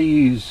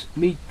NBC's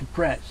Meet the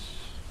Press.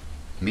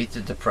 Meet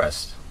the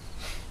depressed.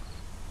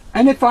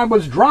 And if I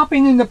was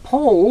dropping in the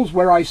polls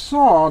where I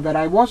saw that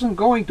I wasn't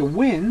going to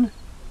win,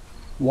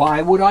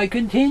 why would I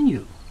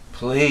continue?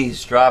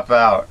 Please drop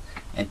out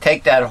and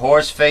take that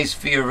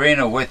horse-faced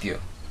Fiorina with you.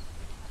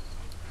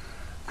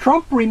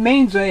 Trump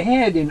remains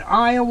ahead in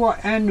Iowa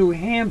and New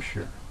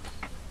Hampshire,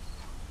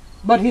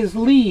 but his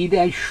lead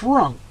has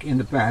shrunk in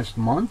the past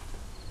month,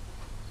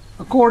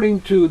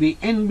 according to the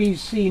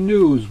NBC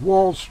News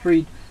Wall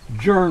Street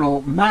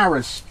Journal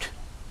Marist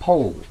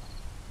poll.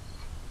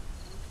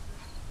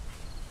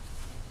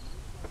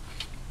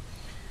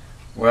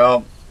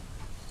 Well,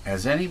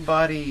 has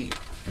anybody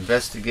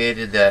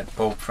investigated that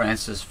Pope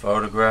Francis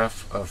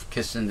photograph of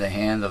kissing the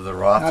hand of the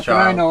Rothschild?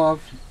 Not that I know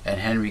of. And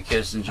Henry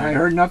Kissinger? I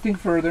heard nothing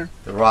further.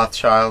 The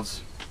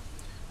Rothschilds.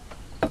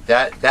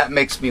 That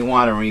makes me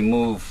want to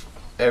remove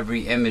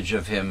every image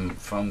of him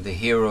from the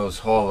Heroes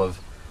Hall of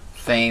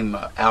Fame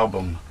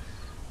album.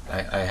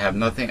 I have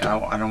nothing.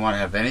 I don't want to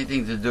have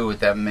anything to do with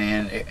that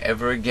man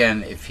ever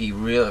again. If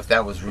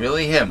that was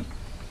really him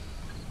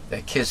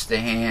that kissed the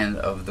hand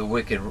of the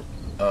wicked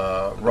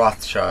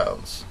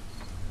Rothschilds.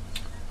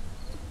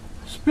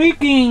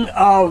 Speaking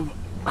of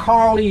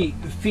Carly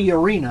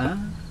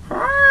Fiorina,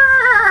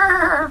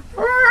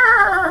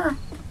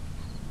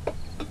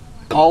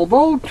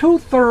 although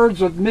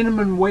 2/3 of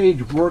minimum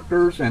wage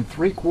workers and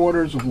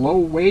 3/4 of low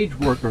wage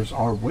workers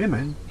are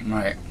women,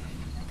 Right.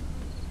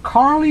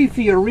 Carly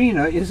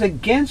Fiorina is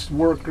against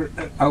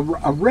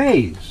a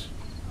raise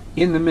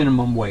in the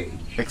minimum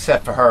wage.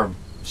 Except for her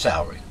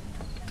salary.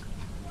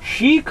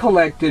 She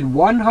collected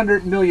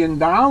 $100 million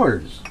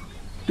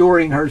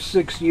during her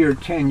 6-year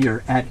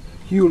tenure at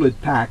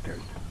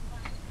Hewlett-Packard,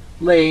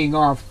 laying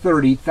off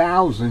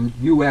 30,000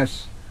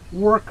 U.S.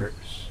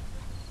 workers.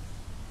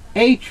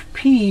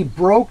 HP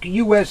broke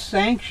U.S.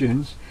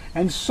 sanctions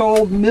and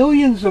sold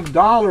millions of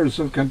dollars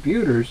of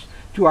computers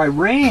to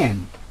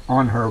Iran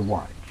on her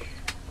watch.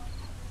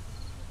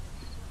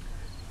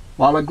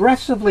 While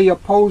aggressively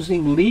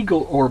opposing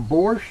legal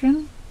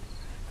abortion,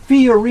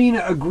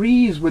 Fiorina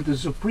agrees with the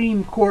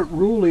Supreme Court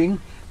ruling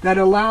that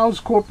allows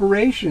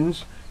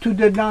corporations to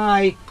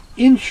deny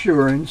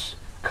insurance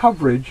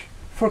coverage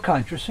for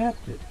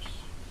contraceptives.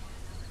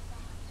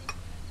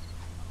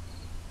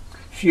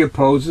 She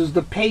opposes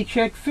the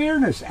Paycheck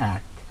Fairness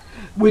Act,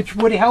 which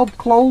would help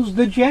close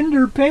the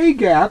gender pay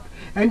gap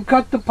and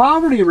cut the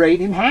poverty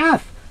rate in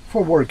half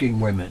for working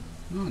women.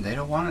 They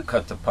don't want to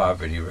cut the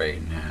poverty rate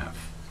in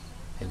half.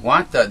 They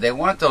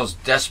want those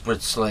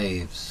desperate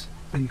slaves.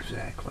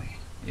 Exactly.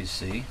 You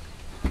see?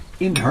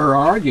 In her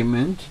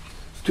argument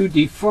to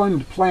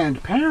defund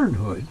Planned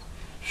Parenthood,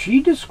 she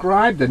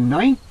described a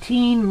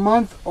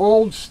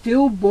 19-month-old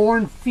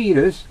stillborn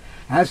fetus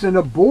as an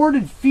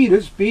aborted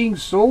fetus being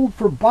sold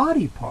for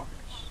body parts.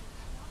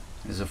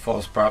 Is a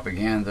false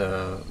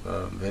propaganda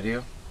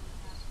video?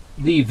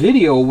 The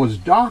video was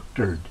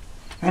doctored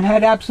and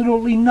had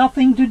absolutely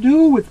nothing to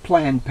do with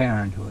Planned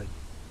Parenthood.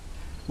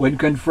 When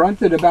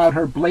confronted about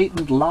her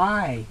blatant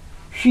lie,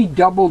 she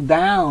doubled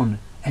down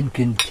and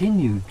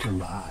continued to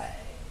lie.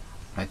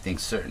 I think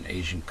certain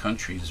Asian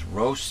countries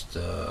roast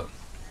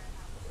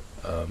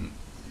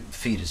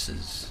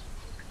fetuses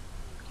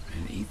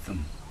and eat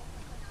them.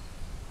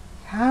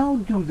 How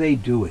do they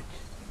do it?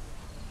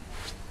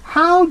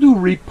 How do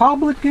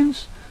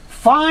Republicans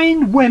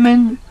find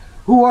women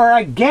who are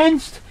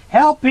against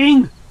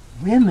helping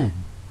women?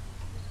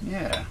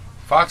 Yeah.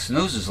 Fox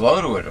News is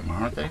loaded with them,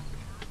 aren't they?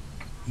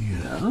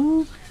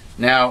 Yeah.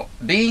 Now,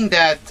 being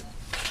that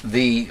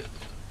the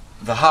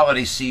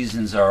holiday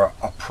seasons are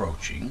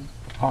approaching,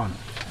 I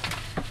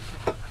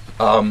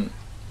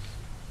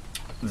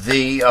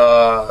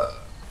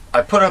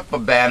put up a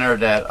banner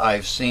that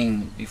I've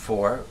seen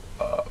before,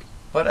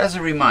 but as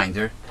a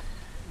reminder,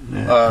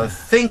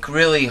 think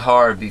really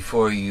hard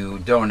before you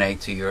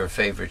donate to your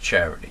favorite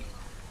charity,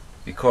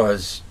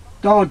 because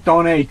don't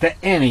donate to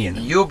any of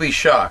them. You'll be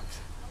shocked.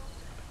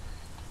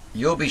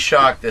 You'll be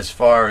shocked as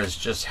far as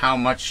just how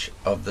much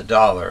of the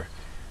dollar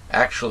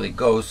actually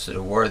goes to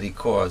the worthy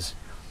cause,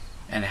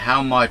 and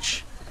how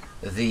much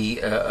the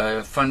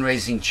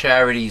fundraising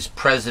charity's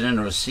president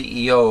or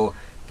CEO,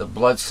 the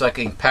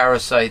blood-sucking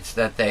parasites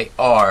that they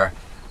are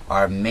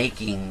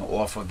making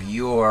off of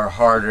your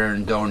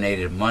hard-earned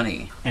donated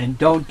money. And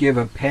don't give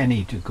a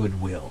penny to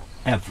Goodwill,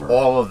 ever.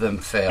 All of them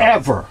fail.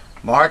 Ever.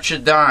 March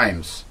of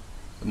Dimes.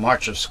 The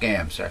March of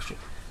Scams, actually.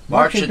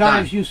 March of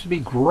Dimes used to be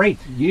great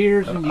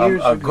years and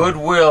years ago.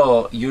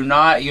 Goodwill,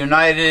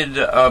 United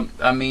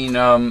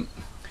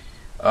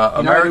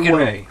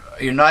Way,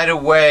 United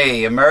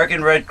Way,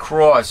 American Red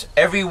Cross,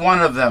 every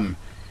one of them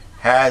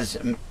has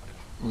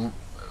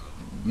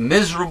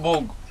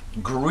miserable,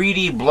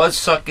 greedy,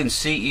 blood-sucking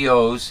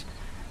CEOs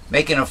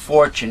making a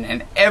fortune,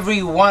 and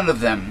every one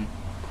of them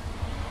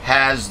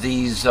has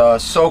these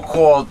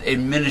so-called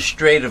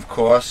administrative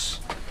costs.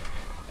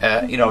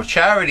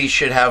 Charities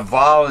should have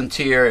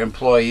volunteer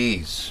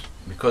employees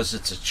because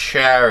it's a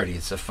charity,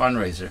 it's a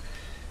fundraiser.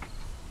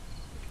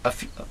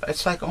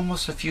 it's like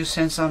almost a few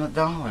cents on a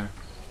dollar.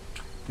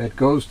 That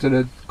goes to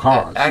the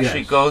cause. It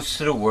actually goes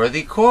to the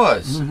worthy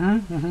cause.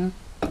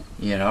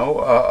 You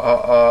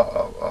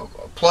know,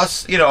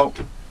 plus, you know,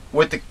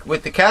 with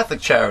the Catholic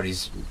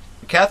charities,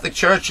 the Catholic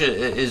Church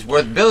is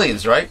worth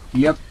billions, right?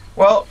 Yep.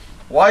 Well,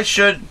 why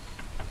should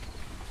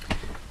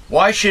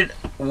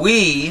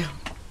we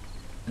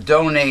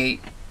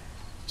donate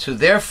to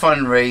their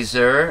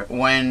fundraiser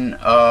when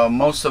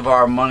most of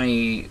our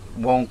money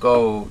won't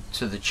go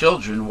to the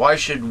children? Why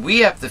should we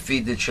have to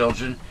feed the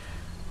children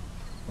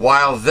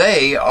while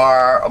they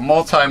are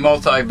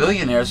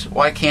multi-billionaires?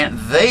 Why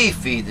can't they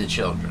feed the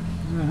children?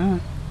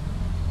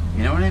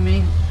 You know what I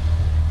mean?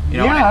 You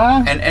know,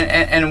 yeah.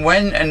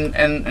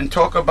 And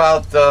talk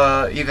about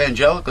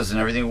evangelicals and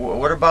everything.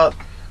 What about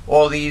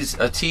all these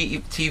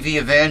TV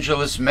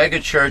evangelists,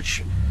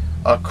 megachurch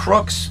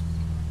crooks?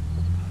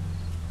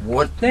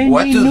 They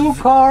need new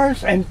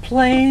cars and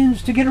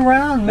planes to get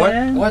around,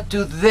 man. What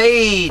do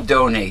they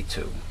donate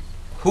to?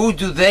 Who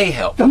do they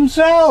help?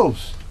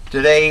 Themselves.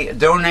 Do they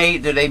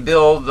donate? Do they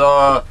build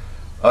a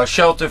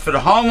shelter for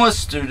the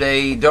homeless? Do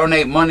they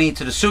donate money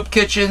to the soup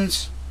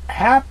kitchens?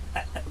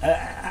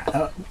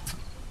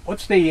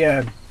 What's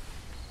the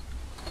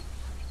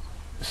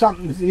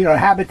something, you know,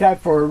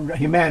 Habitat for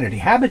Humanity?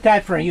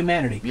 Habitat for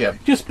Humanity. Yeah.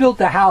 Just built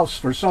a house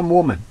for some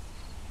woman,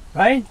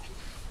 right?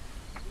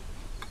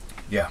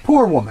 Yeah.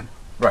 Poor woman.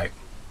 Right.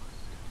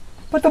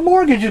 But the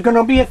mortgage is going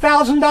to be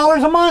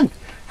 $1,000 a month.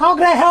 How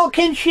the hell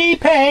can she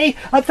pay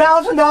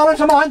 $1,000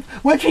 a month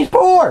when she's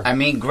poor? I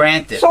mean,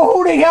 granted. So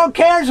who the hell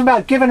cares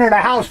about giving her the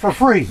house for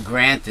free?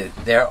 Granted,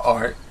 there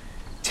are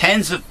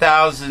tens of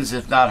thousands,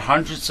 if not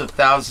hundreds of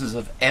thousands,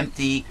 of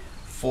empty,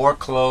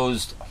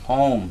 foreclosed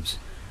homes.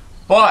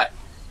 But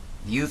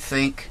you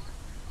think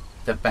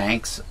the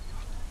banks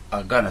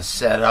are going to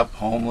set up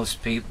homeless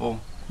people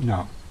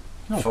No.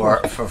 for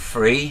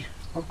free?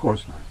 Of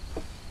course not.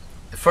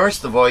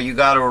 First of all, you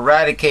got to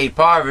eradicate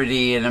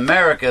poverty in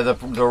America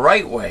the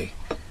right way,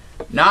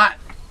 not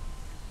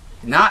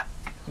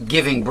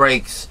giving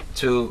breaks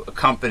to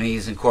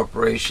companies and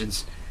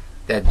corporations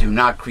that do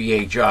not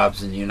create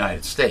jobs in the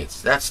United States.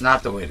 That's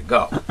not the way to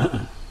go.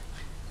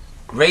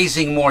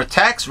 Raising more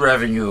tax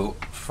revenue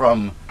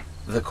from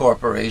the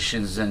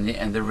corporations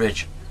and the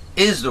rich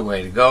is the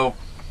way to go.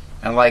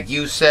 And like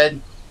you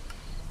said,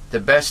 the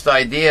best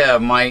idea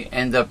might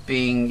end up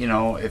being, you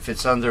know, if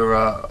it's under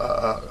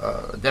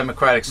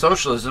democratic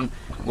socialism,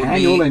 would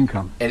annual be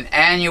income.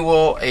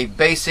 a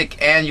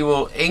basic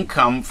annual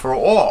income for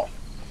all,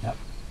 Yep.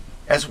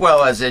 as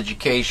well as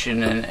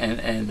education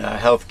and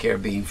health care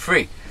being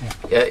free.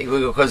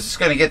 Because it's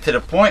going to get to the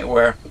point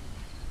where,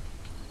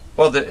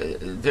 well,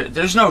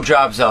 there's no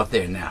jobs out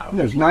there now.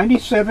 There's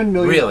 97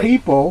 million Really?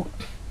 people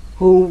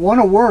who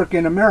want to work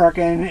in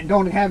America and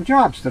don't have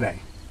jobs today.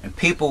 And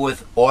people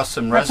with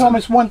awesome That's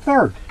resumes. almost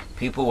 1/3.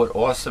 People with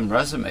awesome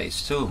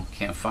resumes too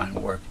can't find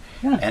work.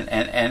 Yeah.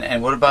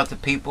 And what about the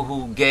people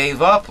who gave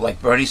up?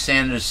 Like Bernie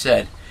Sanders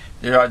said,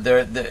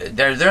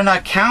 they're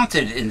not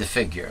counted in the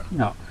figure.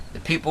 No. The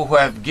people who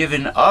have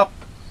given up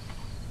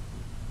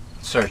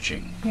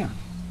searching. Yeah.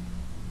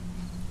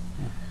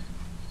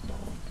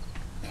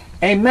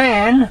 A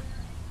man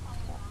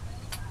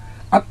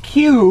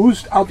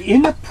accused of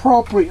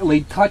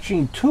inappropriately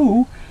touching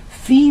two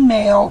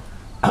female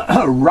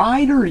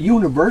Rider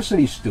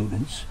University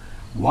students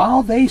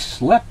while they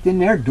slept in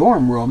their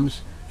dorm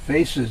rooms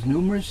faces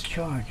numerous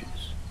charges.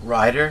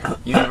 Rider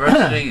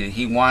University,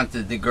 he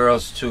wanted the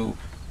girls to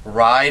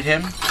ride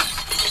him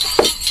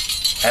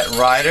at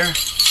Rider.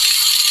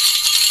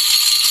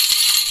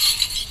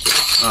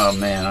 Oh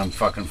man, I'm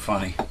fucking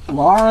funny.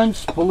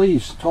 Lawrence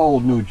police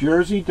told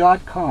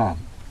NewJersey.com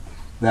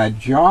that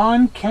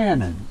John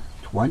Cannon,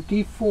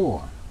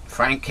 24,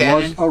 Frank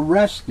Cannon? was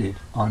arrested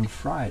on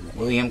Friday.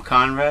 William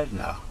Conrad?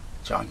 No.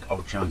 John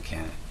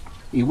Cannon.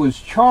 He was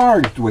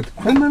charged with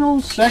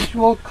criminal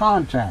sexual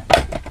contact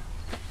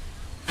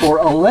for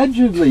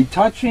allegedly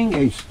touching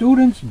a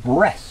student's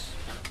breasts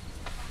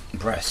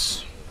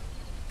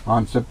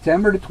on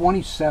September the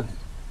 27th.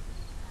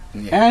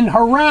 Yeah. And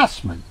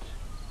harassment,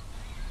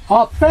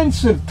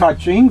 offensive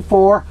touching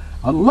for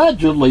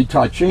allegedly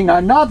touching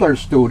another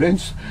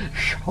student's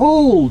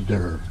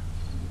shoulder.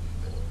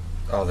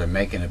 Oh, they're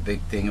making a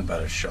big thing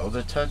about a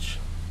shoulder touch?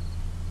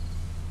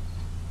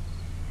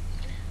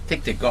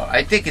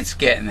 I think it's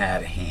getting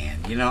out of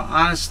hand. You know,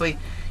 honestly,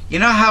 you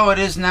know how it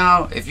is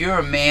now. If you're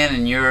a man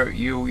and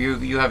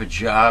you have a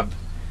job,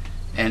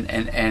 and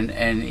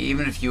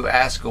even if you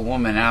ask a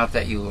woman out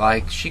that you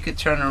like, she could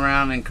turn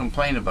around and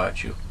complain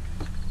about you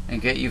and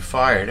get you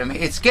fired. I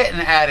mean, it's getting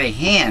out of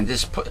hand.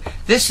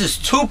 This is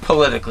too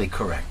politically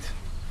correct.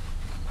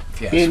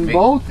 if you ask In me.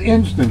 both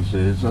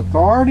instances,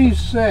 authorities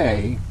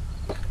say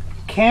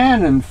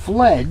Cannon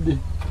fled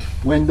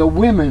when the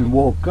women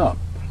woke up.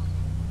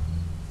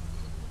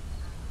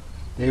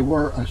 They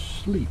were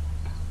asleep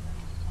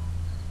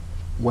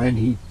when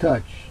he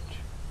touched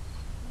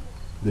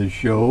the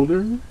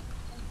shoulder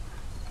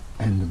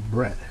and the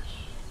breast.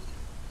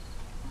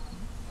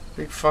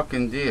 Big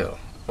fucking deal.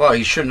 Well,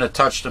 he shouldn't have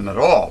touched them at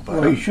all. But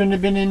Well, he shouldn't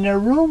have been in their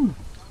room.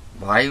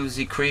 why was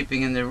he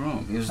creeping in their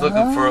room? He was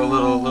looking for a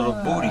little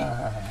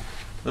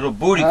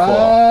booty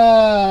call.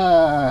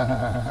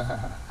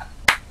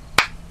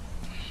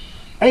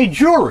 A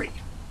jury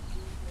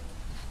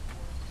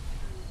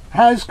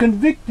has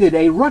convicted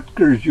a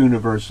Rutgers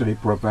University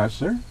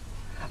professor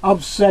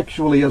of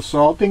sexually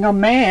assaulting a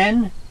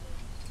man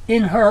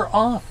in her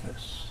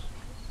office.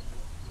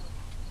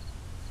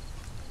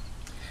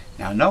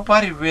 Now,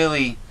 nobody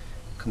really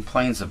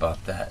complains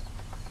about that.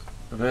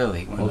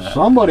 Really. Well,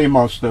 somebody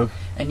must have.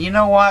 And you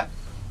know what?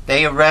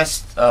 They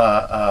arrest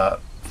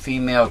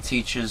female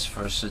teachers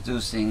for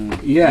seducing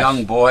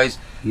young boys.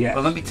 Yes.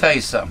 But let me tell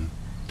you something.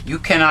 You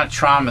cannot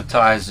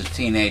traumatize a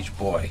teenage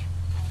boy.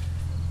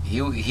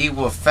 He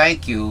will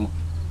thank you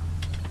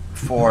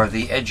for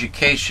the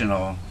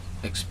educational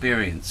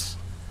experience.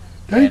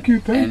 Thank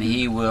you. And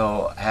he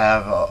will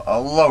have a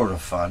load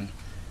of fun.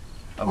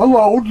 A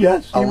load,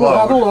 yes. He will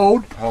have a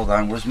load. Hold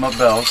on, where's my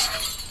bells?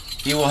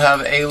 He will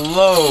have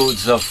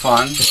loads of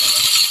fun.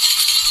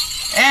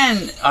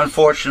 And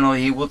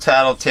unfortunately, he will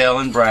tattletale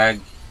and brag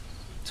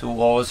to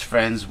all his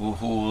friends, who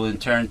will in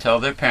turn tell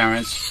their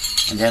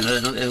parents, and then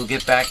it'll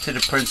get back to the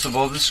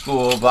principal of the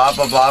school, blah,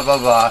 blah, blah, blah,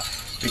 blah,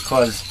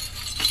 because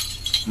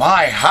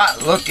my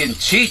hot-looking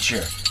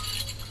teacher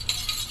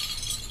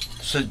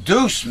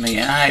seduced me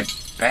and I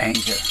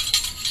banged her.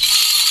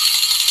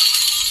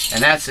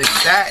 And that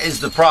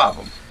is the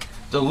problem.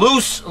 The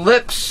loose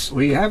lips.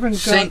 We haven't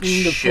sink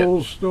gotten the ship.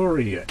 full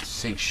story yet.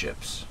 Sink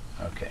ships.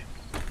 Okay.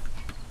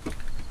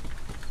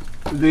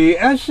 The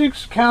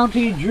Essex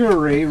County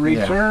jury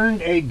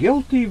returned a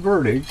guilty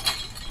verdict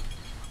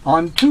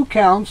on 2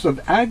 counts of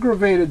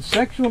aggravated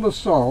sexual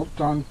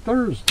assault on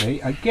Thursday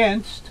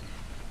against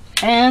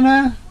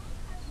Anna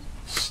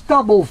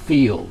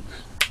Stubblefield.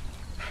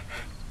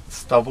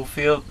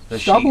 Stubblefield?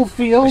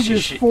 Stubblefield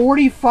is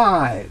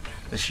 45.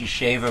 Does she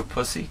shave her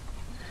pussy?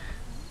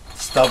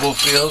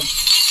 Stubblefield?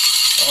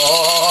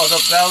 Oh,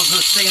 the Bells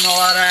have seen a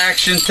lot of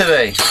action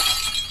today.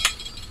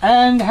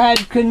 And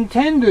had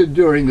contended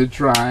during the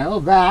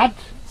trial that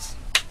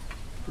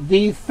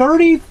the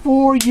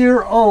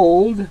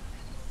 34-year-old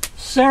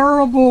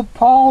cerebral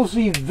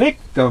palsy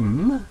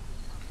victim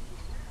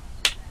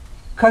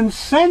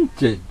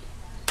consented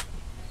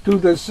to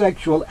the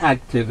sexual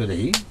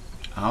activity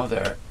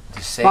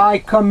by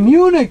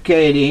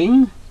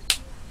communicating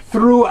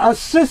through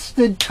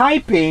assisted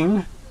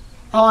typing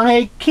on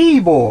a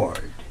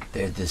keyboard.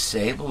 They're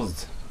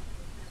disabled.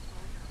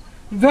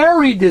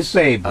 Very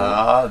disabled.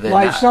 Oh,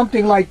 like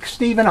something like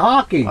Stephen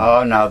Hawking.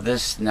 Oh, now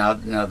this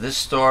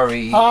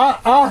story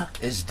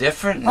is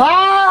different.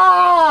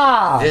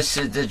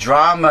 The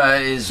drama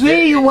is.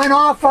 See, you went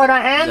off on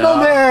a handle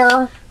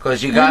there.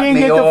 Because you didn't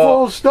get the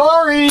full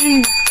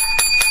story.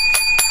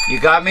 You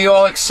got me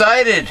all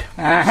excited.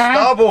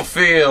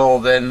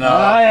 Stubblefield and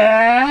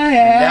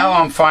now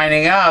I'm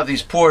finding out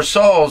these poor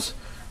souls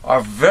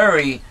are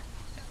very,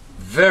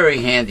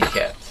 very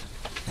handicapped,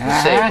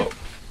 disabled.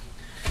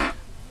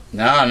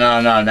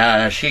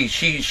 No.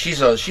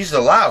 She's a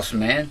louse,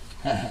 man.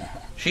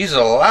 She's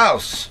a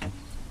louse.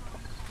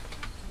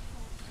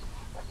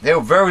 They're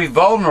very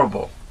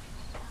vulnerable.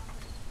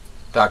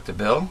 Dr.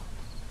 Bill?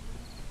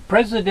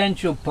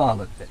 Presidential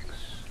politics.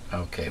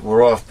 Okay,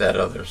 we're off that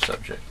other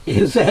subject.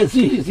 Is as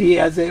easy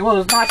as well,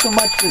 there's not so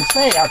much to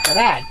say after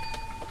that.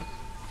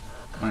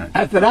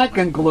 After that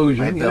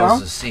conclusion, my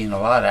Bills has seen a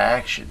lot of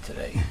action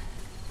today.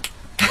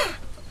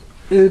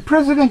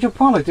 Presidential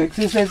politics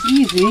is as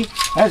easy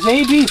as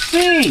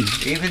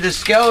ABC. Even the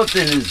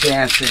skeleton is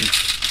dancing.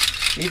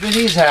 Even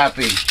he's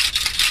happy.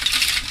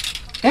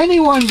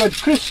 Anyone but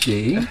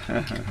Christie.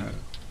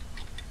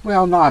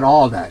 Well, not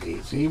all that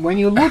easy. When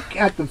you look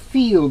at the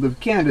field of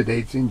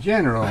candidates in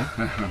general,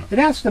 it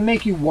has to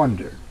make you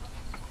wonder.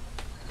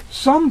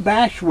 Some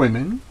bash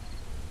women,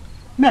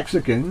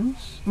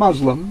 Mexicans,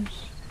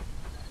 Muslims,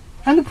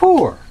 and the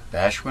poor.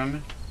 Bash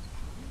women?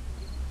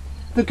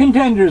 The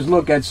contenders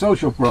look at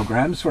social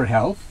programs for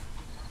health,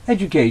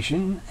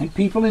 education, and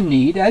people in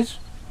need as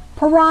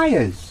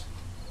pariahs.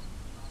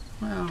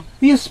 Well,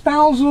 the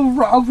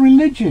espousal of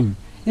religion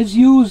is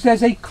used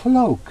as a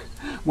cloak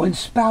when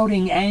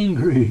spouting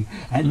angry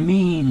and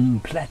mean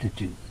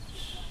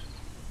platitudes.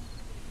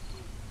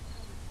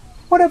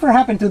 Whatever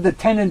happened to the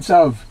tenets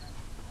of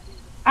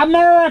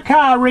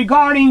America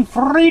regarding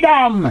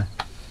freedom,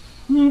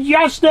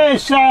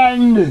 justice,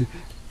 and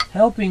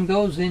helping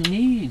those in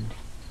need?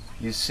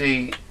 You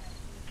see,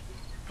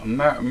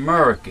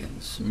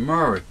 Americans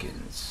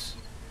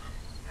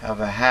have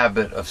a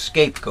habit of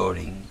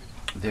scapegoating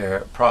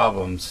their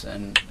problems,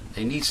 and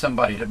they need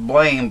somebody to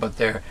blame, but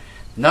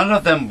none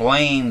of them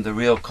blame the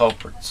real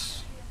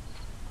culprits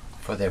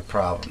for their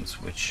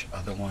problems, which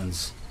are the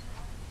ones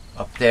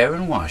up there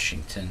in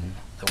Washington,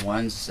 the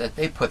ones that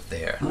they put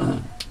there.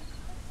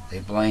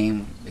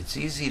 It's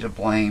easy to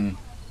blame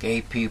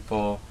gay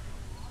people,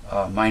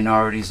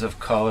 minorities of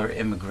color,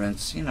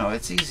 immigrants. You know,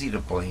 it's easy to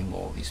blame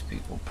all these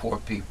people, poor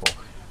people,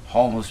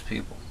 homeless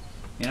people.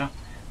 You know,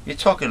 you're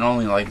talking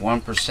only like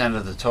 1%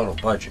 of the total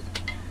budget.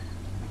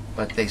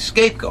 but they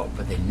scapegoat,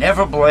 but they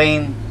never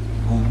blame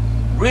who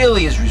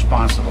really is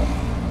responsible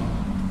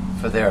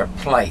for their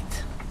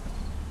plight.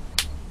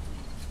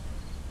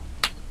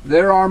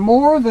 There are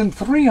more than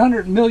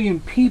 300 million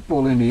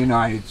people in the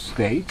United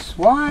States.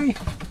 Why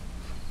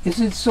is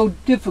it so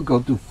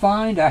difficult to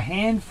find a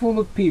handful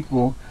of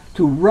people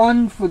to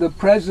run for the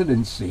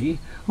presidency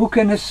who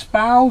can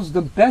espouse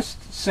the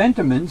best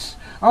sentiments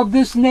of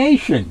this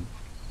nation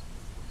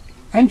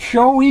and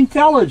show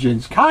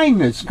intelligence,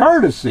 kindness,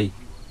 courtesy,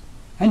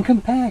 and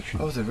compassion?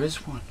 Oh, there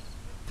is one.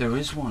 There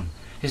is one.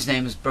 His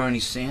name is Bernie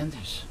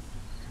Sanders.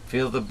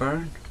 Feel the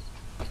burn?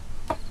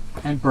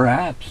 And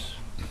perhaps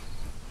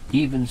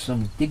even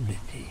some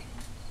dignity.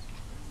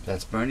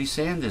 That's Bernie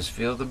Sanders.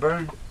 Feel the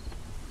burn?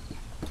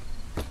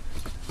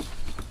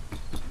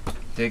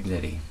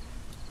 Dignity.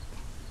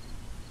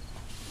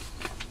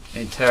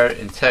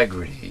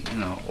 Integrity. You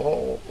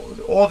know,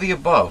 all the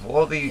above.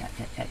 All the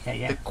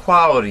the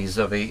qualities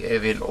of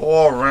an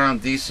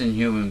all-around decent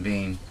human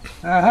being.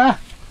 Uh-huh.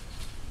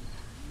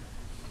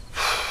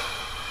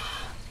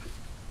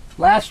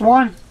 Last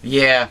one.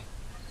 Yeah.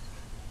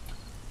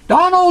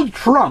 Donald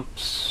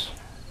Trump's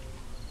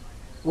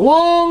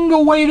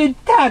long-awaited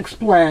tax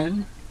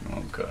plan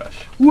Oh,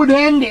 gosh. would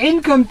end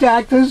income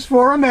taxes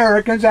for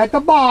Americans at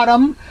the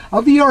bottom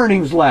of the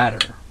earnings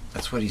ladder.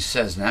 That's what he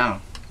says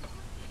now.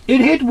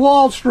 It hit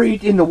Wall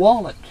Street in the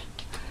wallet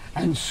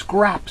and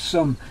scrapped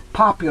some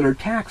popular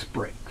tax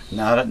breaks.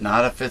 Not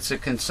if it's a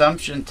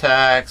consumption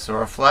tax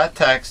or a flat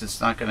tax.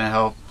 It's not going to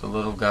help the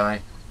little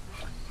guy.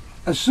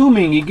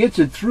 Assuming he gets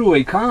it through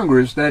a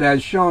Congress that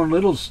has shown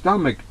little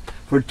stomach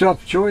for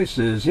tough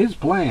choices, his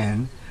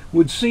plan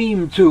would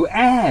seem to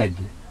add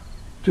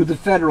to the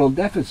federal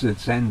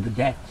deficits and the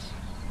debts.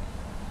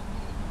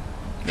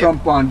 Yep.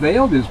 Trump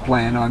unveiled his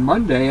plan on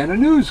Monday at a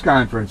news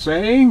conference,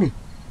 saying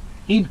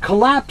he'd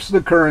collapse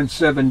the current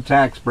 7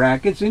 tax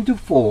brackets into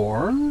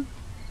 4,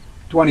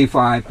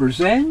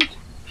 25%,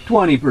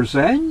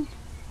 20%,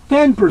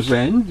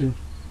 10%,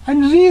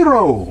 and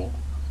 0.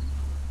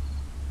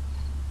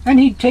 And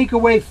he'd take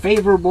away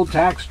favorable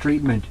tax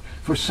treatment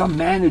for some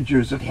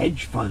managers of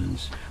hedge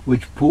funds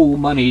which pool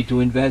money to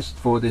invest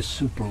for the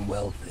super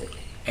wealthy.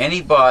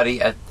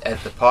 Anybody at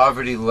the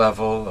poverty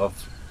level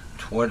of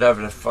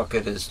whatever the fuck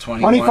it is,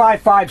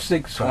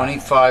 25,565.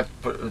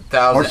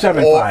 25,000 Or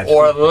 7,500.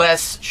 or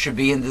less should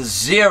be in the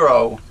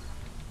 0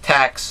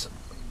 tax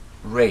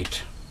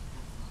rate.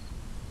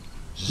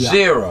 Yeah.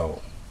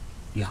 0.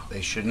 Yeah.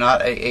 They should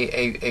not.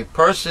 A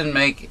person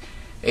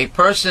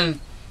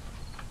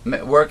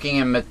working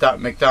in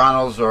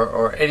McDonald's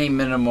or any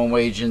minimum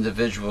wage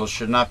individual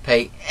should not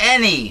pay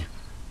any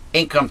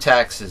income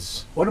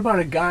taxes. What about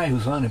a guy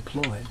who's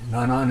unemployed,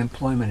 on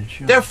unemployment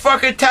insurance? They're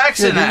fucking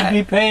taxing Should that.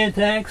 he be paying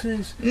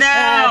taxes? No.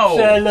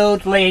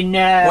 Absolutely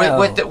no.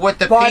 With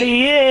the but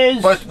he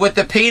is. But with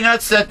the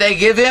peanuts that they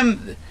give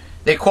him,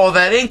 they call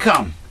that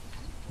income.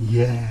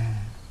 Yeah.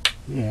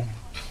 Yeah.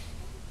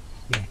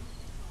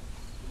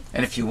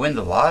 And if you win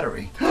the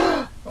lottery,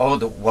 oh,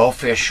 the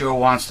welfare sure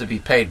wants to be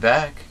paid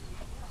back.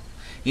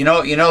 You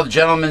know, the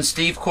gentleman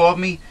Steve called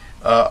me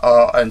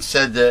and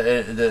said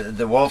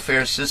the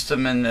welfare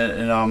system in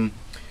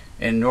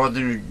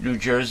northern New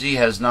Jersey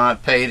has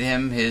not paid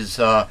him his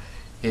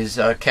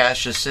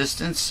cash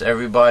assistance.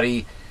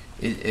 Everybody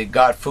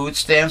got food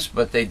stamps,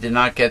 but they did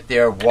not get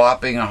their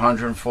whopping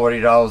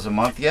 $140 a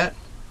month yet.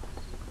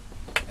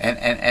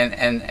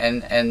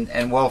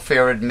 And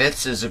welfare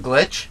admits there's a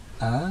glitch.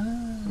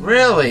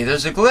 Really,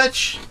 there's a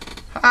glitch?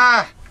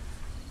 I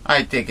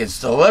think it's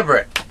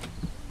deliberate.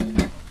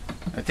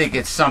 I think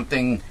it's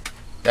something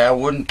that I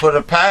wouldn't put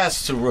a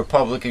past to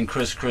Republican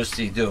Chris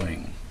Christie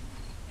doing.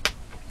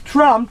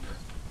 Trump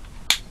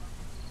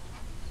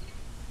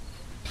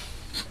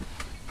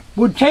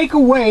would take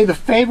away the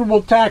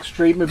favorable tax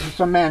treatment for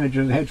some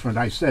managers and hedge funds.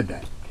 I said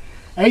that.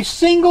 A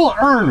single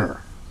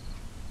earner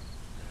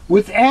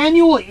with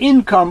annual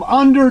income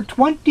under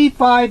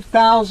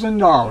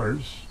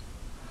 $25,000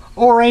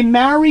 or a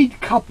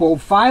married couple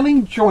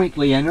filing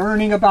jointly and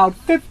earning about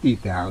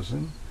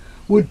 $50,000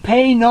 would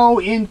pay no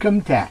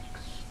income tax.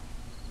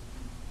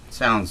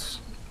 Sounds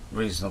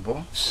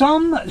reasonable.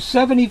 Some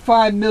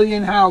 75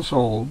 million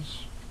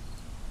households,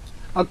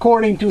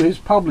 according to his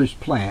published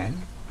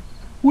plan,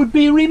 would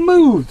be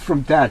removed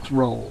from tax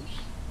rolls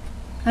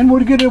and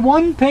would get a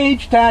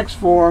one-page tax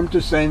form to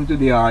send to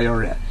the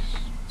IRS.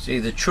 See,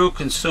 the true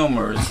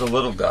consumer is the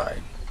little guy,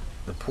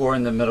 the poor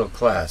and the middle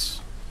class.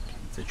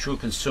 The true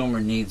consumer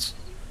needs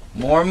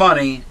more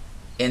money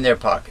in their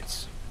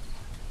pockets.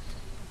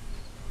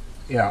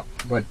 Yeah,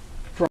 but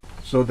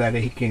so that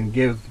he can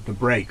give the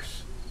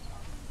breaks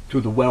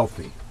to the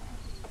wealthy.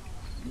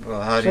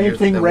 Well, how Same do you?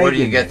 thing Where do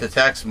you Reagan get did. the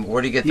tax?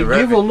 Where do you get You the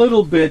give a revenue?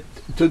 little bit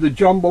to the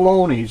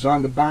jumbalones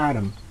on the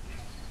bottom,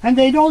 and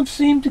they don't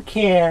seem to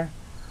care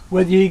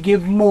whether you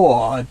give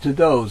more to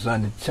those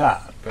on the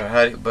top.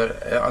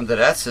 But under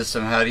that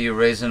system, how do you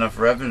raise enough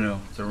revenue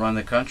to run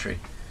the country?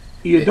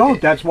 You don't.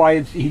 That's why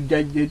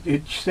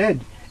it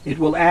said it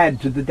will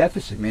add to the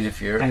deficit. I mean,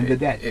 and the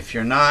debt. if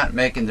you're not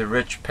making the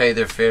rich pay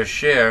their fair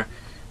share,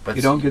 But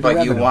you don't get the but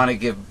revenue. you want to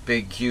give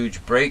big,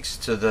 huge breaks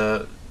to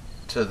the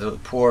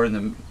poor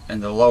and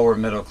the lower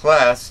middle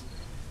class,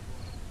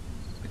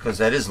 because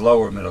that is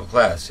lower middle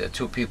class. Yeah,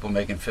 two people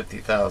making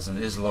 50,000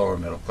 is lower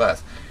middle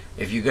class.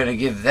 If you're going to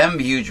give them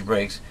huge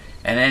breaks,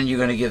 and then you're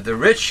going to give the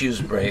rich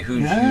huge breaks,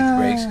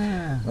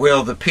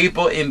 will the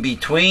people in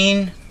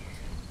between?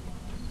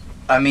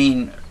 I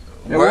mean,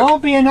 there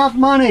won't be enough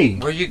money.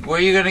 Where you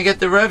going to get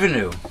the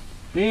revenue?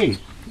 Geez.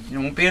 It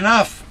won't be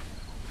enough.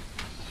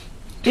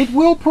 It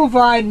will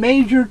provide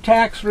major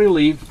tax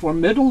relief for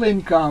middle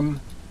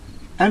income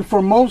and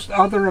for most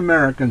other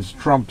Americans,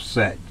 Trump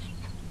said.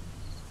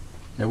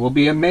 There will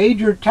be a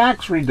major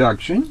tax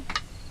reduction.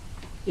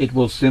 It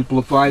will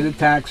simplify the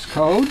tax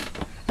code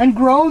and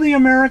grow the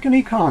American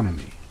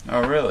economy.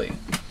 Oh, really?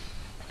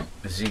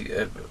 Is he,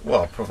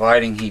 well,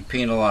 providing he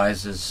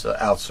penalizes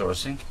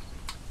outsourcing?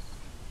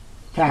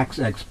 Tax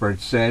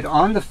experts said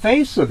on the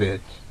face of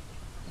it,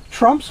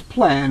 Trump's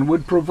plan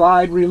would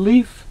provide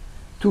relief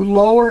to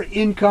lower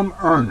income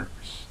earners.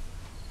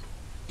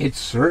 It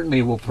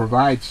certainly will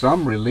provide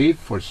some relief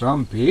for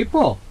some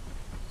people,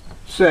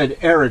 said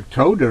Eric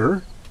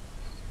Toder,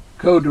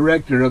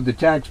 co-director of the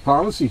Tax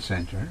Policy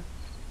Center,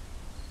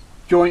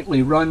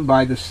 jointly run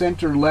by the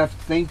center-left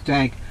think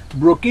tank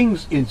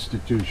Brookings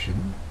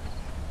Institution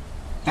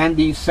and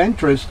the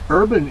centrist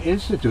Urban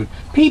Institute.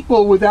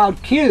 People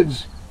without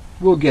kids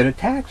will get a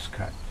tax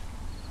cut.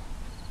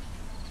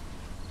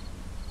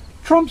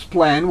 Trump's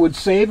plan would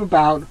save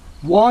about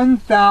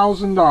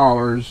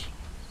 $1,000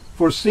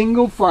 for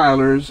single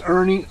filers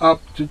earning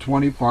up to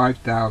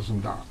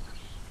 $25,000.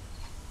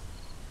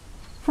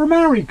 For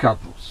married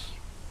couples,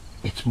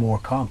 it's more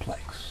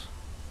complex.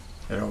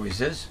 It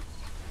always is.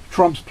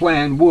 Trump's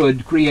plan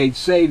would create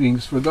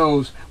savings for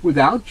those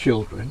without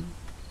children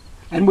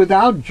and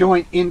without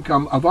joint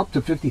income of up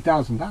to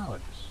 $50,000.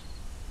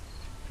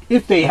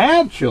 If they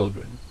have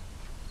children,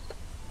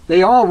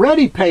 they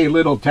already pay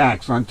little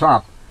tax on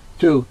top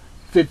to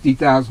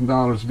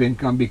 $50,000 of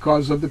income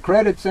because of the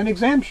credits and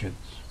exemptions.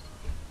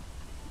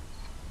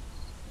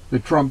 The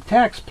Trump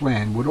tax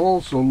plan would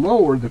also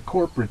lower the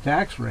corporate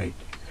tax rate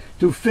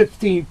to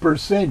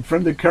 15%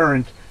 from the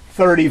current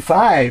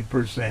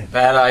 35%.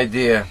 Bad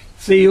idea.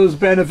 See who's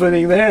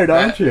benefiting there,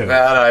 don't you?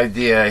 Bad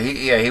idea.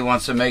 He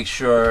wants to make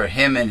sure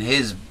him and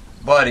his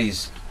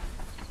buddies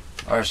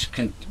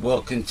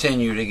will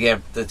continue to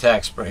get the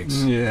tax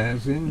breaks.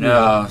 Yes, indeed.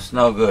 No, it's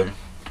no good.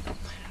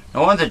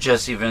 No wonder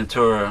Jesse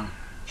Ventura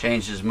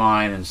changed his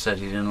mind and said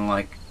he didn't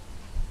like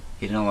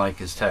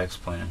his tax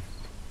plan.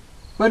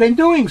 But in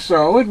doing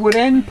so, it would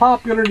end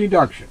popular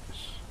deductions.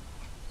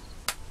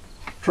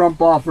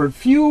 Trump offered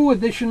few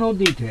additional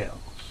details.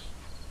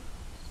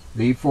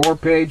 The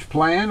 4-page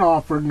plan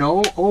offered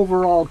no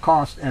overall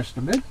cost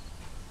estimate,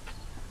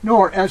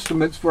 nor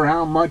estimates for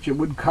how much it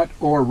would cut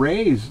or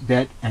raise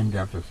debt and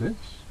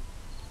deficits.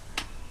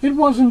 It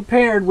wasn't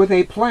paired with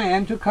a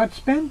plan to cut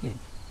spending.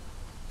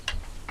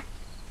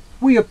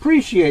 We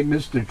appreciate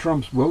Mr.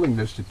 Trump's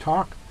willingness to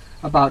talk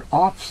about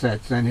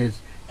offsets and his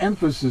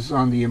emphasis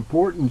on the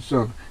importance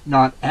of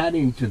not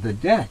adding to the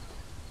debt.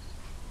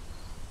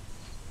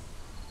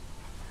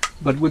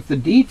 But with the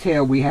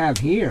detail we have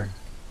here,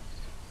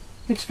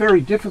 it's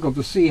very difficult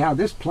to see how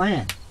this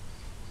plan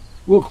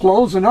will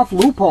close enough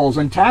loopholes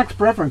and tax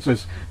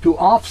preferences to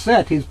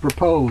offset his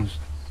proposed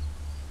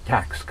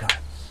tax cuts.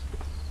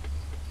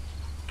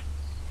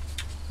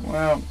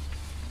 Well,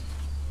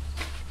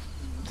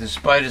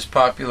 despite his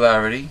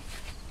popularity,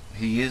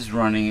 he is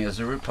running as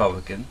a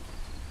Republican,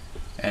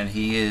 and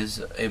he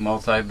is a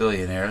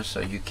multi-billionaire,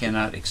 so you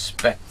cannot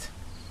expect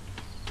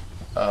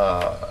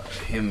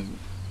him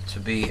to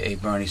be a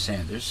Bernie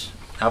Sanders,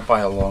 not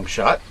by a long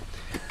shot,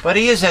 but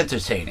he is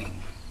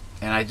entertaining,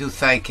 and I do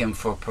thank him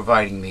for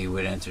providing me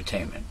with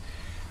entertainment.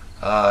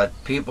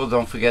 People,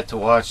 don't forget to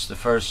watch the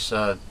first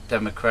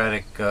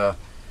Democratic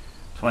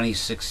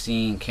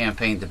 2016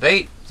 campaign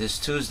debate this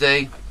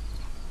Tuesday.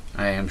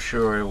 I am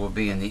sure it will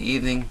be in the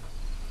evening.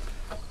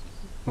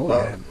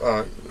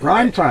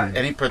 Prime time.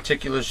 Any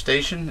particular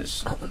station?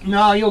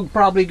 No, you'll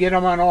probably get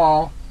them on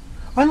all.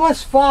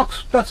 Unless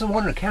Fox doesn't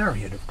want to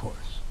carry it, of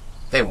course.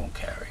 They won't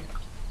carry it.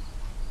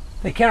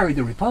 They carry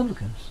the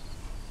Republicans.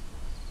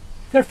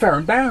 They're fair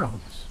and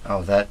balanced.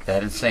 Oh, that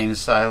insane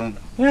asylum?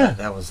 Yeah.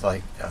 That was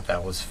like,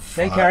 that was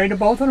fun. They carry the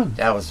both of them.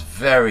 That was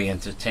very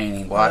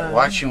entertaining.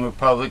 Watching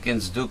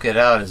Republicans duke it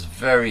out is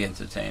very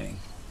entertaining.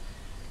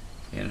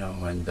 You know,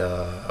 and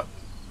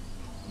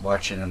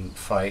watching them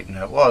fight.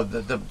 And well,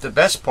 the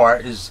best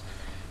part is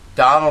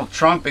Donald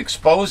Trump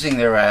exposing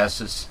their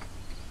asses.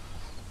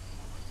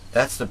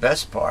 That's the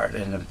best part.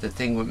 And the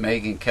thing with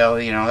Megyn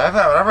Kelly, you know,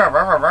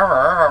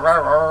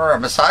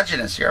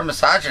 misogynist. You're a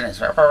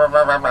misogynist.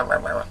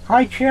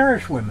 I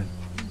cherish women.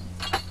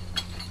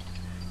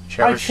 He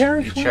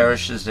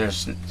cherishes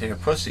their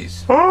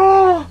pussies.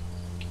 Oh!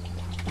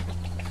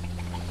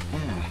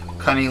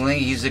 Cunning,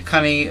 he's a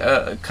cunning.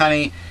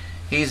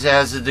 He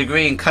has a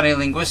degree in cunning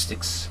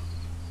linguistics.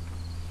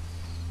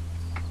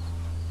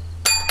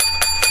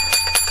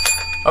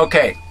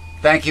 Okay,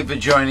 thank you for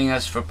joining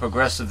us for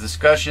Progressive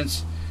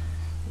Discussions.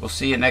 We'll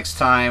see you next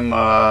time.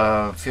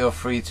 Feel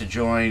free to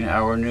join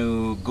our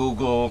new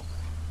Google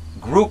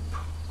group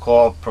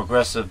called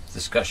Progressive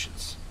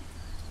Discussions.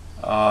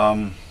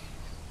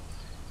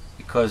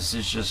 Because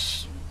there's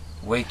just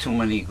way too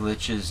many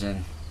glitches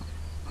and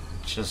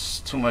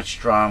just too much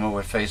drama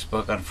with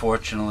Facebook.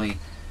 Unfortunately,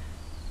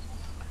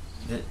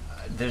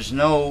 there's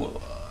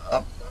no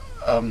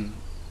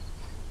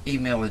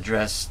email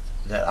address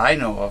that I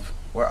know of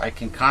where I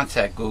can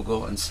contact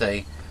Google and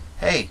say,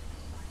 hey,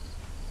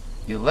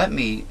 you let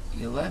me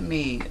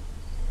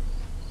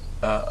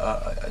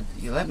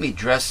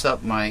dress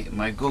up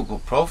my Google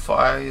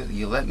profile,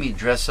 you let me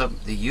dress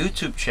up the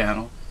YouTube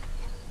channel,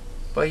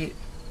 but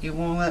you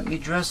won't let me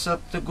dress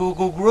up the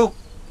Google group.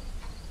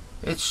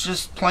 It's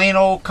just plain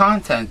old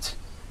content.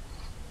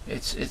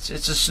 It's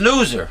a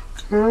snoozer.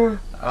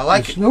 I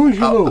like it.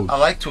 I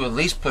like to at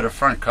least put a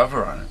front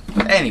cover on it.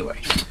 But anyway,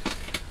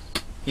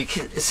 you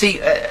can see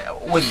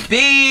with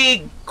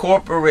big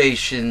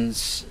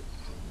corporations,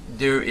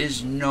 there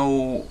is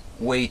no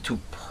way to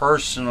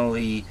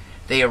personally.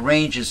 They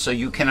arrange it so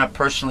you cannot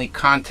personally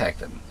contact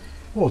them.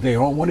 Well, they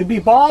don't want to be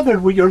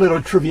bothered with your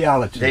little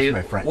trivialities,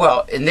 my friend.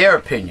 Well, in their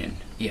opinion,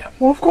 yeah.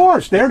 Well, of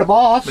course, they're the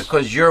boss.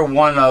 Because you're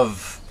one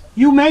of...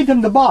 You made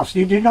them the boss,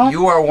 you did not?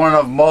 You are one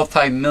of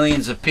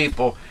multi-millions of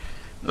people.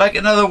 Like,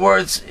 in other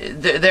words,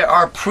 there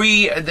are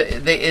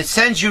it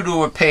sends you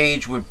to a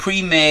page with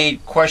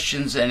pre-made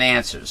questions and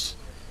answers.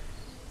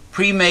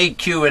 Pre-made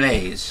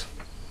Q&As.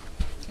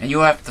 And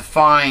you have to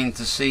find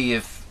to see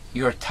if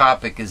your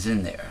topic is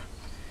in there.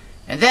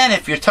 And then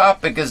if your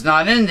topic is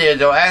not in there,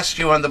 they'll ask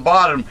you on the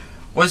bottom,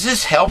 was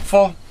this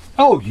helpful?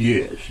 Oh,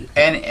 yes.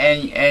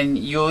 And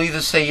you'll either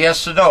say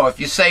yes or no. If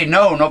you say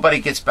no, nobody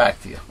gets back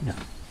to you. No.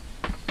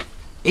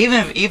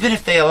 Even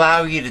if they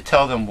allow you to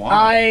tell them why.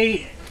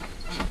 I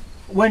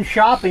went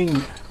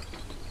shopping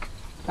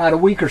about a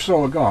week or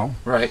so ago.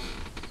 Right.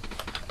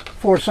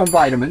 For some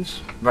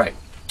vitamins. Right.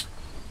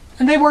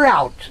 And they were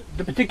out.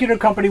 The particular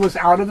company was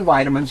out of the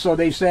vitamins, so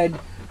they said,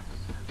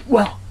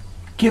 well,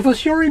 give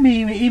us your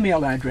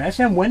email address,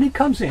 and when it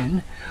comes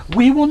in,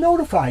 we will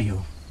notify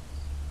you.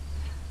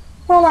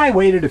 Well, I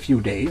waited a few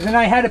days, and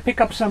I had to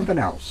pick up something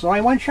else, so I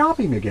went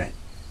shopping again.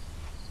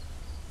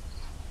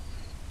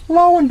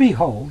 Lo and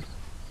behold,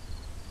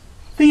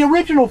 the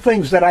original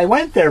things that I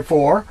went there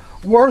for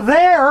were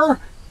there,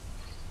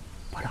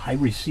 but I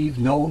received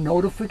no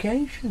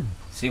notification.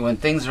 See, when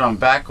things are on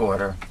back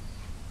order,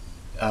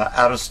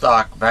 out of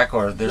stock, back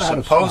order, they're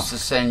supposed to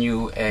send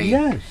you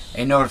a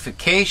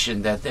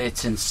notification that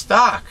it's in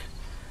stock.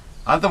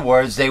 In other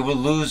words, they will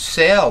lose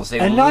sales. They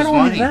will lose money. And not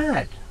only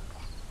that,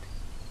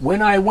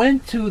 when I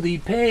went to the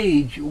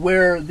page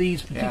where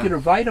these particular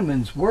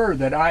vitamins were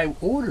that I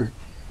ordered,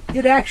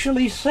 it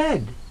actually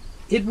said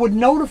it would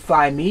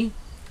notify me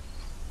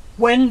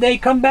when they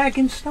come back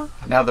in stock.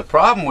 Now the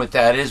problem with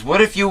that is,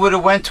 what if you would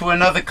have went to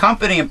another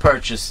company and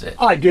purchased it?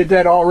 I did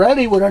that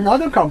already with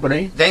another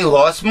company. They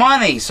lost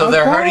money, so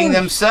they're hurting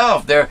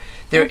themselves. Their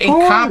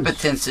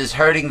incompetence is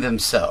hurting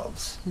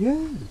themselves.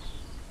 Yes.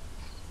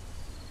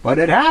 But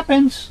it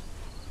happens.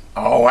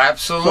 Oh,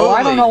 absolutely. So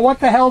I don't know what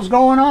the hell's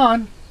going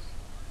on.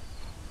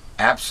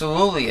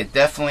 Absolutely, it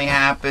definitely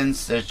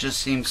happens. There just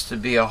seems to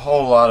be a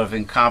whole lot of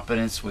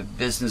incompetence with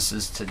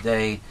businesses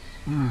today.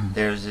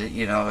 There's,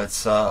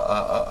 it's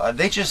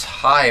they just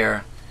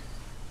hire.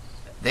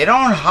 They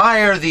don't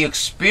hire the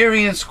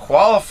experienced,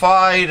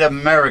 qualified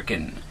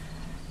American.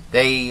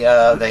 They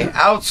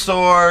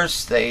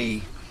outsource.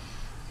 They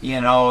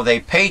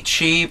pay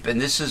cheap, and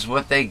this is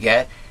what they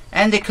get,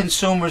 and the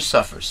consumer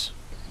suffers.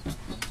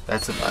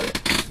 That's about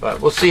it.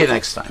 But we'll see you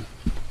next time.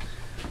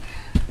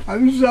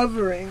 I'm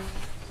suffering.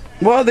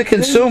 Well, the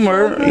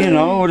consumer,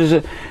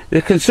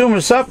 the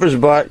consumer suffers,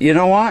 but you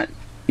know what?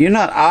 You're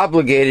not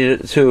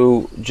obligated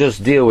to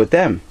just deal with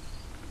them.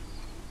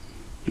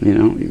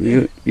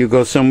 You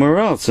go somewhere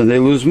else and they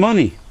lose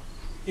money.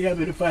 Yeah,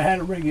 but if I had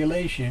a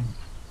regulation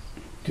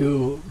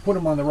to put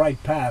them on the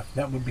right path,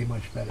 that would be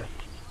much better.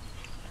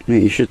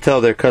 You should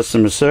tell their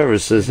customer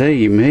service, says, hey,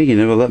 you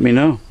never let me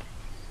know.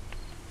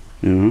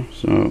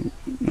 So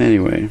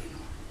anyway,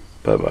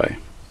 bye-bye.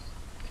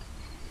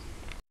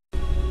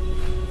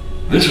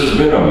 This has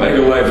been a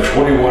Mega Life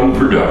 21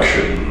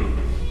 production.